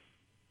fall.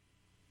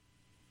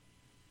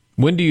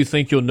 When do you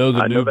think you'll know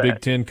the new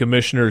Big Ten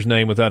commissioner's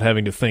name without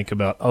having to think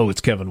about,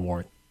 it's Kevin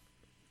Warren?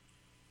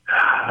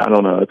 I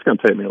don't know. It's going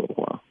to take me a little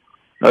while.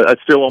 I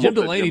still almost Jim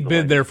Delaney's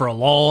been there for a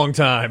long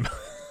time.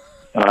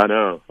 I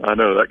know.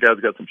 That guy's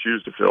got some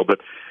shoes to fill, but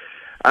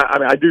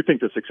I do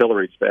think this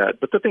accelerates that.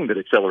 But the thing that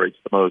accelerates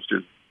the most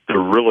is the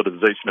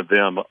realization of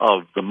them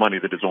of the money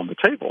that is on the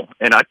table.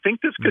 And I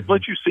think this could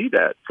let you see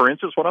that. For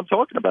instance, what I'm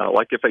talking about,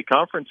 like if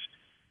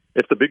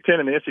the Big Ten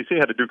and the SEC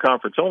had to do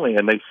conference only,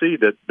 and they see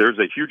that there's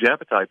a huge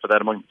appetite for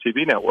that among the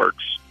TV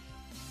networks,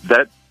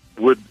 that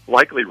would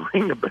likely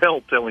ring a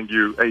bell telling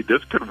you, hey,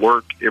 this could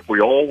work if we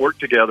all work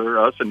together,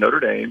 us and Notre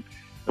Dame,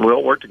 and we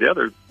all work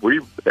together.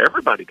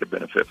 Everybody could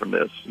benefit from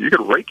this. You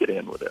could rake it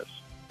in with this.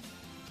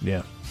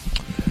 Yeah.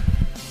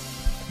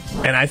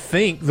 And I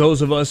think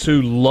those of us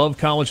who love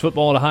college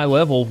football at a high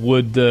level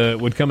would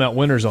come out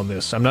winners on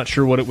this. I'm not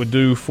sure what it would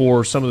do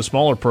for some of the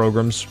smaller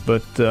programs,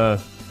 but I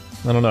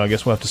don't know. I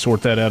guess we'll have to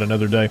sort that out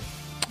another day.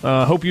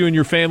 Hope you and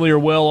your family are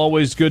well.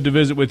 Always good to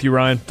visit with you,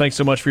 Ryan. Thanks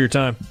so much for your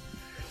time.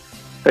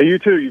 Hey, you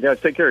too. You guys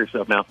take care of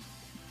yourself now.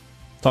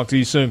 Talk to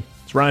you soon.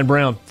 It's Ryan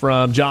Brown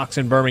from Jocks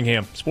in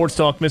Birmingham. Sports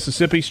Talk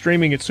Mississippi,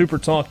 streaming at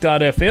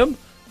supertalk.fm.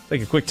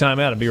 Take a quick time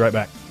out and be right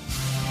back.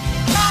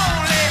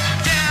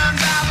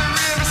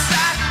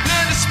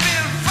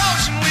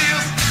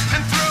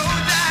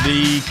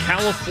 The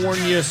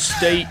California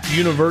State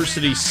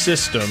University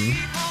system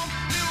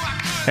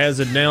has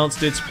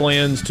announced its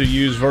plans to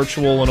use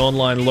virtual and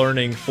online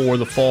learning for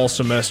the fall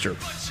semester.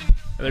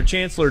 And their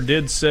chancellor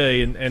did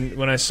say, and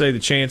when I say the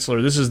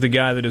chancellor, this is the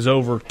guy that is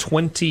over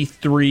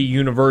 23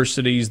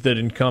 universities that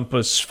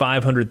encompass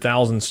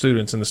 500,000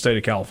 students in the state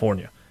of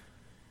California.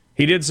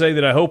 He did say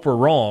that I hope we're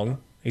wrong.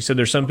 He said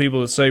there's some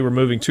people that say we're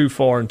moving too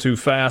far and too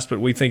fast, but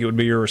we think it would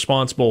be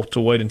irresponsible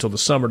to wait until the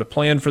summer to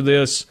plan for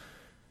this.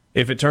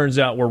 If it turns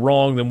out we're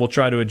wrong, then we'll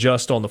try to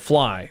adjust on the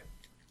fly.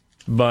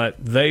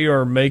 but they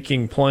are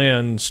making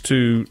plans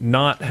to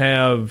not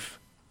have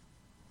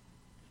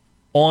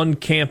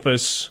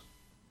on-campus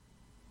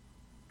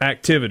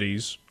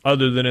activities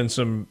other than in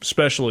some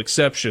special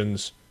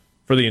exceptions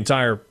for the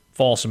entire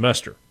fall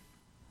semester.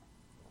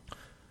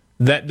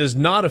 That does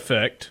not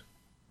affect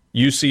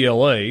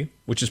UCLA,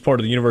 which is part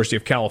of the University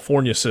of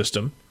California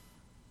system,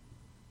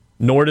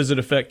 nor does it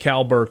affect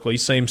Cal Berkeley,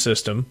 same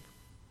system,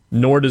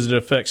 nor does it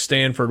affect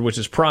Stanford, which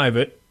is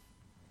private,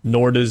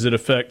 nor does it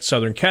affect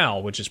Southern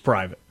Cal, which is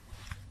private.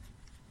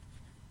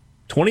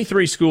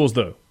 23 schools,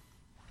 though.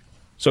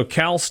 So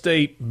Cal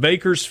State,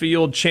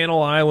 Bakersfield,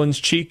 Channel Islands,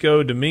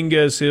 Chico,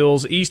 Dominguez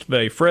Hills, East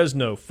Bay,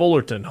 Fresno,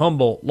 Fullerton,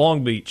 Humboldt,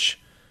 Long Beach,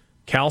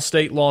 Cal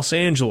State Los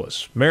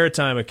Angeles,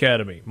 Maritime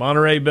Academy,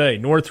 Monterey Bay,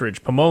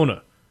 Northridge,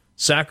 Pomona,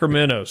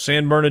 Sacramento,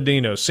 San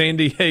Bernardino, San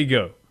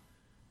Diego,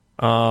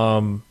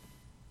 San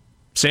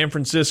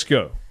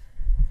Francisco,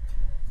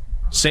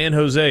 San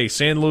Jose,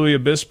 San Luis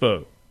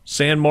Obispo,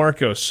 San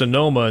Marcos,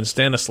 Sonoma, and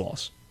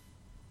Stanislaus.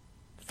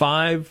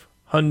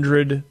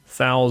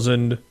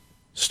 500,000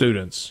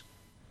 students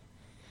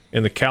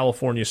in the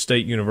California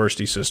State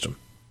University system.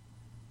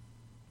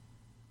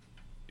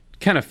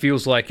 Kind of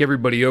feels like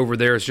everybody over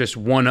there is just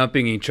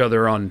one-upping each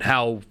other on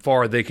how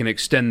far they can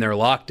extend their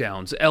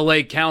lockdowns.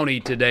 L.A. County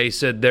today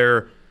said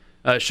their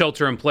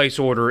shelter-in-place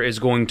order is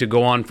going to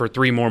go on for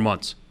 3 more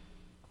months.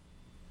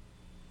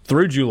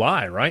 Through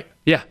July, right?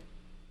 Yeah.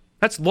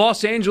 That's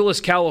Los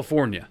Angeles,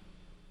 California.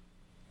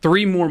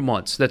 3 more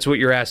months. That's what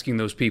you're asking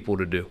those people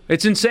to do.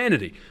 It's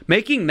insanity.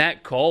 Making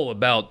that call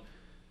about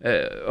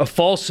a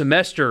fall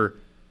semester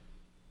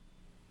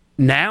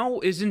now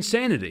is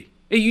insanity.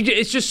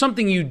 It's just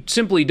something you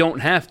simply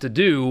don't have to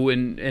do,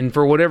 and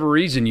for whatever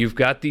reason, you've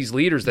got these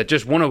leaders that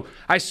just want to,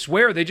 I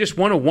swear, they just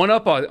want to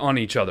one-up on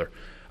each other.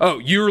 Oh,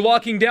 you're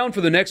locking down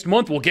for the next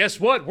month? Well, guess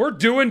what? We're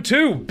doing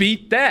too.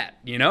 Beat that,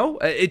 you know?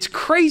 It's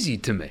crazy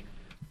to me.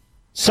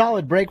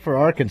 Solid break for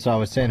Arkansas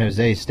with San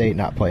Jose State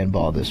not playing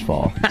ball this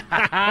fall.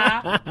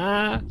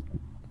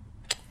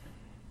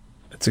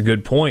 That's a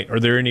good point. Are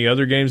there any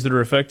other games that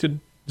are affected?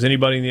 Does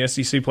anybody in the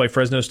SEC play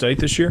Fresno State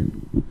this year?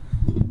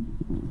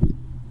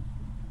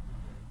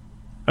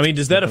 I mean,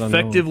 does that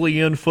effectively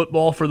end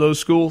football for those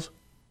schools?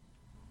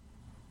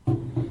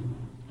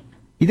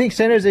 You think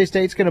San Jose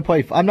State's going to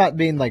play? I'm not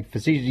being like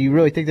facetious. Do you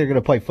really think they're going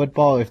to play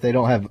football if they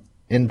don't have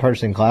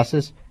in-person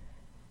classes?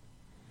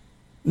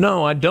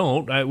 No, I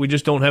don't. We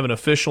just don't have an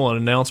official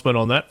announcement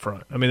on that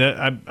front. I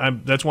mean,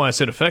 that's why I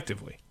said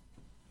effectively.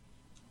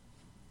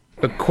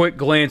 A quick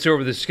glance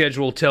over the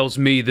schedule tells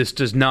me this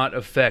does not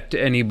affect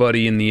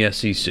anybody in the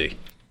SEC.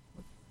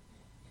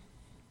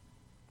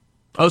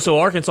 Oh, so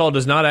Arkansas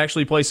does not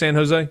actually play San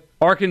Jose?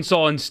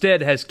 Arkansas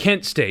instead has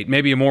Kent State,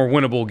 maybe a more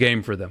winnable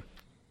game for them.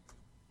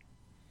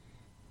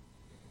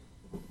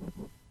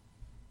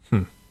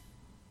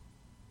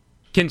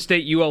 Kent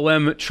State,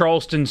 ULM,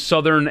 Charleston,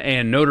 Southern,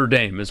 and Notre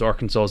Dame is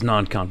Arkansas's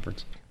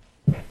non-conference.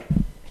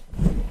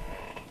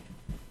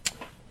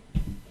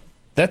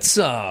 That's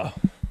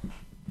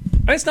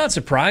it's not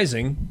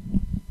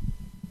surprising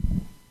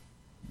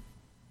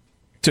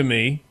to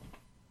me,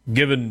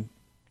 given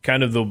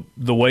kind of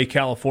the way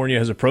California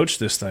has approached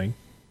this thing.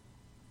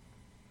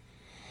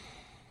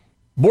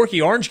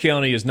 Borky, Orange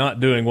County is not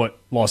doing what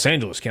Los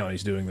Angeles County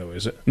is doing, though,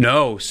 is it?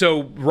 No.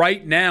 So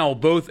right now,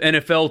 both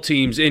NFL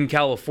teams in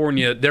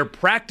California, their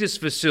practice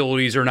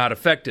facilities are not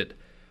affected.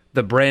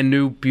 The brand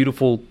new,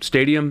 beautiful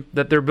stadium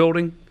that they're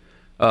building,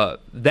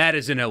 that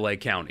is in L.A.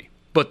 County.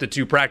 But the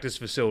 2 practice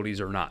facilities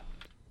are not.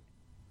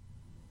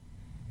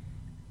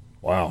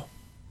 Wow.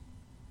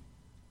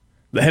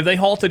 Have they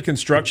halted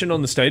construction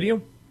on the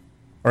stadium?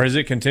 Or has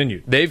it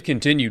continued? They've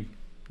continued.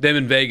 Them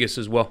in Vegas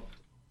as well.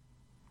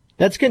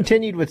 That's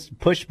continued with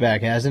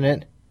pushback, hasn't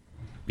it?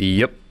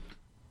 Yep.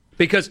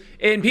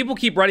 And people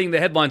keep writing the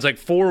headlines like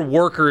 4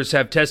 workers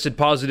have tested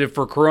positive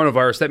for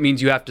coronavirus. That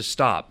means you have to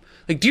stop.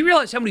 Like, do you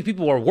realize how many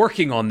people are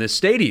working on this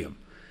stadium?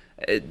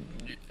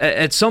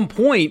 At some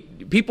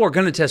point, people are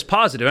going to test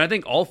positive. And I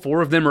think all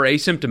 4 of them are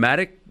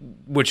asymptomatic,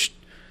 which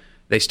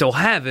they still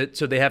have it,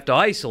 so they have to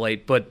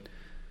isolate. But,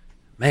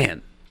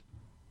 man.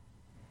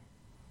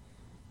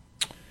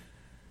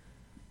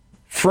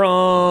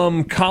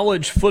 From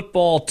College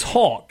Football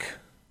Talk,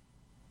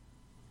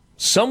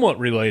 somewhat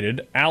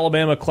related,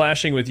 Alabama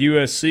clashing with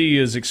USC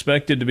is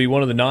expected to be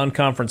one of the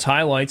non-conference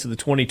highlights of the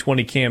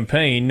 2020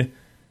 campaign.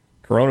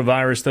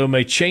 Coronavirus, though,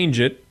 may change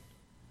it.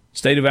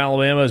 State of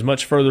Alabama is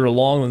much further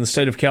along than the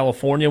state of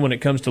California when it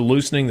comes to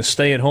loosening the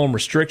stay-at-home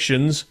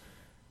restrictions,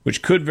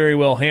 which could very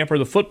well hamper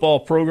the football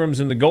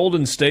programs in the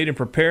Golden State in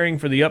preparing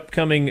for the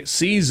upcoming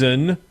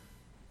season.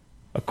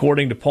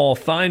 According to Paul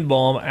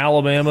Feinbaum,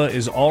 Alabama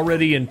is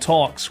already in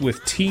talks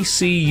with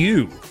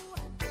TCU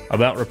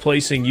about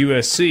replacing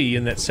USC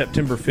in that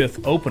September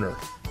 5th opener.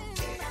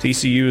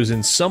 TCU is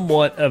in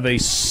somewhat of a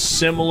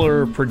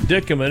similar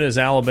predicament as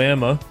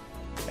Alabama,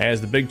 as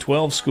the Big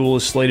 12 school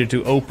is slated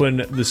to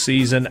open the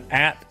season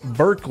at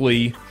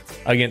Berkeley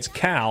against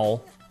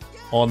Cal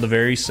on the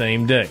very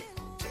same day.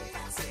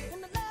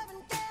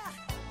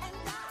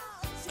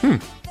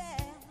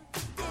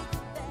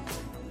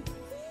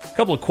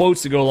 couple of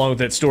quotes to go along with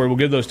that story. We'll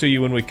give those to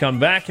you when we come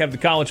back. Have the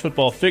college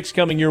football fix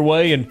coming your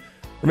way. And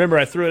remember,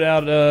 I threw it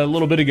out a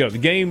little bit ago. The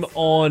game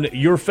on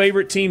your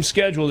favorite team's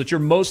schedule that you're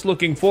most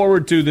looking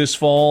forward to this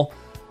fall,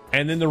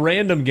 and then the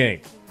random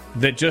game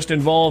that just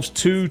involves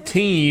two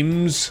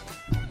teams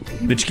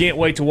that you can't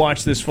wait to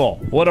watch this fall.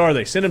 What are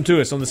they? Send them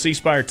to us on the C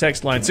Spire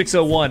text line,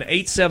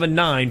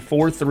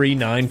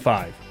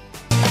 601-879-4395.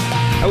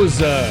 I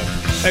was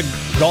at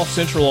Golf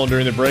Central on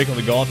during the break on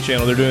the Golf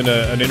Channel. They're doing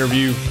an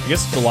interview. I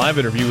guess it's a live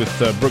interview with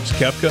Brooks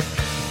Koepka.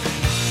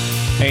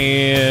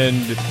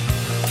 And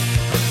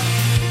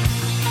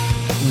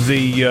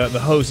the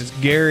host is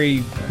Gary,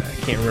 I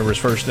can't remember his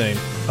first name,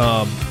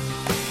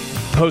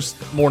 host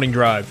Morning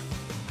Drive.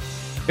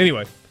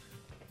 Anyway,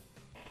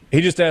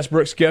 he just asked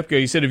Brooks Koepka,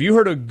 he said, have you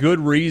heard a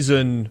good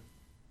reason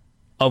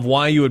of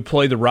why you would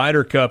play the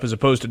Ryder Cup as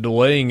opposed to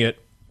delaying it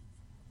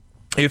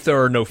if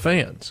there are no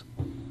fans?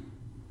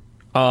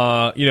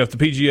 If the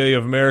PGA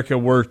of America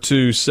were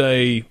to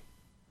say,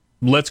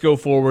 let's go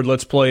forward,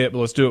 let's play it, but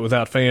let's do it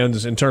without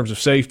fans in terms of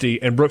safety,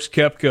 and Brooks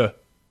Koepka,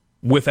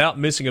 without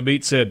missing a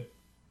beat, said,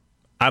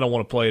 I don't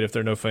want to play it if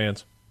there are no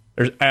fans.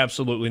 There's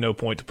absolutely no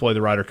point to play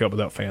the Ryder Cup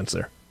without fans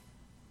there.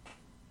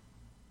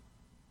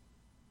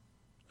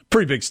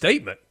 Pretty big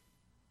statement.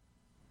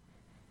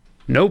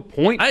 No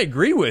point. I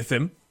agree with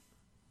him.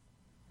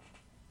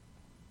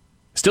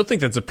 Still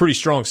think that's a pretty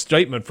strong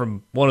statement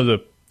from one of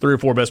the 3 or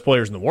 4 best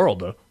players in the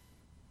world, though.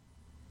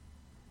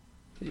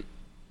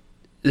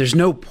 There's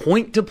no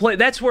point to play.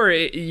 That's where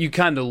you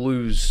kind of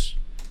lose.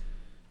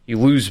 You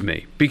lose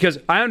me. Because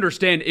I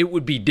understand it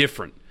would be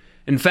different.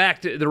 In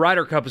fact, the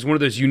Ryder Cup is one of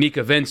those unique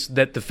events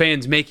that the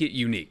fans make it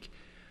unique.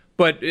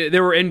 But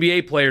there were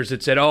NBA players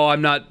that said, "Oh,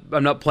 I'm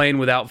not playing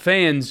without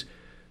fans."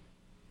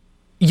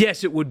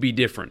 Yes, it would be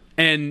different.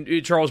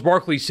 And Charles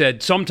Barkley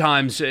said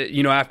sometimes,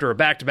 after a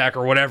back-to-back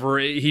or whatever,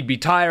 he'd be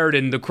tired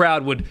and the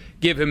crowd would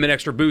give him an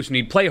extra boost and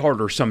he'd play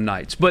harder some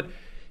nights. But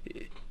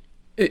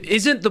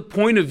isn't the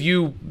point of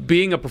you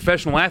being a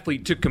professional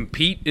athlete to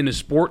compete in a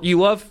sport you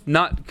love,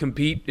 not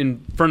compete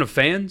in front of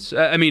fans?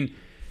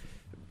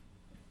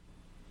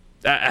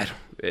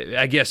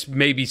 I guess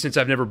maybe since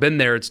I've never been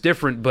there, it's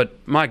different. But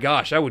my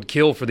gosh, I would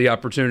kill for the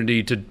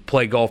opportunity to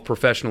play golf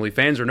professionally,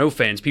 fans or no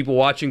fans, people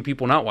watching,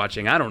 people not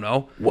watching. I don't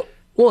know.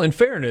 Well, in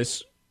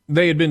fairness,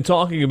 they had been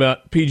talking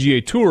about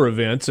PGA Tour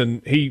events,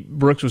 and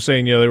Brooks was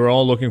saying, they were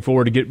all looking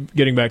forward to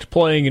getting back to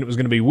playing, and it was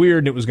going to be weird,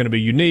 and it was going to be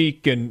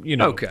unique, and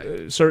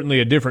certainly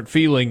a different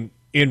feeling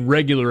in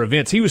regular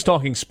events. He was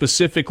talking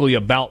specifically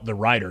about the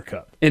Ryder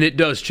Cup, and it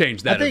does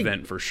change that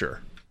event for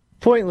sure.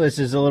 Pointless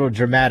is a little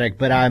dramatic,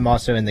 but I'm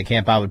also in the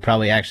camp. I would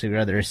probably actually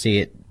rather see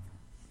it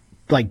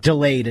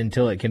delayed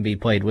until it can be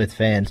played with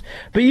fans.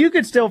 But you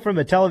could still, from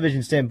a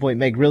television standpoint,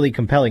 make really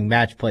compelling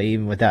match play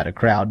even without a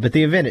crowd. But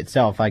the event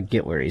itself, I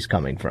get where he's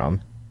coming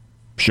from.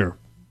 Sure.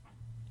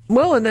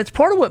 Well, and that's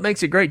part of what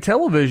makes it great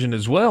television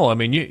as well. I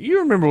mean,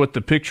 you remember what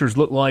the pictures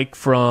look like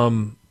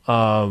from,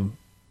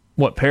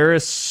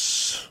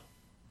 Paris?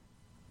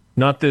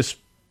 Not this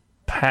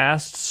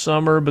past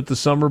summer, but the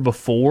summer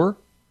before?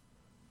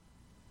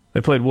 They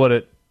played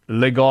at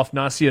Le Golf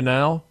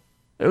National?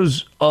 It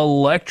was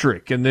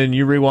electric. And then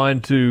you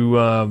rewind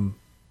to,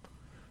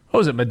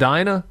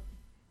 Medina?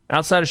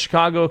 Outside of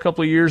Chicago a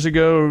couple of years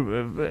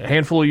ago, a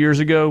handful of years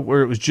ago,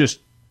 where it was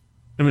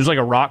like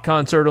a rock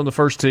concert on the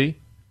first tee.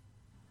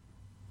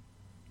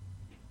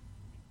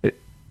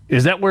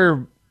 Is that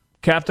where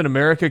Captain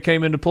America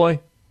came into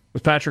play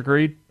with Patrick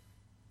Reed?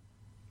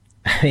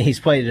 He's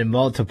played in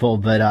multiple,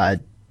 but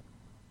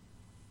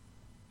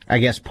I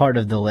guess part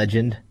of the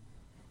legend.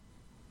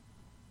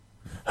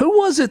 Who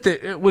was it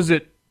that was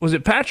it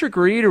Patrick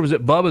Reed or was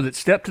it Bubba that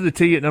stepped to the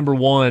tee at number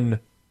 1,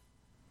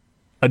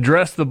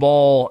 addressed the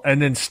ball,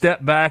 and then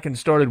stepped back and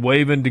started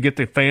waving to get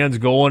the fans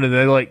going, and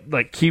they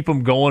like keep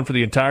them going for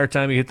the entire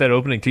time he hit that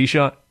opening tee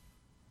shot?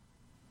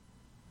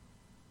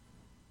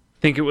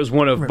 I think it was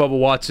one of Bubba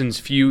Watson's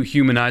few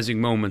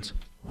humanizing moments.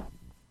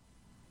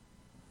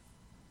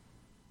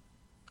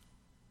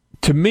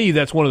 To me,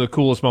 that's one of the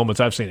coolest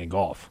moments I've seen in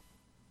golf.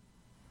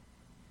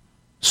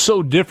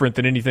 So different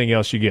than anything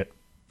else you get.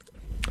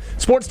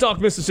 Sports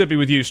Talk Mississippi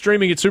with you,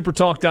 streaming at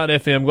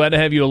supertalk.fm. Glad to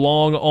have you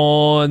along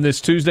on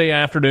this Tuesday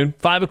afternoon,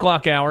 5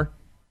 o'clock hour.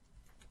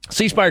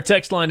 C Spire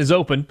text line is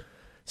open,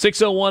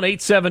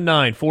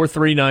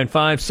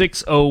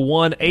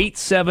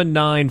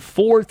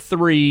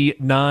 601-879-4395,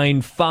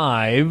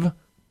 601-879-4395.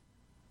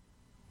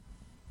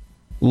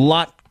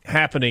 Lot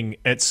happening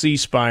at C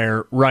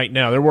Spire right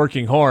now. They're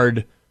working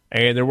hard,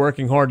 and they're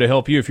working hard to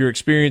help you if you're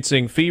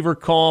experiencing fever,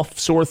 cough,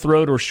 sore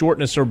throat, or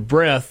shortness of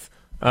breath.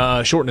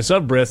 C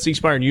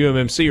Spire and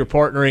UMMC are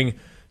partnering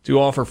to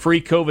offer free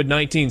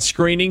COVID-19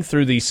 screening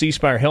through the C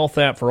Spire Health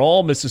app for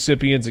all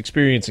Mississippians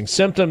experiencing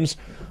symptoms.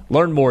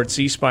 Learn more at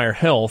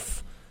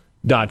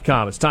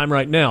cspirehealth.com. It's time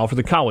right now for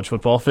the College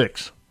Football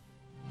Fix.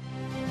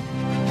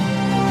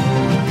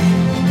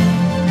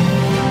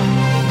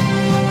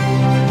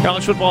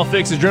 College Football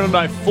Fix is driven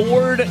by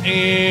Ford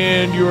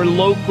and your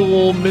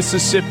local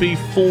Mississippi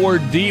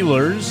Ford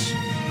dealers.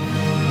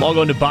 Log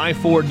on to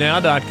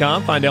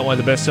buyfordnow.com. Find out why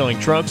the best-selling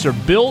trucks are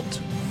built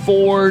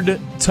Ford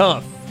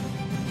tough.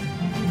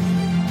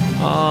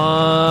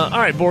 All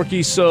right,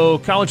 Borky, so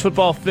college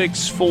football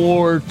fix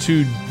for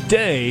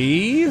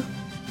today.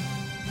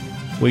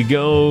 We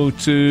go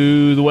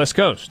to the West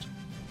Coast.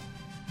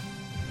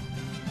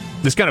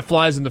 This kind of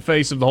flies in the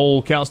face of the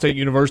whole Cal State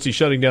University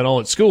shutting down all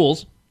its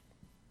schools.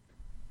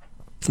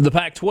 The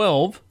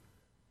Pac-12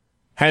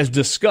 has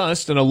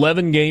discussed an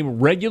 11-game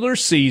regular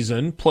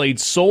season played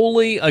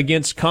solely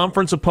against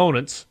conference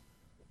opponents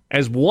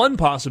as one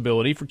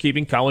possibility for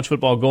keeping college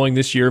football going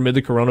this year amid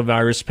the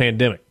coronavirus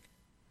pandemic.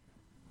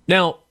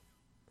 Now,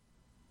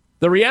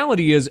 the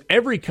reality is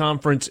every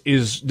conference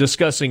is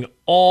discussing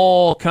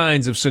all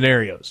kinds of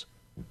scenarios.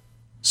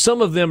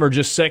 Some of them are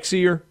just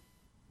sexier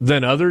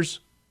than others,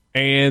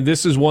 and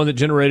this is one that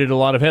generated a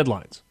lot of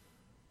headlines.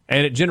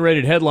 And it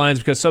generated headlines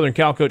because Southern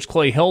Cal coach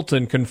Clay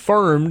Helton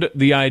confirmed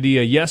the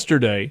idea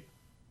yesterday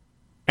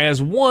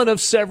as one of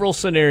several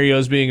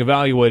scenarios being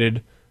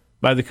evaluated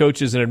by the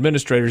coaches and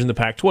administrators in the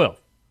Pac-12.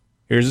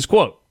 Here's his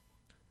quote.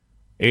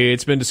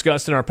 It's been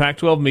discussed in our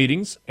Pac-12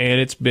 meetings,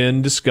 and it's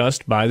been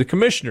discussed by the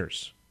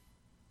commissioners.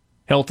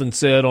 Helton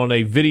said on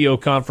a video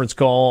conference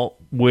call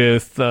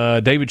with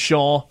David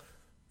Shaw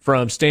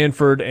from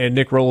Stanford and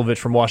Nick Rolovich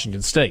from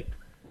Washington State.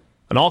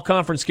 An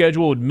all-conference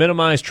schedule would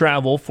minimize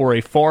travel for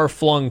a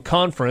far-flung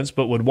conference,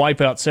 but would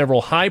wipe out several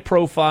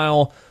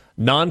high-profile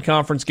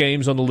non-conference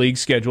games on the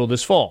league's schedule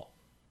this fall.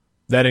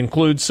 That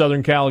includes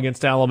Southern Cal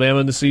against Alabama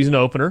in the season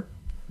opener.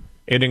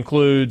 It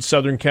includes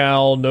Southern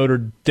Cal, Notre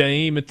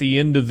Dame at the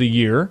end of the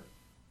year.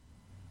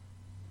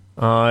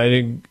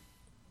 Who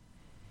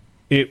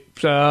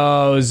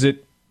does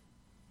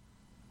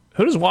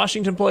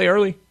Washington play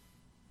early?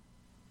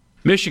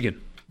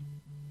 Michigan.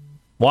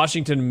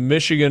 Washington,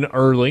 Michigan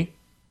early.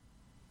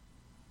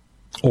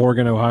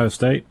 Oregon, Ohio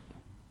State.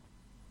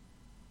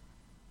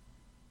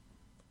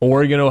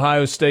 Oregon,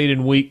 Ohio State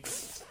in week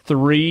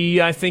 3,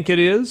 I think it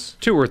is.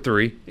 2 or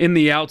 3 in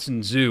the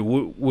Outson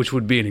Zoo, which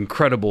would be an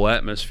incredible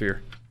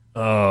atmosphere.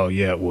 Oh,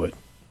 yeah, it would.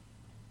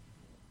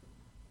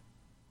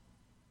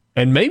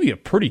 And maybe a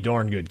pretty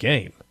darn good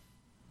game.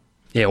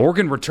 Yeah,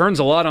 Oregon returns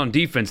a lot on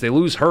defense. They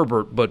lose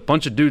Herbert, but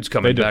bunch of dudes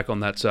coming back on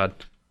that side.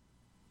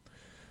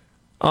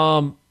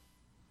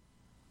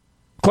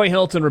 Clay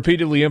Helton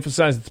repeatedly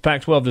emphasized that the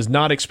Pac-12 does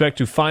not expect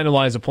to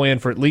finalize a plan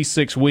for at least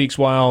 6 weeks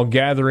while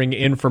gathering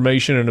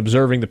information and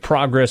observing the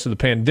progress of the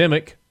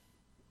pandemic.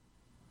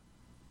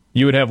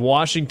 You would have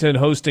Washington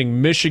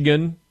hosting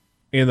Michigan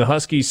in the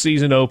Huskies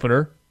season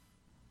opener.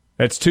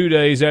 That's 2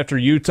 days after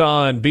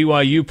Utah and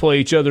BYU play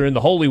each other in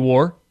the Holy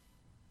War.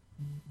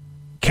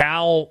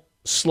 Cal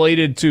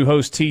slated to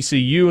host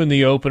TCU in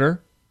the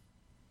opener.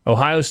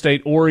 Ohio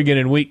State, Oregon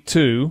in week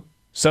 2.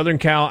 Southern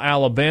Cal,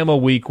 Alabama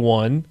week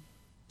 1.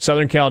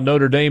 Southern Cal,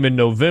 Notre Dame in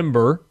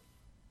November.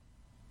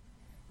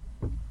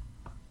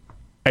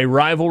 A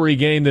rivalry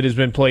game that has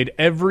been played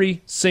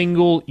every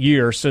single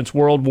year since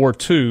World War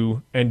II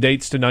and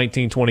dates to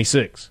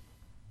 1926.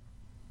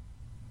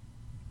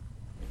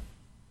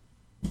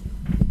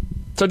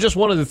 So just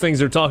one of the things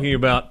they're talking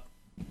about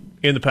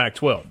in the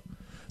Pac-12.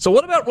 So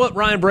what about what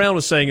Ryan Brown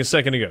was saying a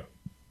second ago?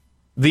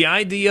 The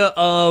idea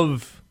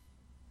of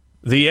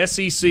the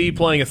SEC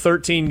playing a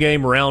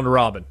 13-game round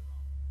robin.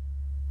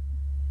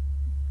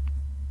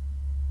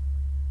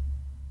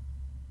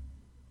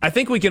 I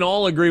think we can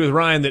all agree with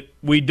Ryan that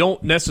we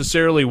don't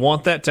necessarily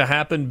want that to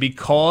happen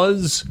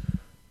because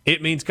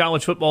it means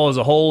college football as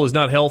a whole is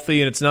not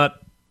healthy and it's not,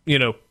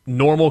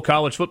 normal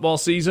college football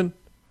season.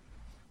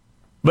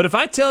 But if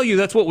I tell you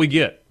that's what we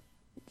get,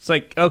 it's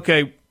like,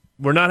 okay,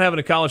 we're not having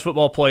a college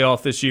football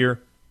playoff this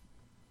year.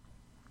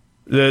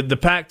 The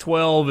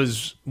Pac-12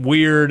 is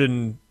weird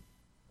and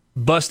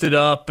busted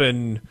up,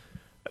 and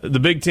the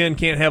Big Ten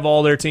can't have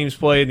all their teams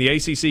play, and the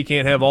ACC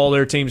can't have all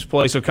their teams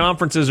play. So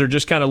conferences are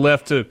just kind of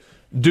left to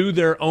do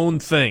their own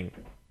thing.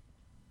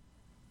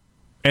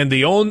 And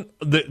the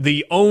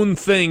own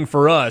thing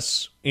for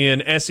us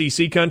in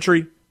SEC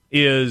country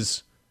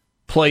is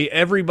play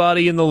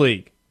everybody in the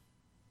league.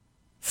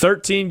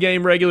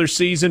 13-game regular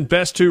season,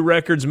 best 2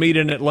 records meet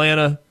in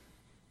Atlanta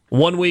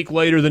 1 week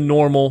later than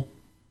normal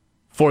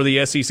for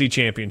the SEC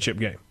championship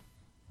game.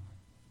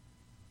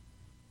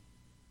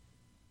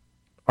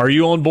 Are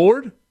you on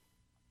board?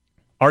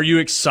 Are you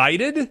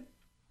excited?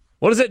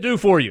 What does that do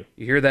for you?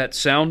 You hear that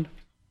sound?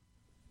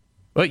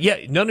 Well,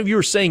 yeah, none of you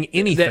are saying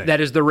anything.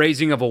 That is the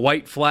raising of a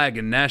white flag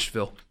in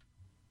Nashville.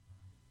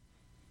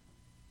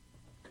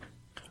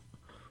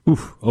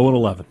 Oof,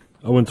 0-11,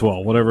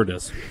 0-12, whatever it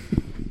is.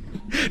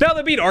 Now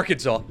they beat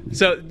Arkansas,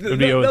 so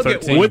they'll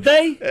get one. Would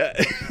they?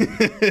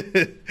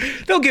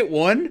 They'll get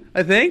one,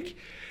 I think.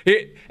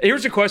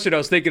 Here's a question I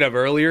was thinking of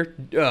earlier.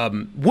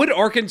 Would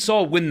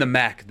Arkansas win the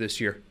MAC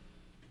this year?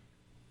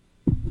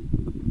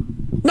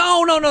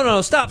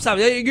 No. Stop.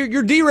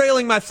 You're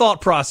derailing my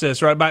thought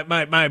process, right?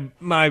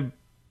 My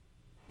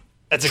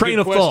That's a train good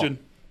of question.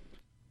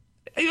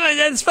 Thought.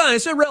 That's fine.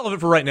 It's irrelevant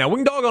for right now. We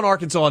can dog on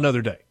Arkansas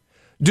another day.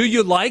 Do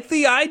you like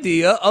the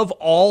idea of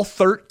all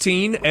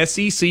 13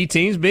 SEC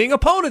teams being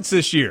opponents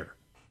this year?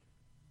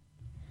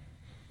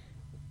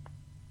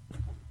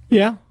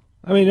 Yeah,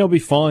 I mean it'll be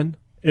fun.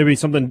 It'll be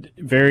something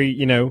very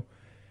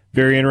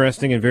very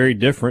interesting and very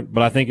different.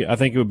 But I think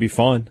it would be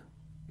fun.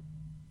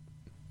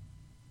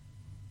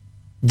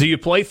 Do you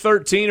play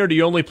 13 or do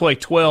you only play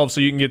 12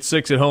 so you can get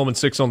 6 at home and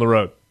 6 on the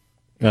road?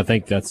 I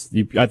think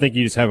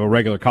you just have a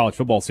regular college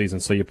football season,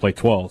 so you play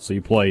 12. So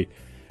you play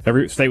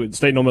every state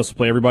and Ole Miss would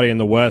play everybody in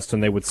the West,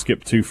 and they would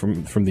skip 2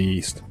 from the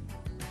East.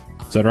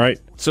 Is that right?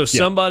 So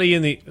somebody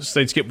in the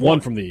they'd skip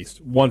 1 from the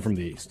East. 1 from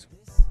the East.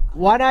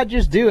 Why not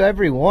just do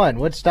every one?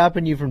 What's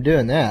stopping you from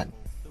doing that?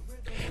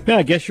 Yeah,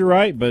 I guess you're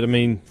right, but I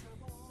mean,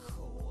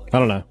 I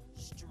don't know.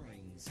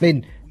 I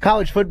mean,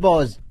 college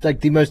football is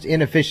like the most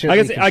inefficient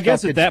I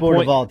guess at that sport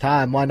point, of all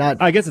time. Why not?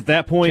 I guess at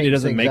that point it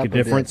doesn't make a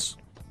difference.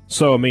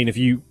 So I mean, if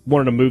you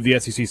wanted to move the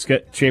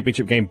SEC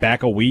championship game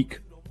back a week,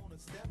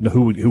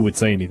 who would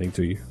say anything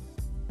to you?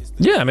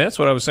 Yeah, I mean that's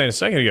what I was saying a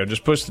second ago.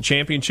 Just push the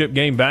championship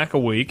game back a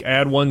week,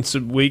 add 1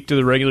 week to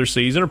the regular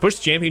season, or push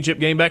the championship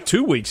game back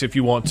 2 weeks if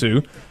you want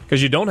to,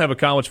 because you don't have a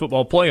college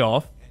football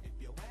playoff.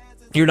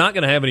 You're not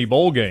going to have any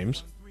bowl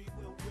games,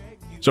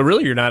 so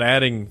really you're not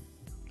adding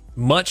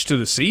much to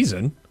the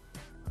season.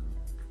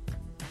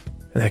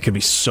 And that could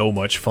be so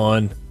much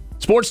fun.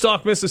 Sports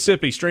Talk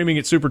Mississippi, streaming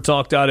at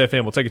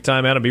supertalk.fm. We'll take a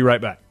time out and be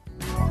right back.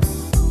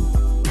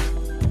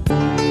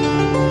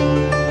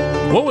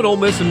 What would Ole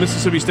Miss and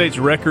Mississippi State's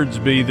records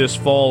be this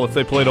fall if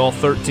they played all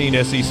 13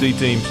 SEC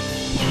teams?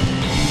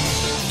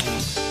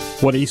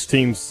 What East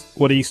team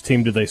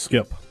do they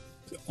skip?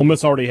 Ole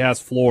Miss already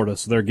has Florida,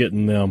 so they're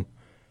getting them.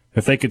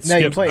 If they could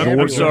skip,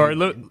 I'm sorry.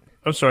 Let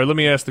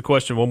me ask the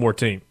question one more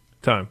time.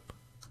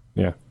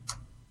 Yeah.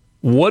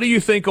 What do you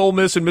think Ole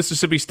Miss and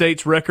Mississippi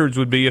State's records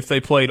would be if they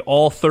played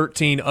all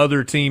 13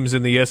 other teams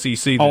in the SEC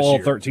this year?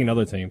 All 13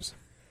 other teams.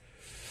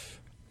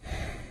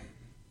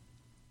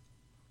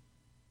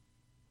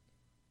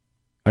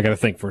 I got to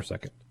think for a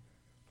second.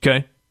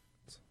 Okay.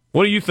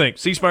 What do you think?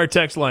 C-Spire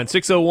text line,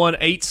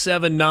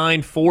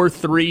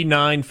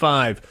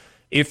 601-879-4395.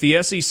 If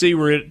the SEC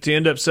were to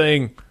end up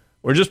saying,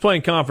 we're just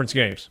playing conference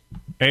games,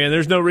 and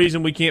there's no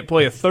reason we can't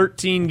play a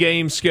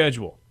 13-game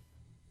schedule.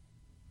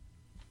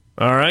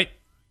 All right?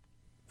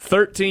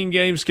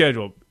 13-game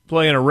schedule,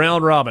 playing a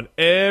round robin.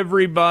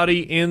 Everybody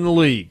in the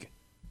league.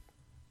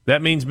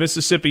 That means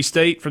Mississippi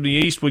State from the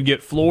East would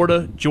get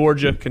Florida,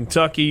 Georgia,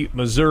 Kentucky,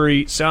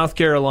 Missouri, South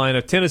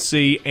Carolina,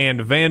 Tennessee, and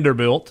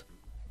Vanderbilt.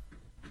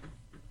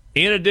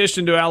 In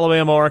addition to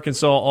Alabama,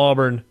 Arkansas,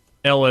 Auburn,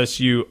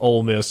 LSU,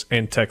 Ole Miss,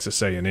 and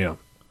Texas A&M.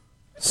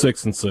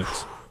 6-6.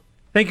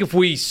 I think if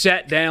we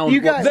sat down,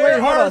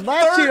 there are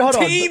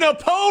 13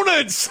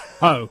 opponents.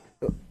 Oh,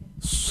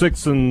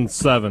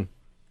 6-7.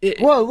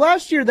 Well,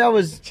 last year that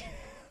was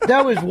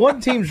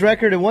one team's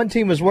record, and one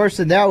team was worse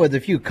than that with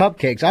a few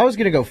cupcakes. I was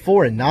going to go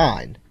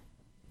 4-9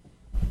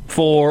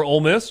 for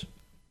Ole Miss.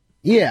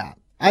 Yeah,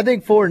 I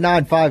think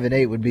 4-9,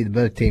 5-8 would be the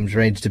both teams'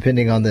 range,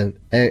 depending on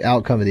the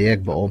outcome of the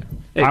Egg Bowl.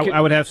 I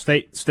would have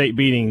state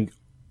beating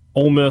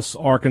Ole Miss,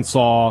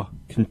 Arkansas,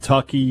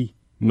 Kentucky,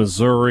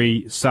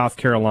 Missouri, South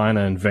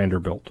Carolina, and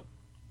Vanderbilt.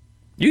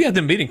 You got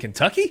them beating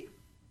Kentucky?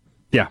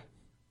 Yeah.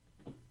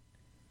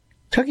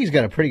 Kentucky's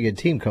got a pretty good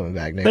team coming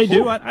back next year. They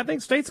do. I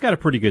think State's got a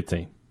pretty good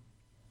team.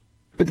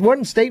 But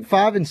wasn't State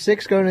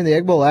 5-6 going in the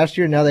Egg Bowl last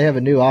year, and now they have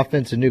a new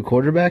offense and new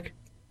quarterback?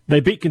 They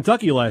beat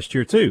Kentucky last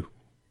year, too.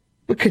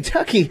 But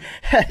Kentucky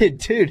had it,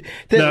 dude.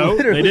 No,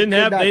 they didn't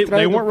have.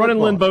 They weren't running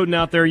Lynn Bowden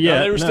out there yet.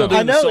 No, they were still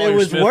doing I know, it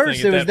was Smith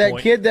worse. It was that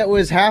kid that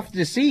was half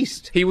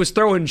deceased. He was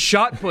throwing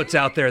shot puts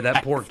out there,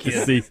 that poor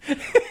kid.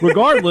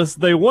 Regardless,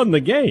 they won the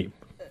game.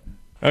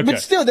 Okay.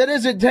 But still, that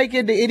doesn't take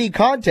into any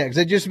context.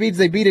 It just means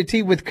they beat a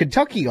team with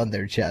Kentucky on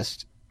their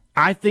chest.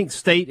 I think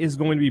State is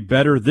going to be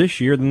better this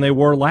year than they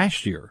were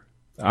last year.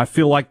 I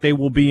feel like they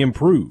will be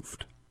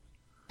improved.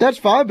 That's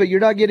fine, but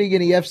you're not getting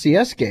any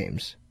FCS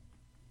games.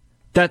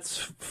 That's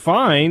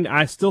fine.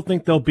 I still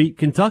think they'll beat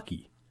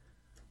Kentucky.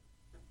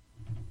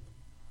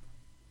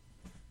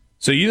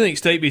 So you think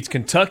State beats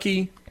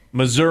Kentucky,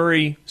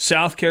 Missouri,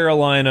 South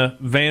Carolina,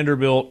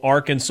 Vanderbilt,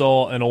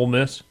 Arkansas, and Ole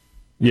Miss?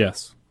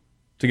 Yes.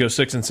 To go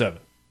 6-7?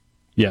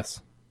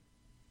 Yes.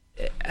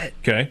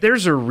 Okay.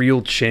 There's a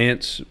real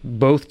chance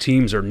both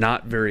teams are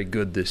not very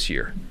good this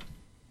year.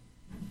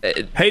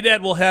 Hey,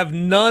 Dad, we'll have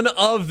none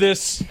of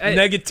this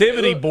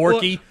negativity,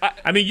 Borky.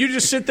 I mean, you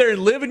just sit there and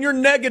live in your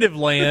negative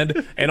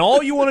land, and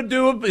all you want to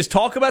do is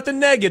talk about the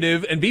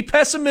negative and be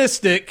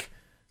pessimistic.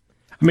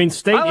 I mean,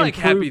 State I like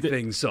happy improved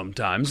things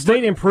sometimes.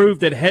 State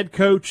improved at head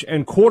coach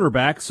and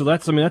quarterback, so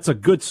that's a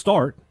good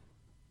start.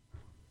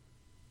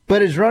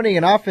 But it's running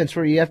an offense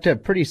where you have to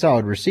have pretty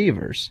solid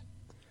receivers.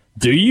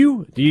 Do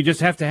you? Do you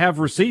just have to have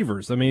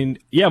receivers? I mean,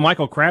 yeah,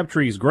 Michael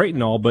Crabtree is great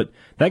and all, but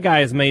that guy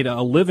has made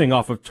a living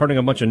off of turning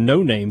a bunch of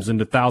no-names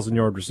into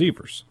 1,000-yard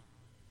receivers.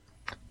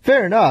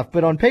 Fair enough,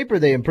 but on paper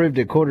they improved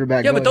at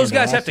quarterback. Yeah, but those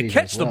guys have to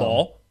catch the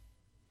ball.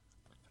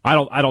 I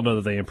don't know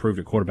that they improved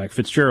at quarterback.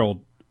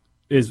 Fitzgerald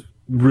is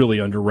really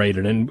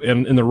underrated, and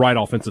in the right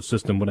offensive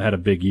system would have had a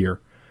big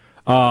year.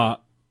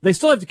 They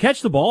still have to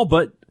catch the ball,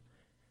 but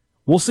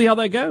we'll see how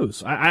that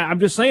goes. I'm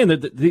just saying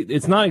that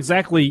it's not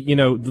exactly,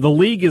 the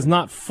league is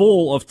not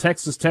full of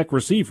Texas Tech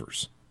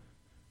receivers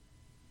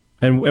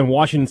and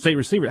Washington State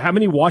receivers. How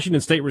many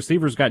Washington State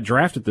receivers got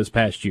drafted this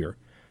past year?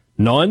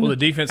 None. Will the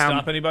defense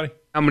stop anybody?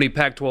 How many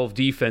Pac-12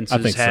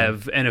 defenses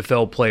have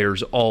NFL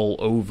players all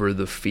over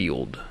the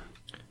field?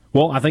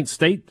 Well, I think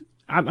State.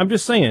 I'm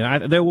just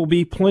saying there will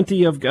be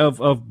plenty of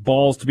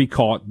balls to be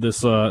caught this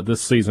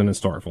season in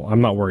Starkville.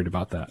 I'm not worried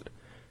about that.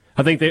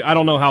 I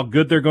don't know how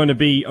good they're going to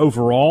be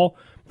overall,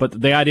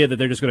 but the idea that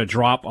they're just going to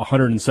drop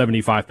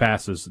 175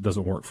 passes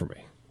doesn't work for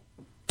me.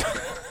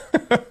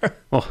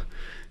 Well,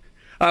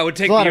 I would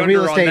take a lot the of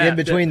real under on estate that. in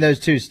between those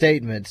two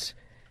statements.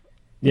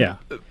 Yeah,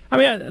 I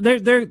mean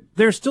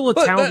they're still a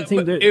talented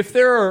team. If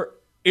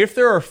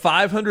there are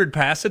 500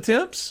 pass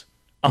attempts,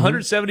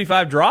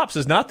 175 drops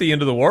is not the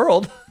end of the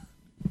world.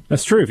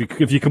 That's true.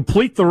 If you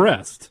complete the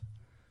rest.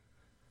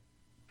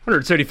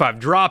 175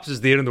 drops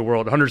is the end of the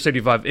world.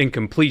 175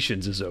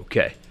 incompletions is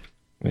okay.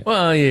 Yeah.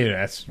 Well, yeah,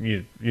 that's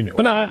you know.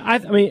 But I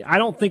mean, I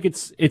don't think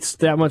it's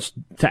that much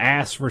to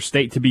ask for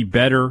State to be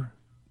better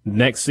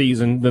next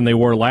season than they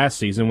were last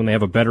season when they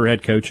have a better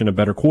head coach and a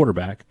better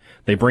quarterback.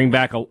 They bring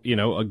back a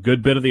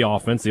good bit of the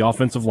offense. The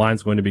offensive line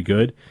is going to be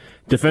good.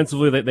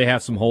 Defensively, they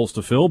have some holes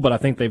to fill, but I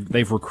think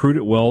they've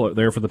recruited well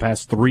there for the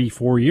past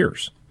 3-4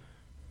 years.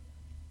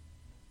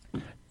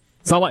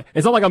 It's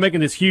not like I'm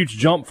making this huge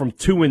jump from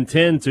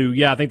 2-10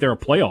 to I think they're a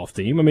playoff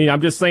team. I mean,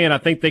 I'm just saying I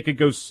think they could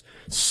go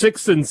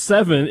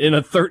 6-7 in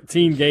a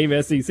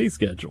 13-game SEC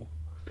schedule.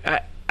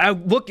 I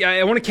want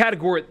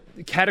to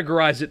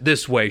categorize it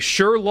this way: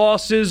 sure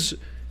losses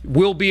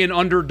will be an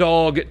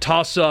underdog,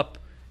 toss up,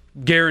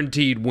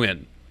 guaranteed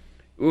win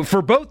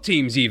for both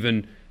teams.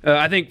 Even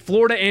I think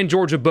Florida and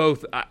Georgia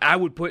both I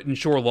would put in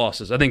sure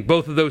losses. I think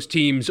both of those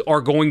teams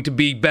are going to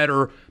be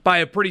better by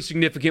a pretty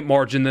significant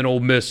margin than Ole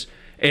Miss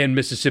and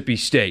Mississippi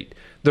State.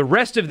 The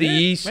rest of the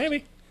East,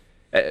 maybe.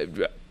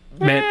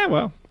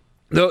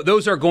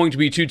 Those are going to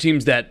be two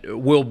teams that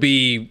will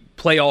be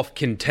playoff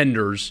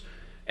contenders,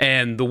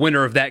 and the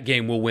winner of that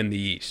game will win the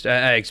East.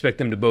 I expect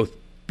them to both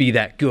be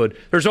that good.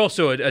 There's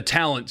also a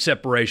talent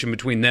separation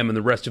between them and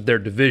the rest of their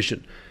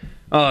division.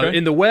 Okay.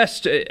 In the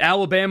West,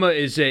 Alabama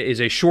is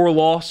a sure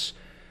loss,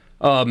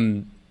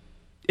 and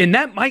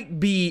that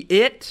might be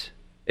it.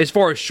 As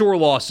far as sure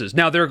losses,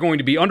 now they're going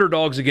to be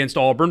underdogs against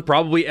Auburn,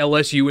 probably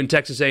LSU and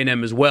Texas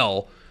A&M as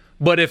well.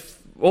 But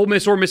if Ole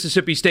Miss or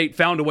Mississippi State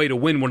found a way to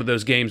win one of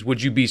those games,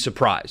 would you be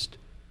surprised?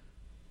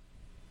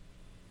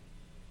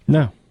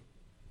 No,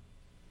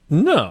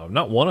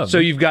 not one of them. So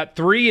you've got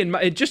three, in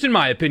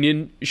my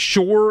opinion,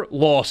 sure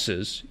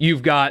losses.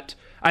 You've got,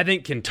 I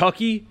think,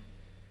 Kentucky.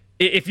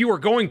 If you were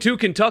going to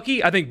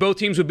Kentucky, I think both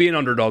teams would be an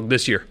underdog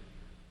this year.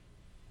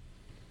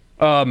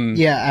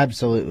 Yeah,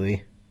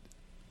 absolutely.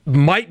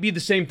 Might be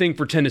the same thing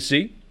for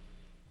Tennessee.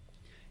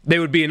 They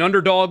would be an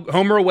underdog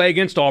home or away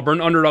against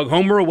Auburn, underdog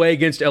home or away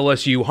against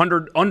LSU,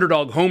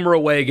 underdog home or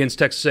away against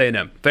Texas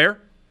A&M. Fair?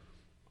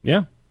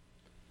 Yeah.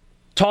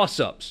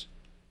 Toss-ups.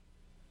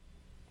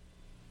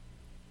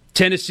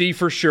 Tennessee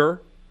for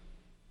sure.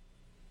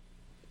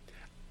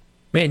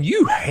 Man,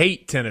 you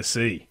hate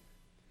Tennessee.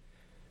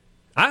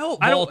 I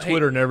hope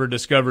Twitter never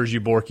discovers you,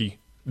 Borky,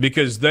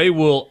 because they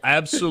will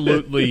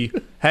absolutely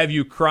have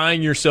you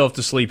crying yourself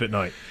to sleep at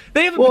night.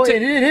 They have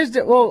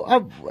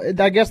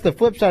I guess the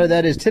flip side of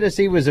that is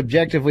Tennessee was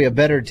objectively a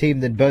better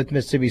team than both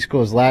Mississippi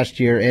schools last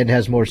year and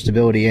has more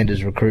stability and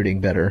is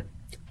recruiting better.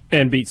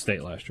 And beat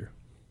State last year.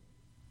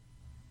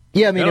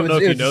 Yeah, I mean, it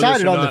was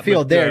decided on the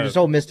field there. Just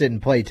Ole Miss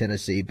didn't play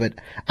Tennessee. But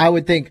I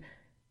would think,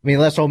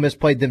 unless Ole Miss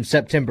played them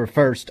September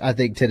 1st, I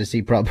think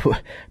Tennessee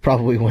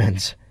probably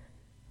wins.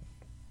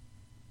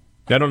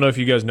 I don't know if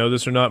you guys know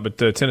this or not, but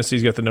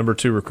Tennessee's got the number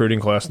 2 recruiting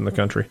class in the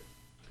country.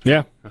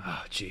 Yeah.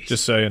 Oh, jeez.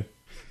 Just saying.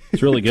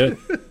 It's really good.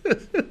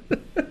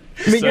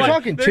 You're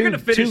talking they're going to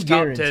finish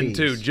top 10 guarantees.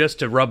 too, just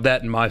to rub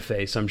that in my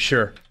face, I'm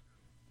sure.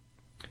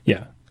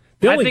 Yeah.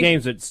 The only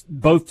games that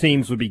both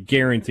teams would be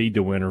guaranteed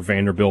to win are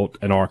Vanderbilt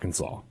and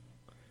Arkansas.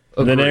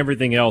 And then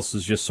everything else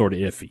is just sort of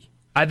iffy.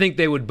 I think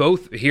they would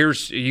both,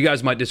 you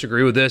guys might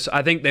disagree with this,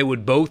 I think they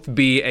would both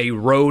be a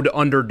road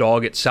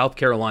underdog at South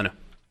Carolina.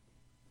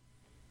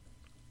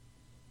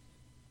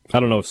 I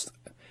don't know if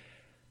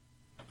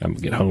I'm going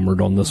to get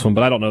homered on this one,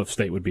 but I don't know if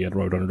State would be a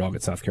road underdog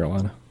at South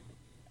Carolina.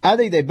 I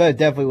think they both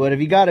definitely would.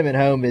 If you got them at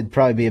home, it'd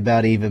probably be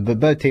about even,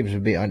 but both teams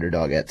would be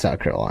underdog at South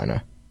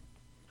Carolina.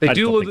 They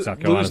do lose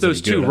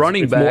those two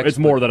running backs. It's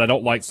more that I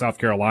don't like South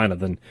Carolina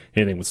than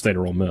anything with State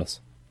or Ole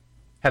Miss.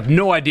 Have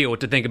no idea what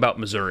to think about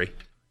Missouri.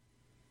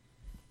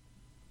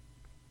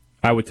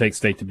 I would take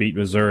State to beat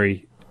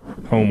Missouri,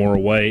 home or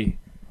away.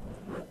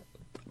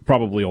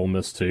 Probably Ole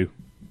Miss too.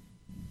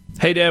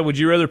 Hey, Dad, would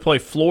you rather play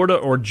Florida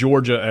or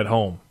Georgia at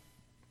home?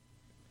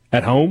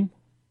 At home?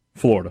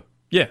 Florida.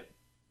 Yeah.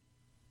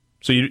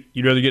 So you'd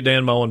rather get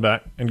Dan Mullen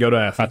back and go to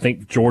Athens? I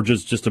think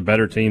Georgia's just a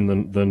better team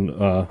than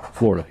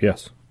Florida,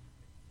 yes.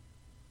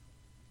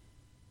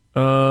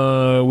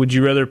 Would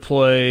you rather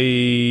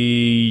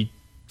play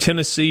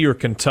Tennessee or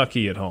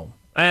Kentucky at home?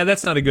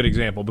 That's not a good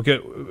example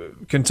because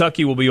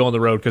Kentucky will be on the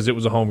road because it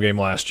was a home game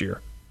last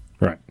year.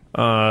 Right.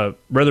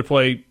 Rather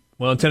play,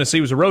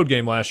 Tennessee was a road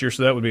game last year,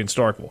 so that would be in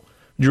Starkville.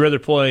 Would you rather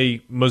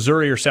play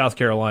Missouri or South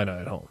Carolina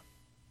at home?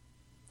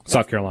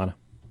 South Carolina.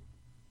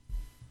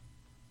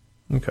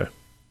 Okay.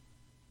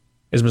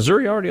 Is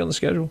Missouri already on the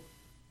schedule?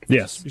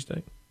 Yes.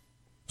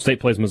 State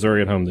plays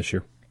Missouri at home this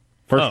year.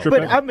 First trip.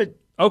 But ever.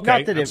 not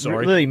that it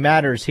really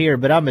matters here,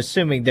 but I'm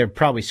assuming they're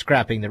probably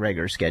scrapping the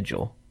regular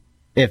schedule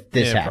if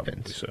this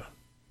happens.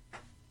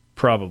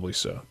 Probably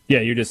so. Yeah,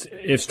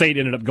 if State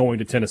ended up going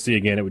to Tennessee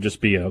again, it would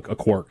just be a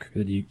quirk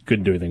that you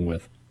couldn't do anything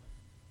with.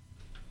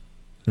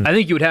 I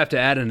think you would have to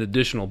add an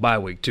additional bye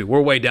week, too.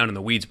 We're way down in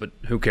the weeds, but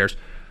who cares?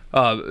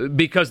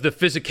 Because the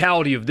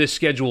physicality of this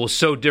schedule is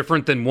so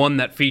different than one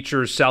that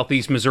features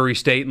Southeast Missouri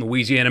State and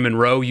Louisiana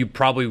Monroe, you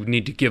probably would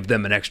need to give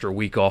them an extra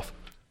week off.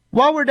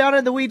 While we're down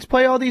in the weeds,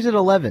 play all these at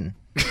 11.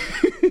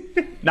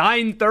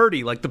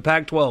 9:30, like the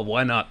Pac-12.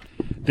 Why not?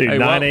 Dude, hey,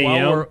 9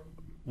 a.m.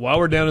 While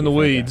we're down in the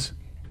weeds,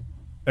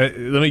 let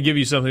me give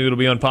you something that'll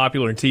be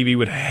unpopular and TV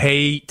would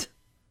hate.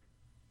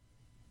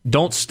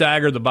 Don't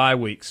stagger the bye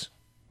weeks.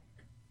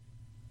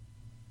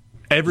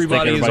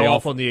 Everybody is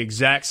off on the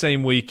exact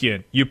same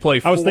weekend. You play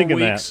 4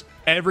 weeks.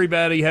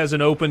 Everybody has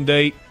an open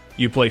date.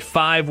 You play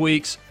 5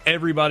 weeks.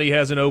 Everybody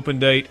has an open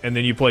date, and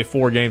then you play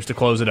 4 games to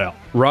close it out.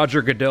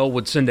 Roger Goodell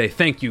would send a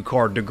thank you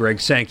card to Greg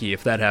Sankey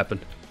if that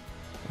happened.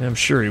 I'm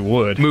sure he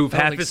would. Move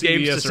half his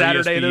games to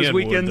Saturday those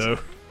weekends.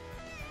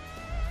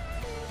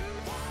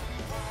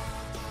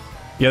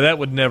 Yeah, that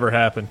would never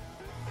happen.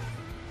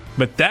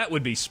 But that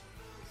would be...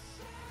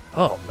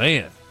 Oh,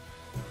 man.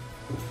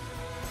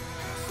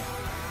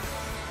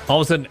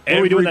 All of a sudden, what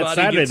are we doing that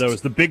Saturday, though?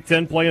 Is the Big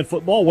Ten playing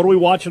football? What are we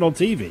watching on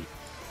TV?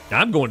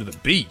 I'm going to the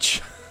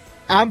beach.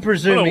 I'm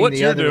presuming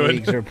the other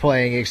leagues are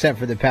playing except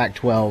for the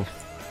Pac-12.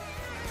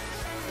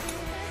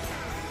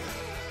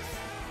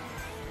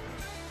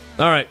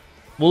 All right.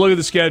 We'll look at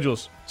the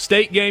schedules.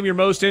 State game you're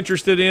most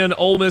interested in.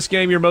 Ole Miss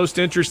game you're most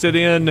interested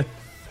in.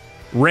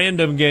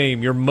 Random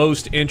game you're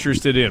most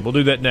interested in. We'll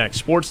do that next.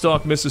 Sports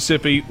Talk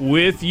Mississippi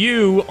with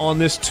you on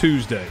this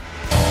Tuesday.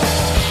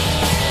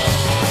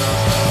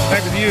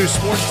 Back with you,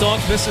 Sports Talk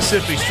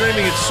Mississippi,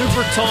 streaming at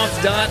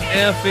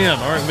supertalk.fm.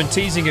 All right, we've been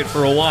teasing it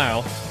for a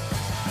while.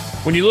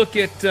 When you look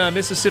at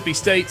Mississippi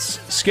State's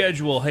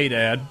schedule, hey,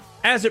 Dad,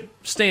 as it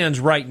stands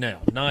right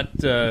now, not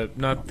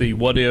the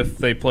what if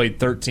they played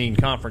 13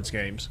 conference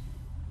games,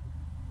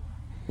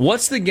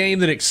 what's the game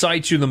that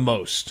excites you the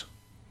most?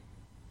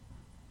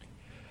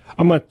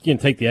 I'm going to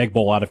take the Egg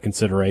Bowl out of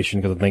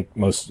consideration because I think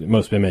most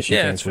MSU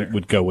fans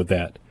would go with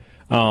that.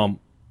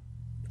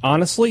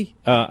 Honestly,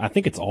 I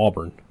think it's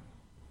Auburn.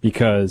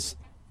 Because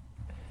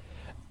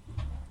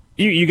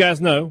you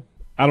guys know,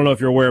 I don't know if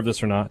you're aware of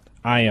this or not,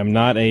 I am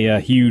not a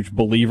huge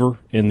believer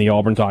in the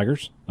Auburn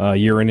Tigers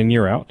year in and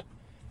year out.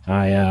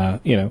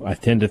 I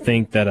tend to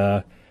think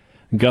that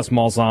Gus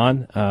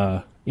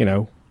Malzahn,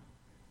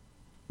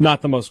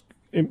 not the most,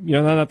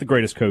 not the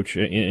greatest coach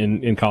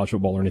in college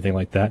football or anything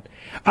like that.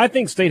 I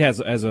think State has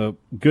a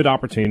good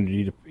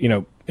opportunity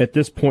to, at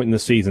this point in the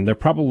season, they're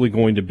probably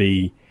going to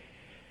be,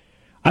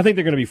 I think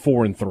they're going to be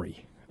 4-3.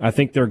 I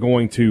think they're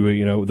going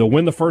to, they'll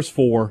win the first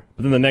 4,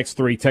 but then the next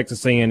 3,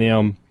 Texas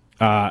A&M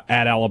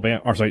at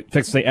Alabama,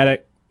 Texas A&M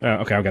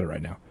okay, I've got it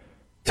right now.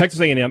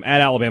 Texas A&M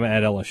at Alabama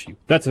at LSU.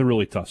 That's a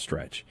really tough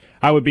stretch.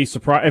 I would be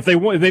surprised if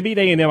they beat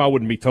A&M. I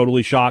wouldn't be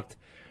totally shocked,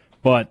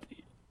 but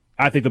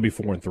I think they'll be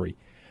 4-3.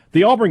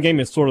 The Auburn game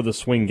is sort of the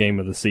swing game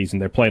of the season.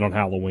 They're played on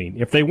Halloween.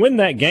 If they win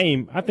that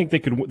game, I think they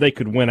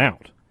could win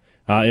out.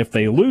 If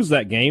they lose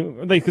that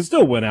game, they could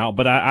still win out,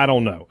 but I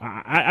don't know.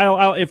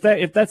 If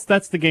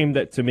that's the game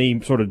that to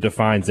me sort of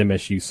defines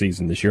MSU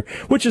season this year,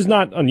 which is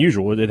not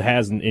unusual. It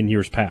has in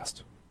years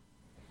past.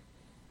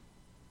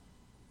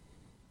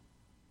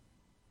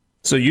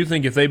 So you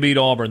think if they beat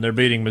Auburn, they're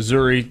beating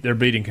Missouri, they're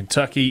beating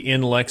Kentucky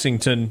in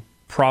Lexington,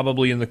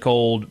 probably in the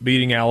cold,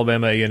 beating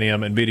Alabama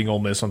A&M, and beating Ole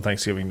Miss on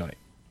Thanksgiving night?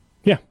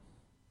 Yeah.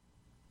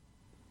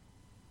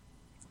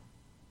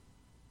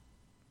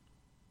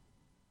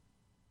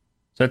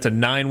 That's a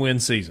 9-win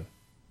season.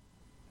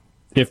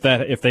 If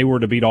they were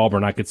to beat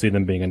Auburn, I could see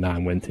them being a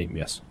 9-win team.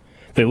 Yes.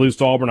 If they lose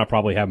to Auburn, I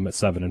probably have them at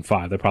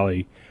 7-5. They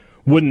probably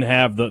wouldn't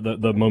have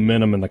the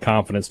momentum and the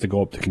confidence to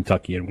go up to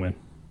Kentucky and win.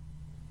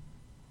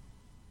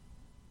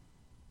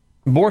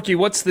 Borky,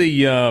 what's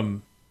the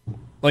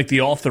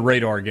off the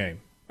radar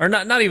game, or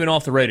not even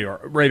off the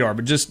radar,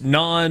 but just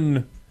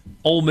non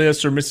Ole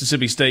Miss or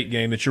Mississippi State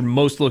game that you're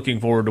most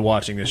looking forward to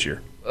watching this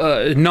year?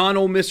 Non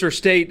Ole Miss or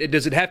State.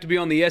 Does it have to be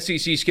on the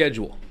SEC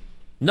schedule?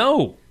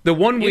 No.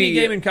 Any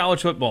game in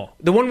college football.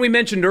 The one we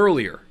mentioned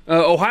earlier,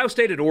 Ohio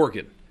State at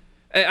Oregon.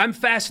 I'm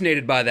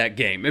fascinated by that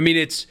game. I mean,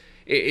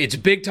 it's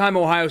big-time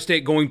Ohio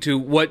State going to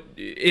what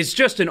is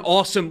just an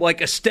awesome,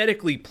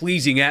 aesthetically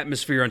pleasing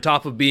atmosphere on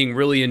top of being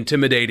really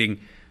intimidating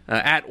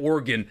at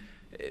Oregon.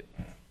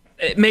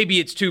 Maybe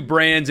it's two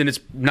brands and it's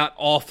not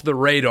off the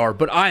radar,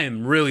 but I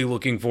am really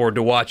looking forward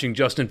to watching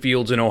Justin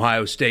Fields and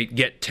Ohio State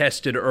get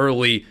tested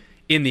early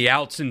in the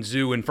Outson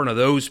Zoo in front of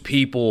those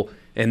people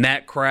and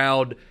that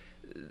crowd.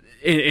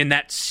 in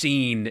that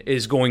scene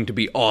is going to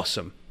be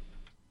awesome.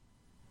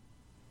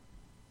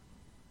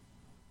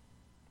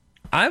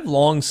 I've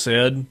long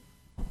said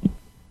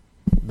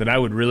that I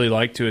would really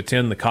like to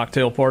attend the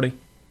cocktail party.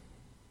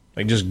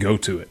 Like, just go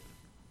to it.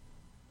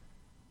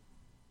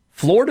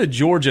 Florida,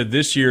 Georgia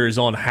this year is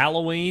on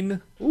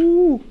Halloween.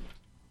 Ooh.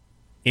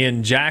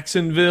 In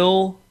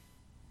Jacksonville.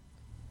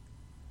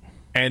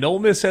 And Ole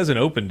Miss has an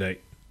open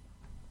date.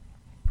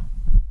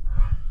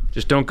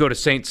 Just don't go to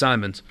St.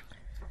 Simon's.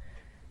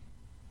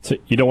 So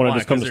you don't want to Why,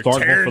 just come to 'cause they're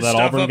Starkville tearing for that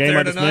stuff Auburn up game there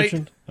I just tonight?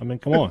 mentioned? I mean,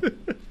 come on.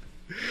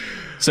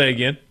 Say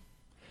again?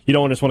 You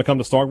don't just want to come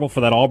to Starkville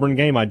for that Auburn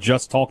game I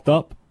just talked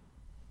up?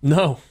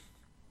 No.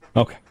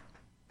 Okay.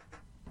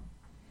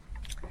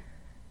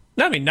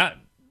 No, I mean, not.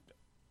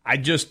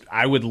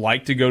 I would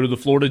like to go to the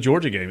Florida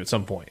Georgia game at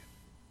some point.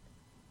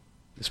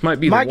 This might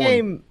be My the one.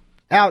 game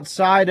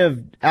outside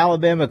of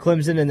Alabama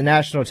Clemson in the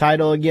national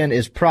title again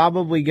is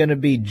probably going to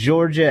be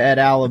Georgia at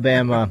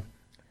Alabama.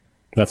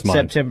 That's mine.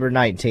 September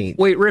 19th.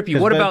 Wait, Rippy,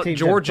 what both about teams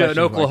have Georgia and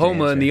questions marks to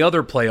Oklahoma in answer. the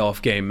other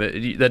playoff game?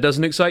 That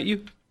doesn't excite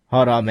you?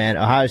 Hold on, man.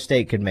 Ohio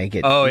State could make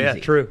it. Oh, yeah,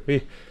 easy. true.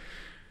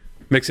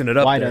 Mixing it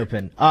up Wide there.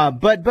 open.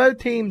 But both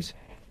teams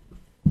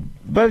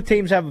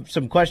have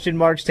some question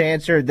marks to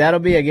answer. That'll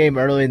be a game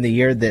early in the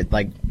year that,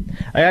 like,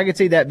 I could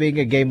see that being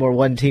a game where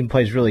one team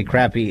plays really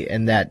crappy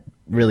and that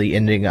really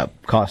ending up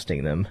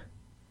costing them.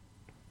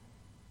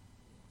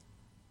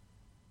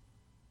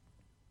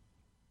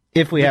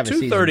 If we have a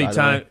season, by the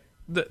way.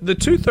 The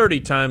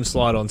 2:30 time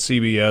slot on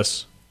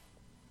CBS.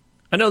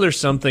 I know there's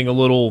something a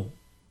little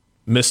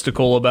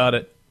mystical about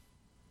it.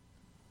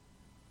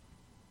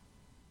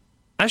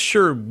 I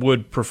sure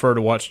would prefer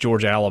to watch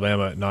Georgia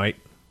Alabama at night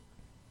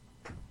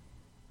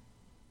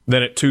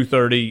than at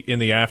 2:30 in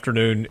the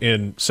afternoon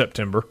in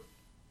September.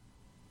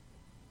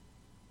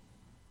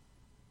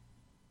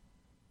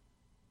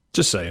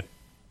 Just saying.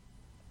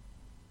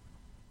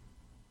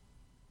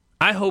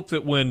 I hope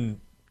that when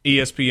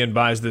ESPN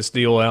buys this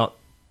deal out,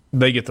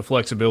 they get the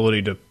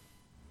flexibility to.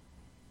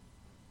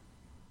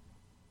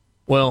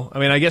 Well, I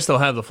mean, I guess they'll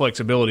have the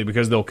flexibility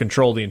because they'll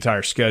control the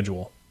entire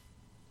schedule.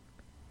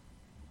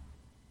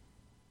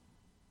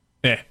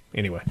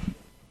 Anyway.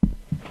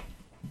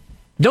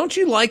 Don't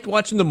you like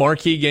watching the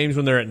marquee games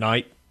when they're at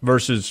night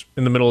versus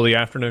in the middle of the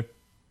afternoon?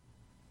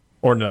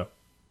 Or no?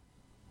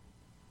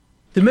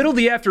 The middle of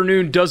the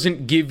afternoon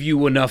doesn't give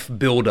you enough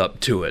build-up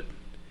to it.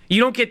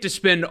 You don't get to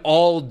spend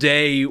all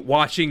day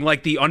watching,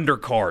 like, the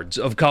undercards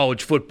of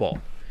college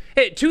football.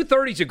 Hey,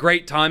 2:30 is a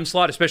great time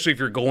slot, especially if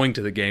you're going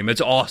to the game.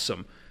 It's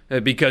awesome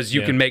because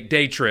you can make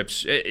day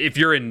trips. If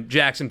you're in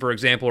Jackson, for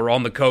example, or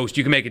on the coast,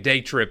 you can make a day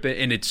trip,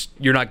 and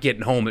you're not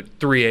getting home at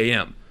 3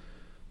 a.m.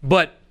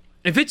 But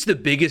if it's the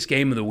biggest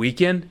game of the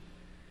weekend,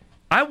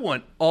 I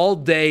want all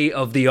day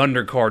of the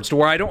undercards to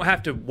where I don't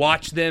have to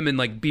watch them and,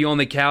 like, be on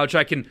the couch.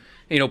 I can,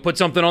 put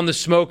something on the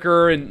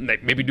smoker and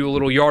maybe do a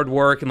little yard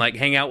work and, like,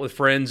 hang out with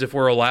friends if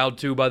we're allowed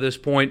to by this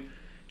point.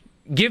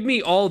 Give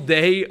me all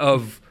day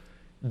of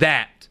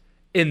that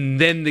and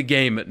then the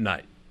game at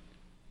night.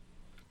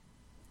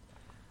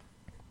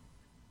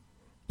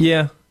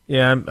 Yeah,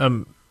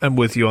 I'm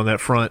with you on that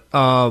front.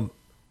 I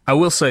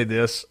will say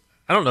this.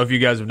 I don't know if you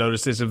guys have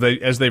noticed this.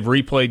 As they've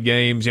replayed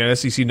games,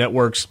 SEC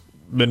Network's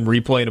been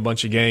replaying a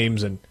bunch of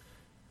games, and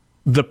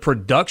the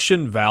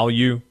production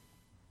value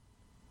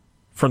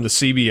from the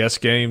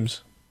CBS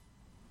games.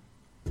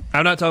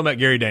 I'm not talking about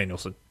Gary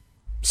Danielson.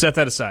 Set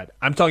that aside.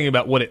 I'm talking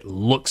about what it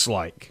looks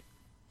like.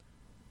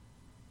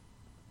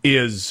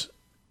 Is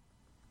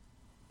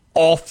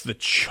off the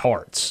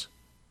charts.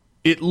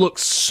 It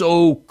looks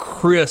so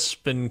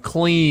crisp and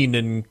clean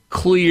and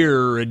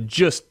clear and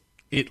just,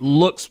 it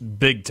looks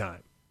big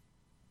time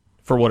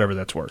for whatever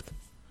that's worth.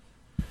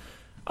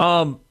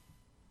 Rippy,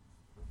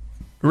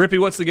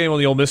 what's the game on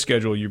the Ole Miss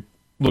schedule you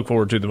look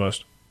forward to the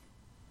most?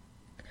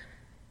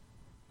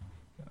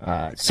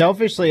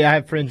 Selfishly, I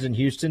have friends in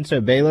Houston,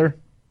 so Baylor.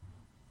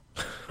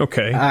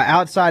 Okay.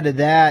 Outside of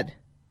that,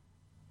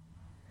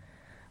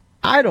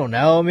 I don't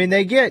know. I mean,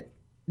 they get,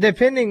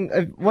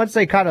 once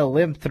they kind of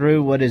limp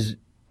through what is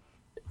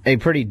a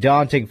pretty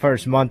daunting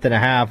first month and a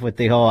half with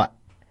the whole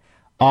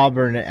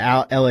Auburn,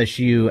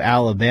 LSU,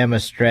 Alabama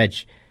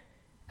stretch,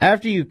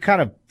 after you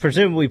kind of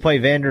presumably play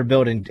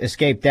Vanderbilt and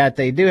escape that,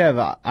 they do have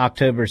an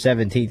October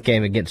 17th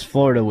game against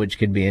Florida, which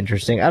could be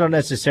interesting. I don't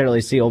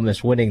necessarily see Ole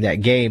Miss winning that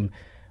game,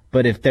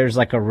 but if there's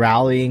like a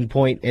rallying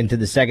point into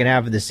the second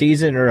half of the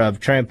season or a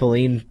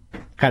trampoline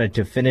kind of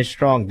to finish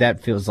strong,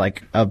 that feels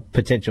like a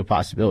potential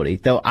possibility.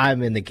 Though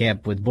I'm in the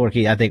camp with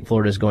Borky. I think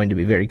Florida's going to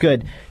be very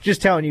good.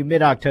 Just telling you,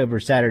 mid-October,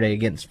 Saturday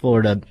against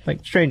Florida,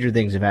 like, stranger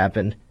things have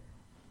happened.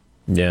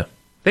 Yeah.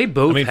 They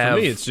both have...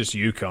 for me, it's just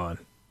UConn.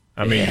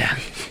 I mean,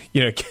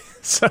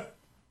 so...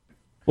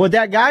 Well,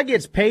 that guy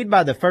gets paid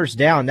by the first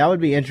down. That would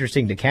be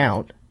interesting to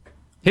count.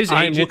 His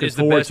I'm agent looking is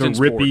the forward best to in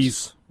sports.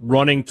 Rippy's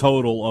running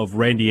total of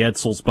Randy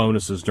Edsall's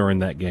bonuses during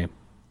that game.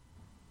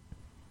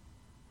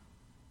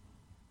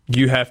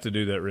 You have to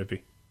do that,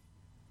 Rippy.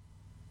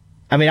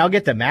 I mean, I'll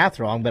get the math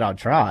wrong, but I'll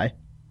try.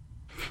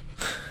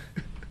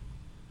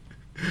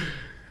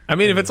 I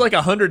mean, if it's like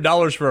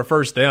 $100 for a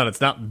first down, it's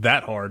not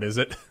that hard, is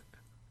it?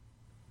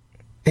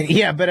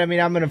 Yeah, but I mean,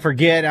 I'm going to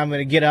forget. I'm going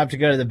to get up to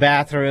go to the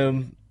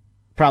bathroom,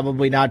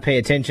 probably not pay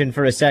attention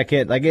for a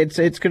second. Like it's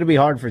going to be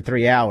hard for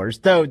 3 hours.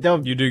 Though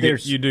you do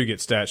get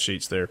stat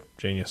sheets there,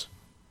 genius.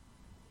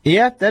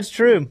 Yeah, that's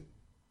true.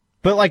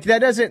 But like that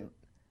doesn't.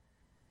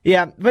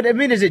 Yeah, but I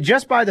mean, is it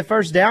just by the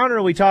first down, or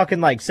are we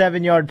talking like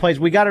 7-yard plays?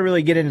 We got to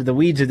really get into the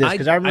weeds of this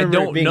because I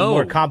remember it being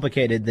more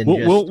complicated than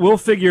just. We'll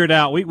figure it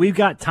out. We've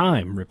got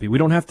time, Rippy. We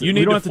don't have to. You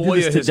need to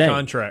FOIA his today.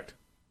 contract.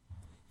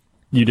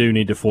 You do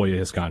need to FOIA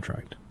his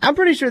contract. I'm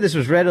pretty sure this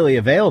was readily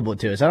available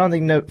to us. I don't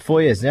think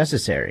FOIA is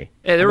necessary.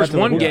 Yeah, there was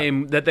one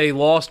game that they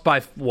lost by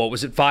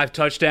 5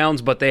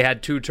 touchdowns, but they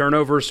had 2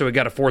 turnovers, so we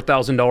got a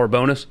 $4,000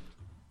 bonus.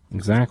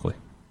 Exactly.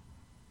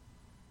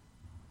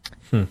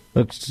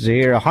 Looks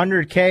here,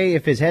 $100K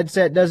if his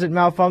headset doesn't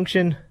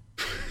malfunction.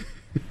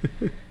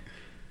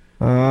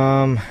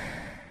 While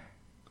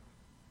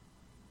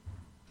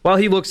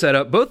he looks that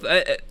up, both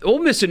Ole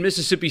Miss and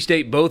Mississippi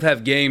State both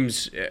have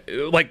games,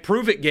 like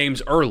prove-it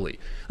games early.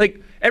 Like,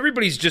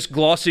 everybody's just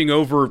glossing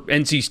over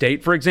NC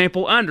State, for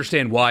example. I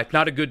understand why.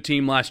 Not a good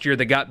team last year.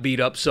 They got beat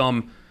up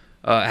some.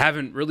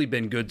 Haven't really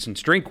been good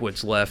since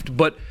Drinkwitz left.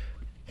 But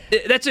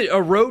that's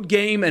a road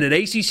game and an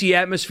ACC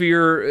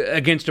atmosphere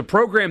against a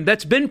program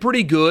that's been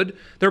pretty good.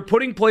 They're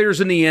putting players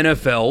in the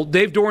NFL.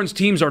 Dave Doran's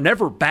teams are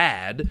never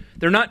bad.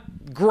 They're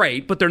not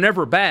great, but they're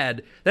never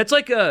bad. That's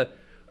like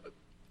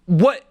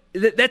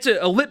that's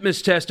a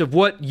litmus test of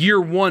what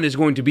year one is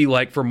going to be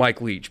like for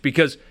Mike Leach,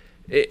 because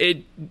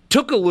it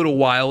took a little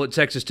while at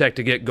Texas Tech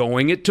to get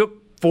going. It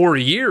took 4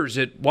 years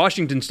at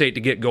Washington State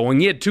to get going.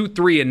 He had 2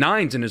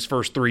 3-9s in his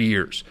first 3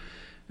 years.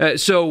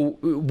 So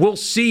we'll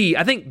see.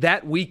 I think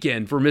that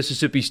weekend for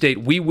Mississippi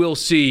State, we will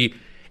see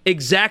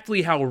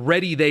exactly how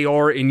ready they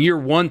are in year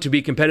one to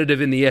be competitive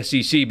in the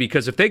SEC,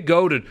 because if they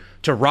go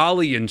to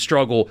Raleigh and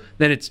struggle,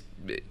 then it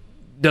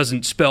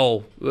doesn't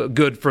spell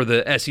good for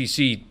the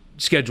SEC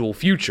schedule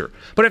future.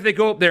 But if they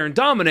go up there and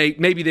dominate,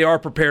 maybe they are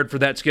prepared for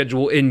that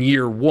schedule in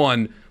year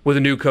one with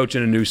a new coach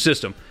and a new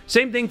system.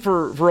 Same thing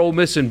for Ole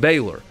Miss and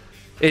Baylor.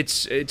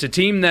 It's a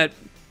team that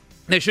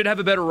they should have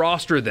a better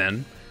roster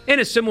then, in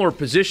a similar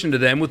position to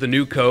them with a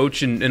new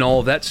coach and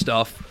all of that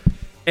stuff.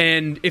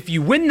 And if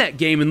you win that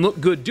game and look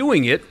good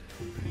doing it,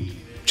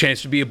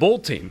 chance to be a bowl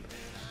team.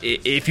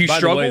 If you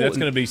struggle... By the way, that's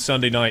going to be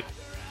Sunday night.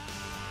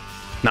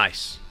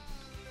 Nice.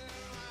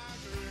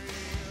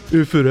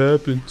 If it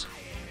happens.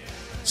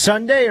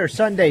 Sunday or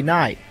Sunday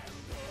night?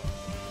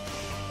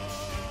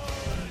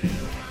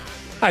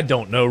 I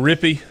don't know,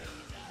 Rippy.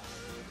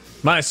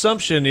 My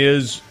assumption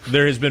is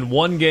there has been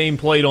one game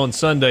played on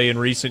Sunday in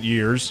recent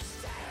years,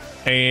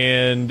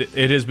 and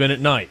it has been at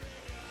night.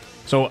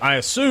 So I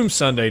assume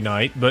Sunday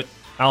night, but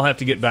I'll have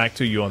to get back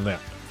to you on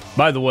that.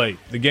 By the way,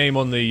 the game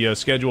on the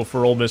schedule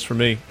for Ole Miss for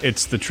me,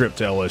 it's the trip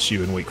to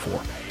LSU in Week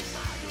 4.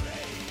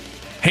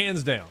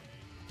 Hands down.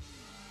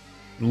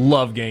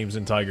 Love games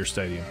in Tiger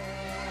Stadium.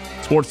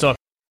 Sports Talk.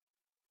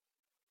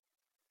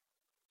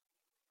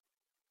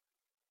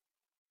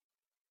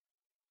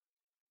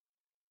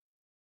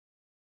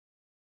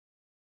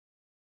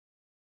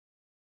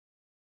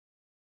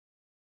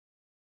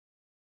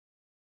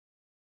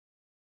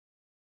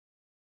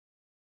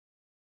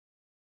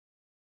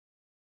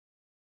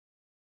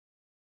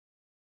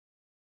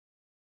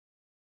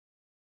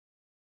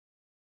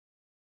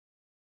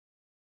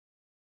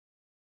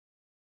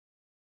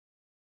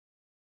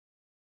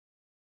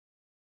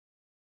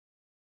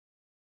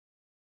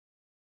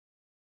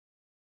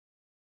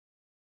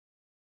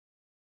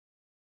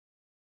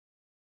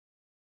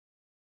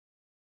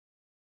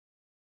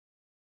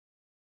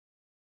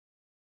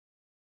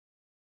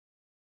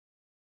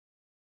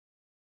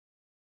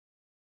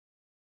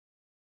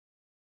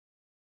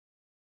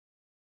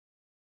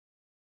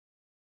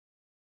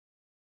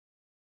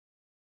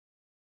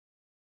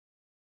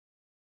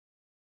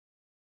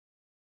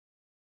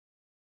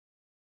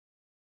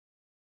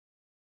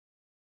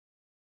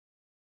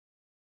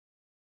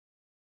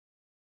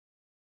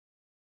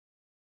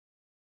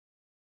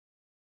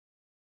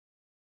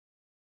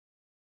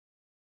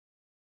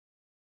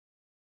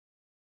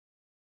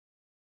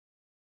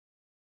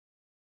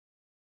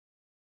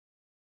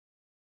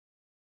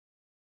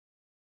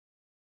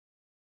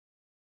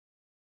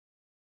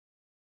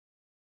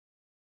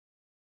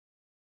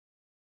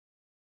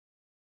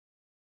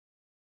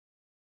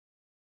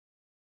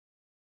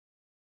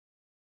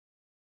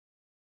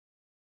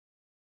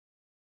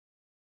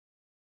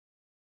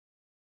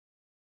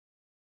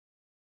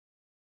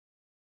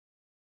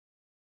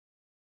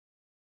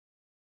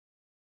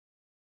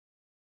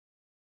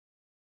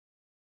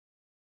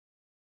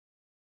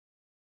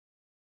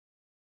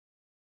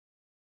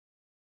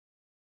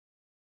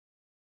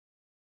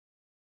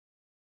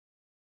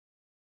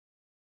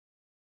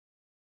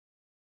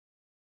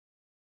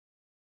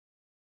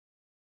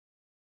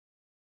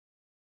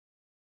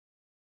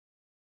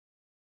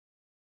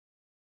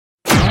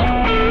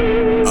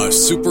 A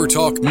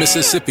SuperTalk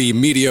Mississippi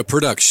media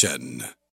production.